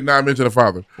did not mention the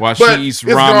father. While But she eats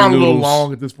it's ramen gone a little noodles.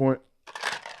 long at this point.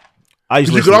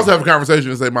 You could also have a conversation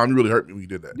and say, "Mom, you really hurt me when you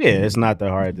did that." Yeah, it's not that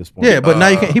hard at this point. Yeah, but now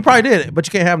you can't. He probably did it, but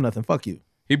you can't have nothing. Fuck you.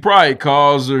 He probably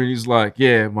calls her and he's like,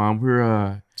 "Yeah, Mom,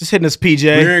 we're just hitting this PJ.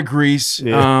 We're in Greece.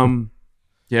 Yeah.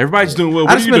 Yeah, everybody's doing well.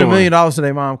 I What just are you spent $1 doing? million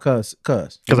today, Mom. Cuz.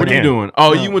 What are you doing?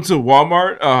 Oh, you went to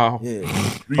Walmart? Yeah.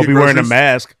 Hope you wearing a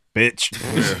mask, bitch.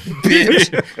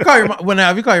 Bitch. Call your mom. Well, now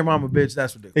if you call your mom a bitch,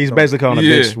 that's ridiculous. He's basically calling a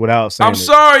bitch without saying I'm it.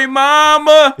 sorry,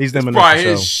 Mama. He's That's Eminem probably for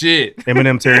his sure. shit.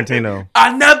 Eminem Tarantino.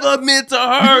 I never meant to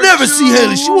hurt You never see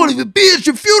Haley. She won't even be at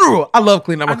your funeral. I love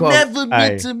cleaning up my clothes. never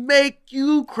meant to make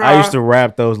you cry. I used to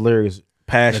rap those lyrics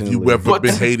passionately. If you ever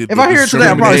been hated, If I hear it today,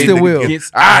 I probably still will.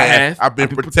 I've been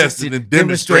protested and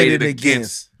demonstrated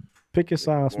against. Pick your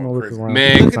side, smoke it around.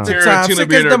 Man, Good time. Tarantino Sick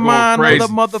be as there the going mind of crazy. the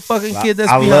motherfucking kid that's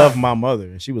I behind. love my mother,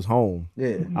 and she was home.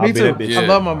 Yeah, I'll me be too. that bitch. I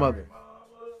love my mother.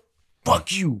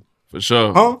 Fuck you. For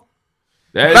sure. Huh?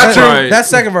 That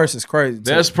second verse is crazy. Too.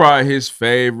 That's probably his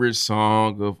favorite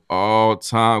song of all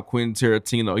time, Quentin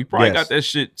Tarantino. He probably Yes. got that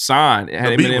shit signed. It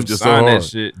had The beat Eminem was just sign so that hard.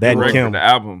 shit. That and direct Kim. for the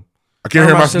album. I can't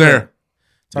hear my snare.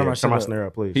 Turn my Turn my shit up. snare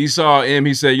up, please. He saw him.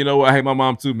 He said, "You know what? I hate my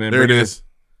mom too, man. There it Bring is.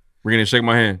 Bring it in. Shake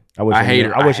my hand. I hate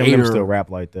her. I wish hate Eminem her. still rap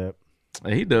like that.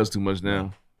 Hey, he does too much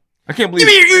now. I can't believe.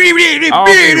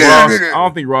 I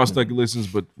don't think Ross Tucker listens,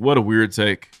 but what a weird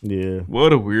take. Yeah.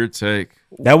 What a weird take.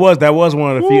 That was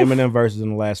one of the few Eminem verses in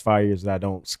the last 5 years that I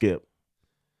don't skip.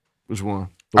 Which one?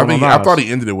 The I one mean, on I Nas. thought he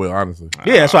ended it well, honestly.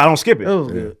 Yeah, so I don't skip it. It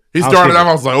was good. He I'll started skip off,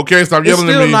 I was like, okay, stop It's yelling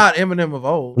at still me. not Eminem of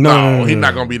old. No, he's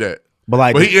not gonna be that. But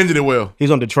like, But he ended it well.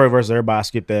 he's on Detroit versus everybody. I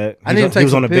skipped that. I didn't He take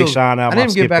was on some the Big pills. Sean album. I didn't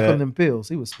get skipped back that. on them pills.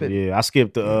 He was spitting. Yeah, I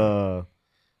skipped the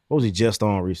what was he just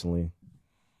on recently?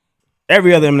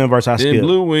 Every other Eminem verse I Then skipped.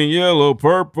 blue and yellow,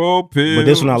 purple pills. But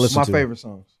this one I My listen to. favorite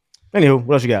songs. Anywho,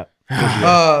 what else you got?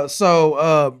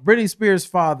 Britney Spears'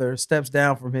 father steps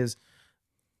down from his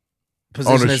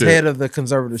position Ownership. as head of the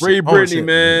conservatorship. Free Britney, Ownership.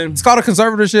 man. It's called a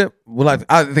conservatorship. Well, like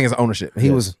I think it's ownership. He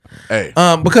was Hey,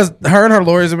 because her and her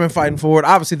lawyers have been fighting for it.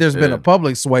 Obviously, there's been Yeah. a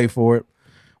public sway for it.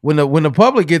 When the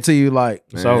public get to you, like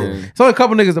So Man. it's only a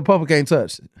couple niggas the public ain't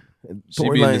touched. She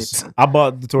Tory be in Lanez. this- I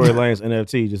bought the Tory Lanez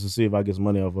NFT just to see if I get some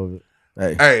money off of it.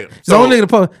 Hey, hey. it's the only So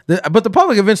nigga but the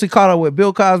public eventually caught up with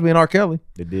Bill Cosby and R. Kelly.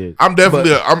 They did. I'm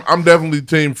definitely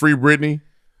team Free Britney.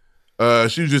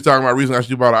 She was just talking about recently how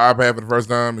she bought an iPad for the first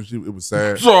time and it was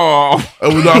sad. Oh,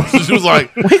 She was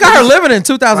like, He got her living in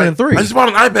 2003. I just bought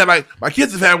an iPad. Like my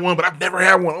kids have had one, but I've never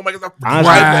had one. Oh my god, Honestly,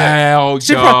 wow,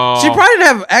 She y'all. probably didn't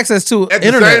have access to At the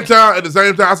internet. same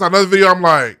time, I saw another video. I'm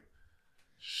like,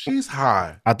 she's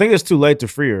high, I think it's too late to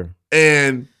free her.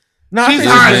 and No, I she's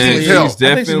think high. she's She mentally can ill. tell. She's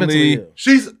I think she's mentally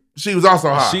definitely- ill. She was also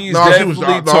high. She's No, she definitely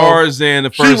was, no, Tarzan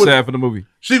the she first was- half of the movie.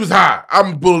 She was high.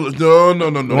 I'm bullet. No.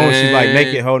 The one where she's like Man.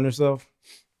 naked holding herself.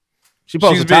 She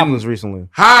posted She's been- topless recently.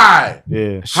 High.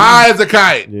 Yeah. High as a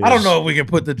kite. Yeah. I don't know if we can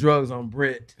put the drugs on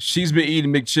Brit. She's been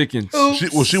eating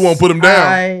McChickens. She won't put him down.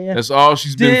 I That's all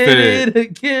she's been did fed. it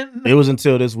again. It was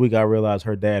until this week I realized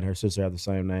her dad and her sister have the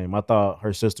same name. I thought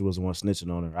her sister was the one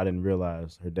snitching on her. I didn't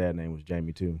realize her dad's name was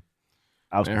Jamie too.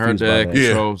 I was And her confused by dad that. Yeah.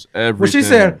 controls everything. Well, she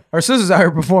said her sister's out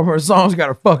here performing her songs, got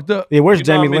her fucked up. Yeah, where's You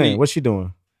know how Jamie many- Lynn? What's she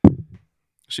doing?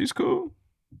 she's cool.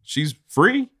 She's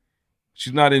free.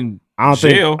 She's not in I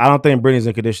jail. don't think Britney's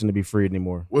in condition to be free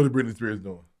anymore. What is Britney Spears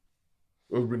doing?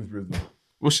 What's Britney Spears doing?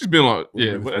 Well, she's been on. What's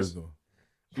Yeah, Britney but Spears doing?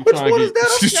 she's Which trying to one is get-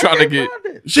 that? She's I trying to can't get. find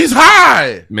it. She's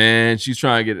high. Man, she's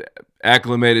trying to get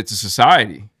acclimated to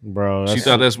society. Bro, She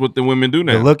thought that's what the women do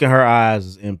the now. look in her eyes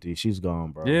is empty. She's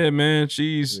gone, bro. Yeah, man,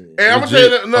 she's. Hey, I'm gonna tell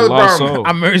you another problem.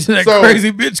 I'm married to that So,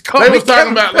 crazy bitch. Call They me was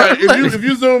talking Kevin about like Federline. if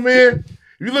you zoom in,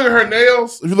 if you look at her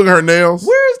nails,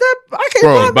 Where is that? I can't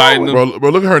bro, find biting that them. one. bro,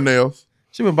 look at her nails.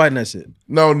 She been biting that shit.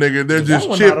 No, nigga, they're That just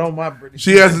one chipped. not on my Britney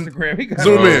She Spears hasn't. Instagram. He got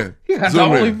Zoom in. He got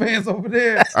Zoom the in. OnlyFans over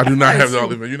there. I do not have the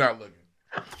OnlyFans. You're not looking.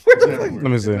 Let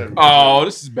me see. Oh,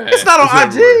 this is bad. It's not on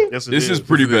It's IG. everywhere. Yes, it This is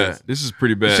pretty Yes, it bad. is. This is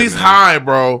pretty bad. She's man. high,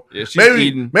 bro. Yeah, she's maybe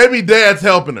eating maybe dad's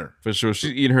helping her. for sure.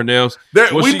 She's eating her nails. There,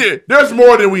 Well, there's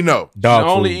more than we know. She's Dog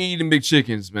only food. eating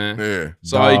McChickens, man. Yeah,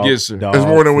 That's all he gets her. Dog there's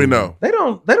more than we food. know. They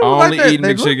don't like Only that. eating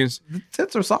They look- McChickens. The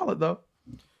tits are solid though.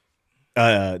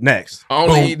 Next.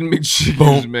 Only Boom. eating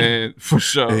McChickens, man, for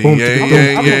sure.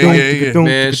 Yeah.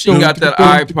 Man, she got that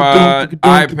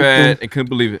iPad, and couldn't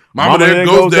believe it. Mama, there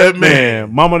goes that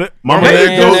man. Mama,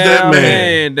 there goes that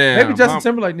man. Damn. Maybe Justin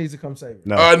Timberlake needs to come save her.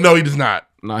 No. No, he does not.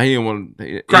 No, he didn't want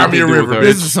to. Cry me a river,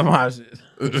 This bitch. is some hot shit.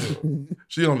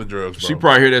 She on the drugs, bro. She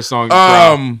probably hear that song. And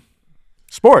cry.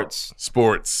 Sports.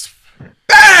 Sports.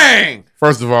 Bam! Bang!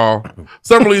 First of all,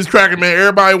 Summer League's cracking, man.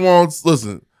 Everybody wants.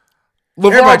 Listen,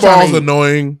 LeVar Everybody trying Ball's to eat.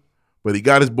 annoying, but he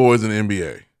got his boys in the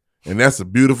NBA, and that's a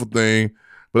beautiful thing.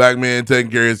 Black man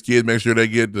taking care of his kids, make sure they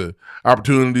get the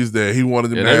opportunities that he wanted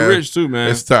them to they have. rich too,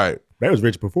 man. It's tight. They was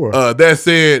rich before. That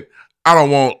said, I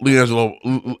don't want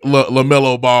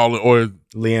LaMelo Ball or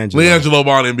LiAngelo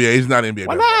Ball in the NBA. He's not an NBA.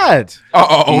 Why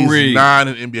not? He's Reed. not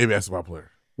an NBA basketball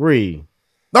player. Reed.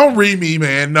 Don't read me,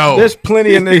 man. No. There's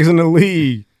plenty of niggas in the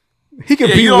league. He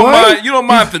could be you one. don't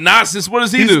mind Thanasis. What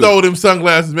does he He do? stole them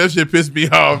sunglasses. Man, that shit pissed me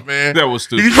off, man. That was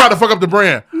stupid. He tried to fuck up the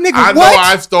brand. Nigga, I know what?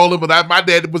 I stole it, but my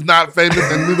dad was not famous,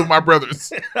 and neither of my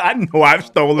brothers. I know I've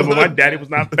stolen, but my daddy was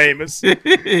not famous.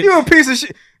 You a piece of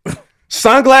shit.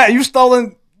 Sunglass, you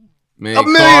stolen Man, a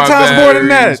million car times more than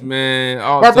batteries, that. Man,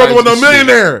 all My brother types was of no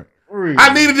millionaire. Reed.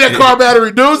 I needed that car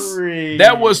battery, deuce.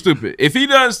 That was stupid. If he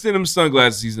doesn't send him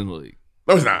sunglasses, he's in the league.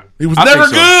 No, he's not. He was I never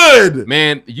think so. good.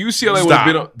 Man, UCLA would have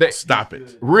been on. Stop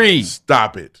it. Reed.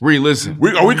 Stop it. Reed, listen.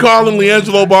 Are we calling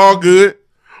LiAngelo Ball good?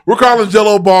 We're calling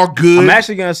Jello Ball good. I'm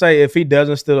actually gonna say if he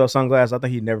doesn't steal those sunglasses, I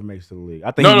think he never makes it to the league.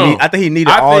 I think No. I think he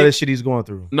needed all this shit he's going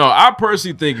through. No, I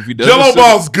personally think if he doesn't Jello steal-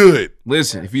 Ball's good.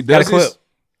 Listen, if he Got a clip. doesn't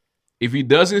if he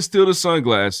doesn't steal the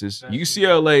sunglasses,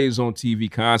 UCLA is on TV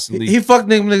constantly. He fucked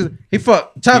niggas. He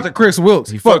fucked. Shout out to Chris Wilkes.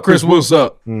 He fucked Chris Wilkes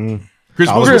up. Mm-hmm. Chris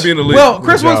Wilkes would be in the league. Well,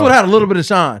 Chris Wilkes would have had a little bit of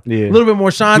shine. Yeah. A little bit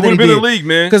more shine He than would he have been did. in the league,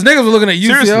 man. Because niggas were looking at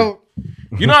UCL. Seriously.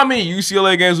 You know how many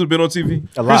UCLA games would have been on TV? A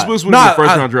Chris lot. Wilkes would have been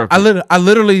first round draft.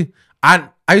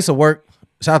 I used to work.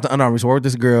 Shout out to Under Armour. I used to work with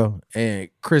this girl, and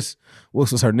Chris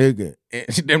Wilkes was her nigga, and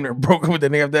she damn near broke up with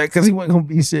that nigga after that because he wasn't gonna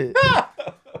be shit.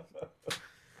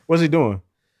 What's he doing?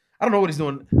 I don't know what he's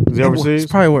doing. Is he overseas?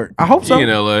 It's probably work. I hope so. He in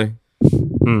LA.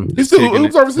 He's still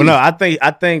who's overseas. But no, I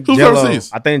think Who's Jello.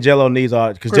 overseas? I think Jello needs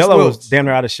all because Chris Jello Wilkes. was damn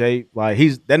near out of shape. Like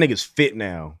that nigga's fit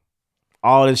now.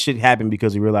 All this shit happened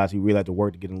because he realized to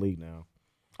work to get in the league now.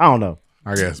 I don't know.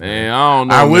 I guess, Man, I don't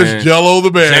know. I man. wish Jello the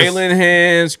best. Jalen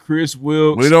Hands, Chris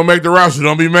Wilkes. When he don't make the roster,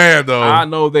 don't be mad though. I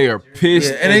know they are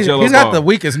pissed. Yeah, and at Jello he's got Ball. the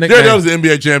weakest Jared nickname. Dudley's an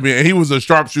NBA champion, and he was a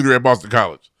sharpshooter at Boston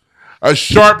College. A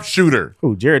sharpshooter.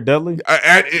 Who? Jared Dudley?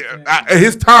 At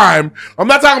his time, I'm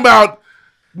not talking about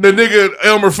the nigga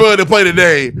Elmer Fudd that played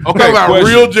today. I'm talking about question.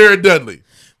 real Jared Dudley.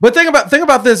 But think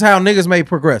about this: how niggas may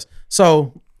progress.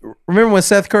 So remember when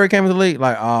Seth Curry came into the league?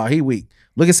 Like, he weak.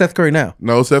 Look at Seth Curry now.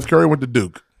 No, Seth Curry went to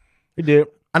Duke. He did.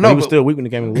 I know, He was but- still weak when he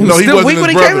came in the He league. was No, he still wasn't weak his when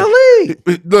he brother. came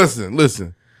to the league.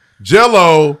 Listen.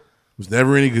 Jello was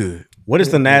never any good. What does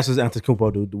the Nasa's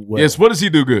Antetokounmpo do? Well? Yes, what does he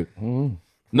do good?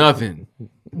 Nothing.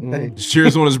 Just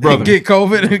cheers on his brother. Get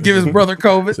COVID and give his brother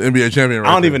COVID. He's an NBA champion. Right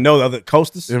I don't there. even know the other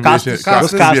Costas. NBA Costas. champ-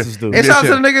 What's NBA Costas do? And shout out to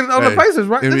the champ- niggas on the Hey, Pacers,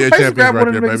 right? NBA The Pacers champions grabbed right one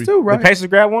of there, them niggas baby. too, The right? Pacers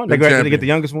grab one. They Them get the champions.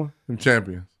 youngest one. Them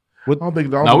champions. What- I don't think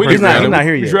No, we didn't not- grab he's him. not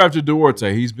here We yet. drafted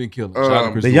Duarte. He's been killing. Shout out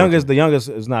to Chris The Duarte. youngest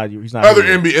is not. He's not. Other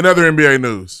here yet. NBA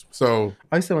news. So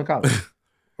Oh, he's still in college.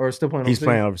 Or still playing He's overseas?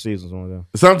 playing overseas or something.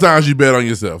 sometimes you bet on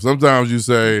yourself. Sometimes you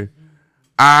say,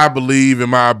 I believe in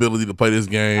my ability to play this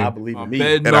game. I believe in I'm me.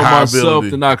 betting And a on high myself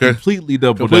ability. and I Okay. completely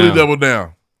double Completely down. double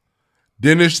down.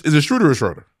 Dennis, is it Schroeder or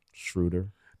Schroeder? Schroeder.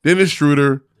 Dennis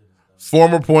Schroeder,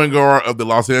 former point guard of the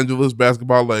Los Angeles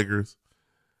Basketball Lakers.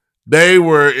 They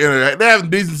were they had a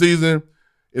decent season.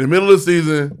 In the middle of the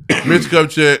season,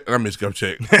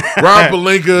 Rob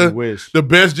Pelinka, Wish. the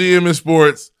best GM in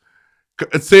sports,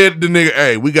 said to the nigga,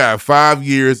 hey, we got 5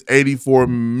 years, $84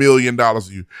 million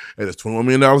of you. And it's $21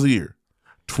 million a year.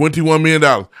 $21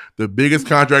 million. The biggest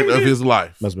contract of his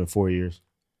life. Must have been 4 years.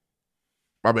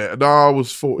 My bad. No, it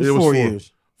was 4. It's It was 4 4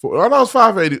 years. I know it's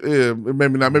 580. Yeah,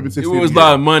 maybe not. Maybe It 60. was a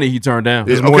lot of money he turned down.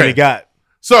 Yeah. It's more than he got.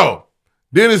 So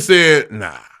Dennis said,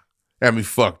 nah, got me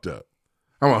fucked up.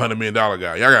 I'm a $100 million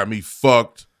guy. Y'all got me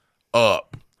fucked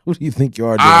up. Who do you think you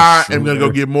are? I am going to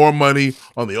go get more money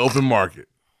on the open market.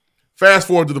 Fast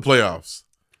forward to the playoffs.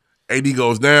 AD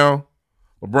goes down.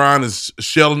 LeBron is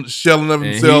shelling of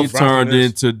And himself. he turned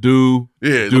into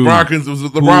Yeah,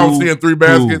 LeBron was seeing 3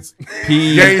 baskets.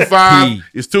 Game 5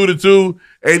 is 2-2.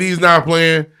 AD's not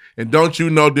playing. And don't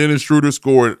you know Dennis Schroeder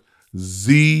scored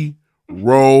 0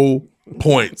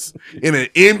 points in an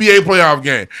NBA playoff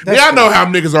game. Y'all know how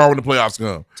niggas are when the playoffs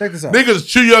come. Check this out. Niggas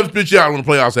chew you up, spit you out when the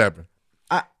playoffs happen.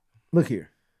 Look here.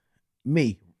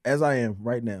 Me, as I am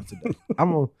right now today.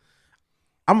 I'm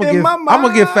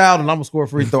gonna get fouled and I'm gonna score a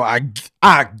free throw.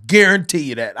 I guarantee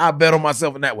you that. I bet on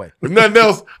myself in that way. If nothing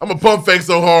else, I'm gonna pump fake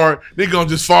so hard, they gonna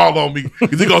just fall on me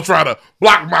because they gonna try to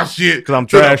block my shit. Because I'm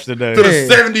trash today. To the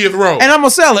 70th row. And I'm gonna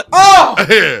sell it. Oh,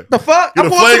 Yeah. the fuck! Get I'm a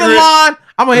going to the flagrant. line.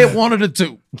 I'm gonna hit one of the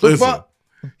two. The Listen, fuck?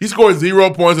 he scored 0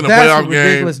 points in a That's playoff game.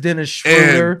 ridiculous, Dennis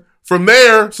Schroeder. And from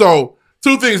there, so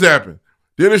 2 things happened.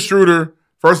 Dennis Schroeder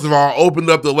first of all, opened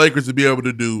up the Lakers to be able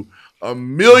to do a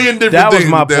million different That things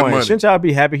was my with that point. money. Shouldn't y'all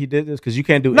be happy he did this? Because you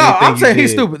can't do No, anything I'm saying he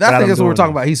he's did stupid. I without think him that's what we're doing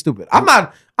talking that. about. He's stupid. I'm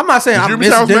not saying Did you I'm hear me,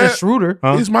 Dennis Matt? Schroeder.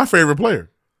 Huh? He's my favorite player.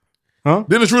 Huh?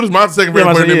 Dennis Schroeder's my second Yeah,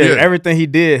 favorite player in the NBA. everything he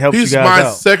did helped He's you guys my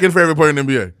out. second favorite player in the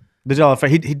NBA. Did y'all?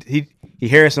 He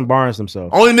Harrison Barnes himself.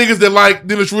 Only niggas that like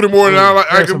Dennis Schroeder more than I like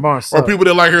Harrison him Barnes are sucks. people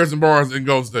that like Harrison Barnes in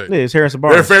Golden State. Yeah, it's Harrison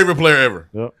Barnes. Their favorite player ever.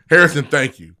 Yep. Harrison,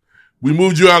 thank you. We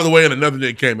moved you out of the way and another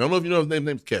nigga came. I don't know if you know his name. His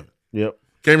name's Kevin. Yep.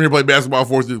 Came here to play basketball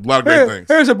for us. Did a lot of great things.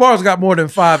 Harrison Barnes got more than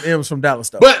 5 M's from Dallas,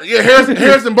 though. But yeah,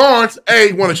 Harrison Barnes,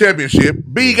 A, won a championship.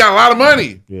 B, got a lot of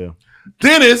money. Yeah.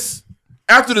 Dennis,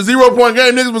 after the 0-point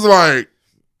game, niggas was like,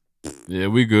 Yeah,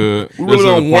 we good. We really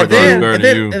don't want that.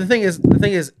 And the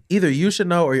thing is, either you should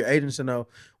know or your agent should know.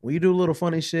 When you do a little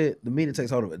funny shit, the media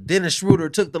takes hold of it. Dennis Schroeder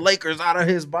took the Lakers out of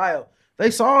his bio. They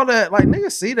saw that, like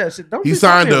niggas see that shit. Don't he be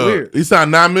signed fucking weird. he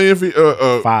signed $9 million for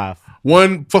 $5.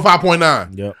 One for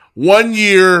 5.9. Yep. 1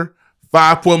 year,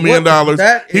 $5 million.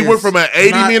 That He is went from an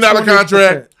 $80 not million 20%.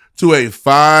 contract to a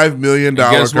 $5 million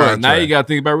Guess contract. what? Now you got to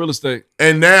think about real estate.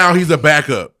 And now he's a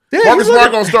backup. Damn, Marcus you look Smart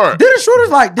at- gonna start. Dennis Schroeder's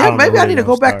like, I damn, don't know maybe I where need to he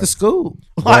go gonna back to start. school.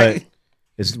 But Like,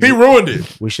 He ruined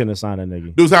it. We shouldn't have signed that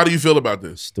nigga. Dudes, how do you feel about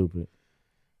this? Stupid.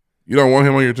 You don't want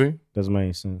him on your team? Doesn't make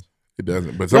any sense. It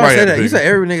doesn't. But you somebody say had to that. You pick say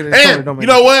him. every nigga that's And don't make you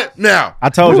know what? Now I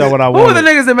told y'all what I Who are wanted. the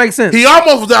niggas that make sense? he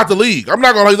almost was out the league. I'm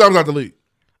not gonna lie, he's almost out the league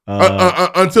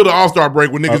until the All-Star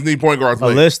break when niggas need point guards. A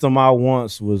late. list of my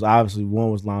wants was obviously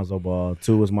 1 was Lonzo Ball,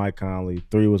 2 was Mike Conley,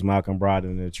 3 was Malcolm Brogdon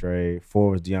in the trade,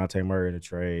 4 was Deontay Murray in the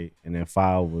trade, and then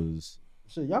 5 was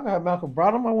Shit, y'all can have Malcolm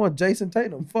Brogdon. I want Jason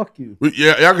Tatum. Fuck you.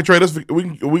 Y'all can trade us.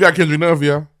 We got Kendrick Nunn for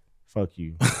y'all. fuck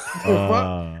you.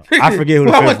 I forget who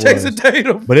the I want fifth Jason was,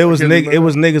 Tatum. but it was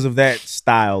niggas of that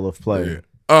style of play.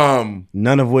 Yeah.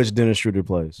 None of which Dennis Schroeder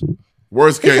plays.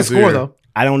 Worst He can case score here. though.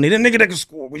 I don't need a nigga that can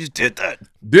score. We just did that.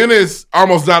 Dennis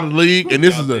almost out of the league, and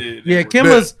this is Yeah,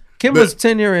 Kimba's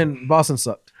tenure in Boston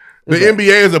sucked. the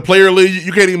NBA is a player league.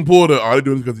 You can't even pull the they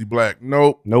doing this because he's black.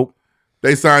 Nope.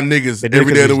 They sign niggas They did it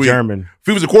every 'cause day of the he's week. German. If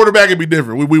he was a quarterback, it'd be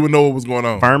different. We would know what was going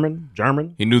on.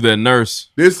 German. He knew that nurse.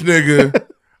 This nigga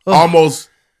almost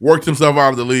worked himself out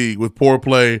of the league with poor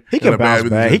play. He and can a bad bounce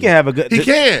business back. He decision. can have a good. He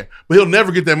can, but he'll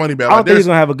never get that money back. I don't Like, think he's there's-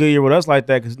 gonna have a good year with us like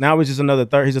that because now he's just another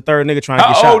third. He's a third nigga trying to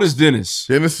get How shot. old is Dennis?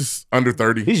 Dennis is under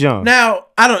 30. He's young. Now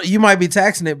I don't. You might be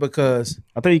taxing it because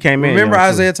I think he came in. remember young, too.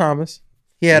 Isaiah Thomas.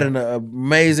 He had an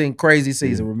amazing, crazy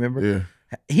season. Remember? Yeah.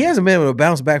 He hasn't been able to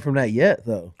bounce back from that yet,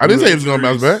 though. I didn't say he was going to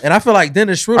bounce back. And I feel like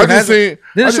Dennis Schroeder I just seen-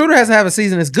 Dennis Schroeder has to have a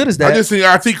season as good as that. I just seen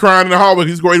IT crying in the hallway.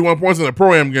 He scored 81 points in a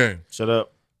pro-am game. Shut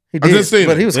up. He I did, just seen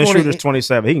but it. he was Dennis scoring. Schroeder's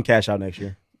 27. He can cash out next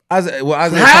year. Isaiah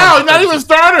How? He's not even a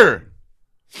starter.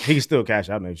 He can still cash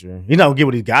out next year. He don't get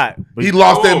what he got. But He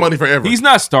lost that money forever. He's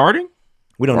not starting?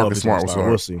 we don't Marcus know if Smart he's was start. sorry.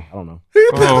 We'll see. I don't know. He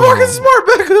put Marcus Smart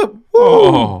back up.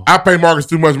 Oh, I pay Marcus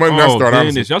too much money not to start.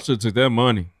 Dennis, Honestly. y'all should have took that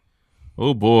money.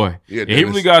 Oh boy, Yeah, he Dennis.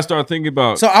 really got to start thinking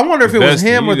about. So I wonder if it was investing.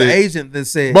 him He or the need to- agent that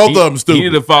said Both of them stupid. He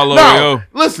need to follow No, Yo.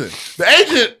 listen. The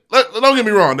agent. Don't get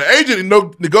me wrong. The agent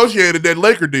negotiated that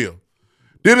Laker deal.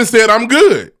 Dennis said, "I'm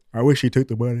good." I wish he took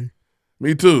the money.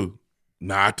 Me too.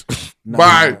 Not. Nah,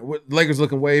 Bye. Lakers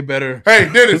looking way better. Hey,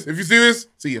 Dennis, if you see this,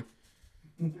 see you.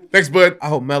 Thanks, bud. I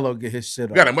hope Melo get his shit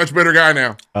We got up. a much better guy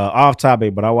now. Off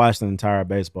topic, but I watched an entire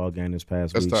baseball game this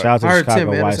past That's week. tight. Shout out to I the heard Tim Chicago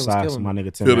White Anderson was Sox. killing My it.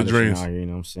 nigga Tim Field of Anderson dreams. out here, you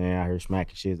know what I'm saying? I hear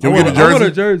smacking shit. You get a jersey? I want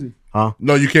a jersey. Huh?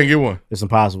 No, you can't get one. It's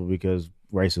impossible because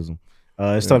racism.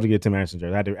 It's tough to get a Tim Anderson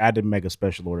jersey. I had to make a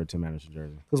special order Tim Anderson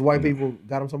jersey. Because white people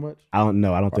got him so much. I don't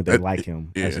know. I don't think they That- like him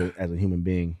yeah. as a human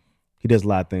being. He does a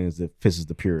lot of things that pisses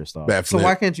the purist off. Bad So flip.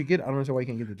 why can't you get it? I don't understand why you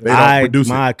can't get the They jersey. don't produce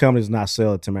My company does not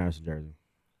sell a Tim Anderson jersey.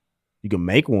 You can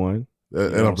make one. They They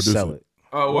don't don't produce sell it. it.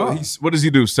 Oh well, what does he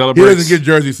do? He Celebrate? doesn't get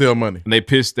jersey sale money. And they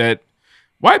pissed that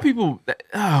white people.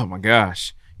 Oh my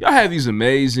gosh, y'all have these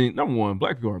amazing. Number one,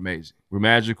 black people are amazing. We're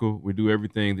magical. We do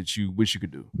everything that you wish you could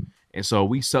do, and so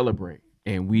we celebrate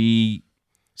and we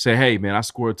say, "Hey, man, I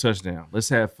scored a touchdown. Let's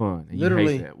have fun." And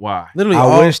Literally. you hate that. Why? Literally, I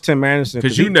all, wish Tim Anderson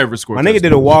Because you never scored. My nigga did a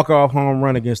touchdowns. walk-off home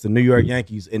run against the New York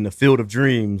Yankees in the Field of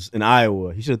Dreams in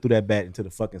Iowa. He should have threw that bat into the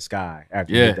fucking sky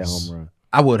after he hit that Yes. home run.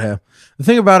 I would have. The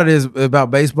thing about it is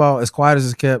about baseball, as quiet as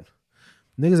it's kept,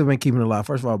 niggas have been keeping it alive.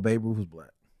 First of all, Babe Ruth was black.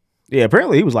 Yeah,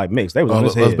 apparently he was like mixed. They was on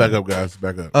his Let's head. back up, guys.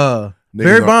 Back up.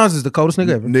 Barry don't- Bonds is the coldest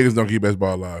nigga ever. Niggas don't keep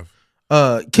baseball alive.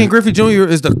 King Griffey Jr.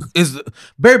 is the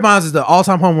Barry Bonds is the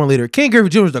all-time home run leader. King Griffey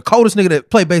Jr. is the coldest nigga that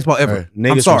played baseball ever. Hey, Niggas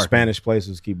I'm from sorry. Spanish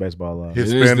places keep baseball alive. It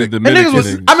is Hispanic. the And niggas was,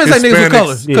 Dominican. I'm gonna say niggas with Hispanics.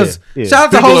 colors because Yeah, yeah. shout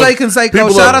out to People Jose of- Canseco, people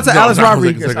shout of- out to no, Alex not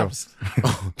Jose Rodriguez.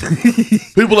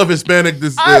 People of Hispanic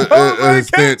descent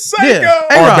Yeah,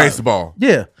 or A-Rod. baseball.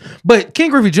 Yeah, but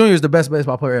King Griffey Jr. is the best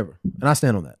baseball player ever, and I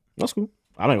stand on that. That's cool.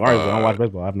 I don't watch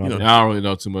baseball. I have no idea. I don't really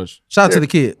know too much. Shout out to the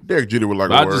kid. Derek Jeter would like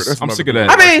But a word. I'm sick of that.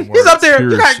 I mean, he's up there.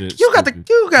 You got Stupid.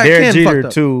 Derek Ken Jeter fucked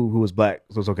up. too, who was black,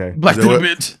 so it's okay. Black to You know the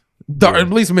what? bitch. Dark, at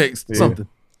least mixed. Yeah. Something.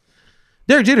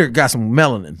 Derek Jeter got some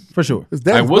melanin for sure.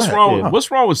 Like,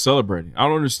 what's wrong with celebrating? I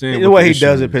don't understand. The what way he issue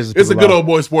does it is. pisses It's a people good off. old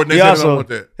boy sport. And He they also, don't want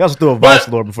that. he also threw a But vice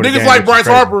lord before the niggas game. like which is Bryce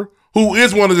crazy. Harper, who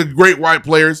is one of the great white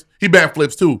players, he bat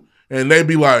flips too, and they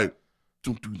be like,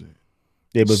 "Don't do that."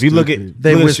 Yeah, but if you look at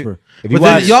They look at whisper. shit- if you But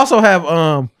then watch, you also have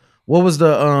what was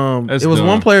the That's it was dumb.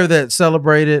 one player that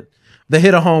celebrated. They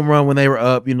hit a home run when they were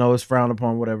up. You know, it's frowned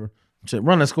upon. Whatever.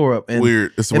 Run the score up. And,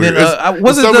 Weird. It's and weird. then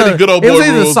was it's it so many good old it was boy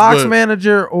either rules, Sox but-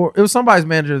 manager or it was somebody's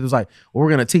manager that was like, well,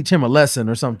 "We're gonna teach him a lesson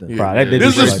or something." Yeah. Bro, that did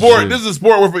This is a like sport. shit. This is a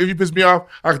sport where if you piss me off,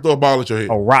 I can throw a ball at your head.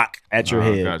 a rock at your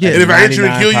head. gotcha. Yeah. And if I hit you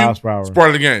and 99 kill you, miles per hour. it's part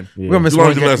of the game. Yeah. You're gonna miss You learned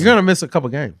one your game. lesson. You're gonna miss a couple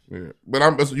games. Yeah.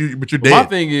 But you're dead. My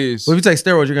thing is, But if you take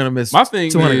steroids, you're gonna miss. my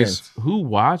thing 200 is, games. who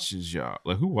watches y'all?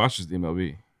 Like, who watches the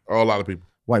MLB? Oh, a lot of people.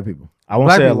 White people. I won't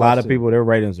Black say a people lot watch of it. people, their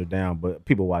ratings are down, but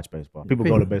people watch baseball. People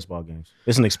go to baseball games.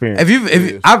 It's an experience.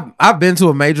 I've been to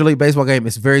a Major League Baseball game.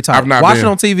 It's very tight. I've not Watching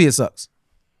been. on TV, it sucks.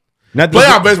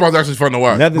 Playoff baseball is actually fun to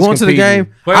watch. Going to the game,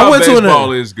 Playoff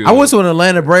baseball is good. I went to an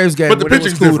Atlanta Braves game, But the when it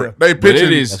was pitching's cool different. They pitching.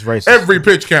 it is- That's racist. Every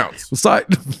pitch counts. It's like,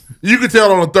 You can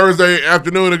tell on a Thursday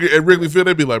afternoon at Wrigley Field,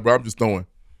 they'd be like, "Bro, I'm just throwing."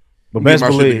 But Get best my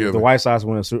shit believe, together. if the White Sox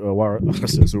win a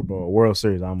Super Bowl, a World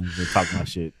Series, I'm gonna talk my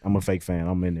shit. I'm a fake fan.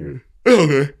 I'm in there.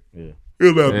 Okay. Yeah.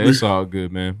 Yeah, it's all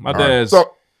good, man. My All right. dad's So I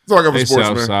got for a sports,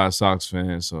 man. Southside Sox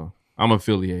fan, so I'm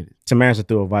affiliated. Tim Anderson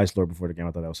threw a vice lord before the game.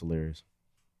 I thought that was hilarious.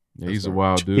 Yeah, he's a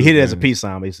wild dude. He hit it as a man. peace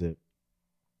sign, but he said,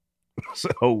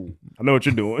 "So I know what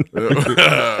you're doing." Hey,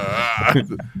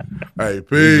 He's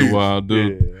peace. a wild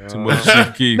dude. Yeah. Too much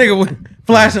Chief Keef. nigga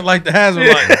flashing like the hazard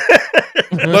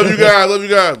light. Love you guys. Love you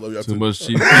guys. Love y'all Too too. much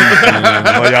Chief Keef. man.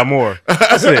 Love y'all more.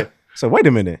 I said, so wait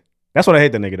a minute. That's what I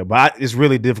hate that nigga though. But it's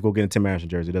really difficult getting Tim Anderson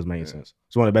jersey. It doesn't make any sense.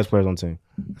 He's one of the best players on the team.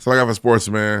 That's all I got for sports,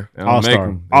 man. They don't All-star. make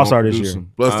 'em. They All-star don't this produce year.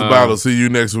 'em. Bless the bottle. See you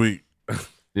next week.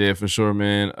 Yeah, for sure,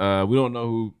 man. We don't know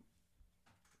who.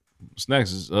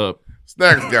 Snacks is up.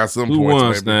 Snacks got some Who points,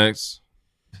 won, baby. Snacks?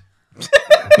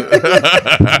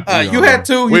 You had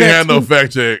two. We ain't had no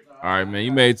fact check. All right, man.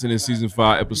 You made it to the season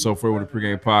 5, episode 4 with the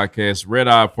pregame podcast. Red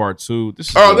Eye Part 2. This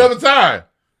is Another time.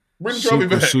 Bring the trophy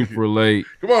super, back. super late.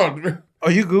 Come on. Oh,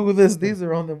 you Google this? These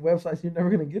are on the websites you're never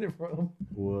gonna get it from.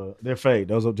 Well, they're fake.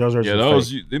 Those jerseys Yeah, are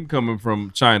those fake. them coming from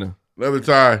China. Another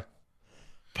tie.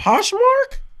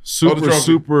 Poshmark? Super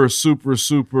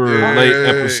Yeah. late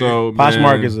episode.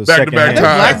 Poshmark man. is a Back-to-back second They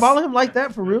ties. blackballing him like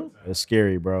that for real? It's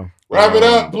scary, bro. Wrap it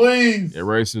up, please. Yeah,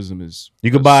 racism is.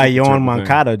 You could buy a super Yohan terrible thing.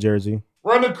 Moncada jersey.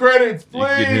 Run the credits, You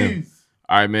can get him. please.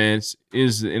 All right, man. It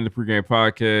is in the pregame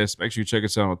podcast. Make sure you check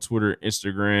us out on Twitter,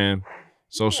 Instagram,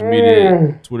 social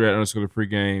media. Twitter @ _ the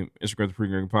pregame, Instagram the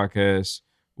pregame podcast,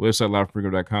 website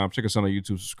livepregame.com. Check us out on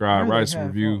YouTube. Subscribe, write us a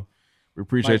review. We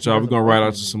appreciate y'all. We're gonna write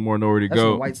out to some more Nowhere to That's the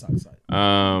Go. White Sox side.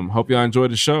 Hope y'all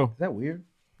enjoyed the show. Is that weird?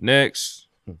 Next.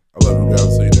 I love you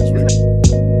guys. See you next week.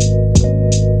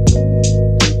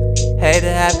 Hate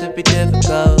to have to be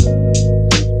difficult.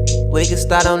 We can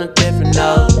start on a different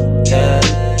note. Yeah.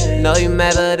 Know you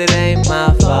mad, but it ain't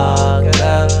my fault.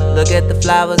 Girl. Look at the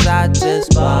flowers I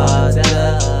just bought.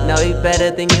 Yeah. Know you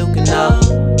better than you can know.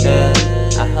 Yeah.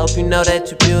 I hope you know that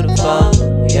you're beautiful.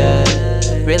 Yeah.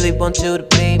 Really want you to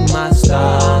be my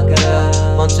star,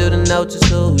 girl. Want you to know just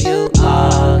who you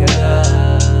are,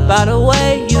 girl. By the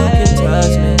way you can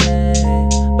trust me.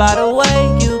 By the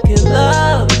way you can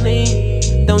love me.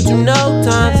 Don't you know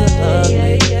times are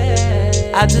ugly?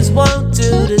 I just want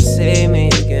you to see me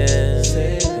again.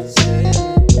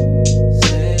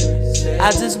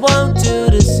 I just want you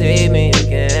to see me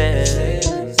again.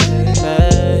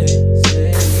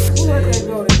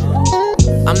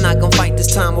 I'm not gonna fight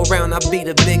this time around, I'll be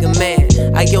the bigger man.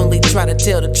 I only try to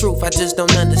tell the truth, I just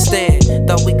don't understand.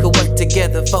 Thought we could work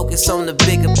together, focus on the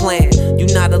bigger plan.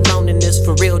 You're not alone in this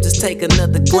for real, just take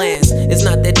another glance. It's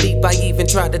not that deep, I even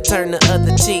tried to turn the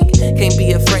other cheek. Can't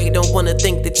be afraid, don't wanna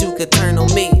think that you could turn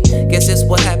on me. Guess that's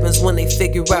what happens when they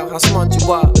figure out how smart you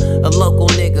are. A local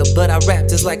nigga, but I rap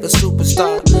just like a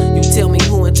superstar. You tell me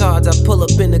who in charge, I pull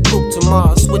up in the coupe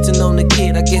tomorrow. Switching on the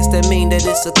kid, I guess that mean that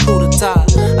it's a coup d'etat.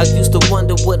 I used to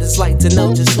wonder what it's like to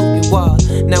know just who you are.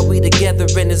 Now we together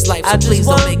in this life, so please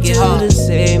don't make it hard. I just want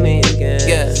you to see me again.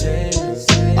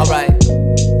 Yeah. Alright.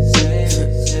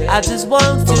 I just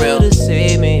want you to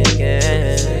see me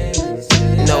again.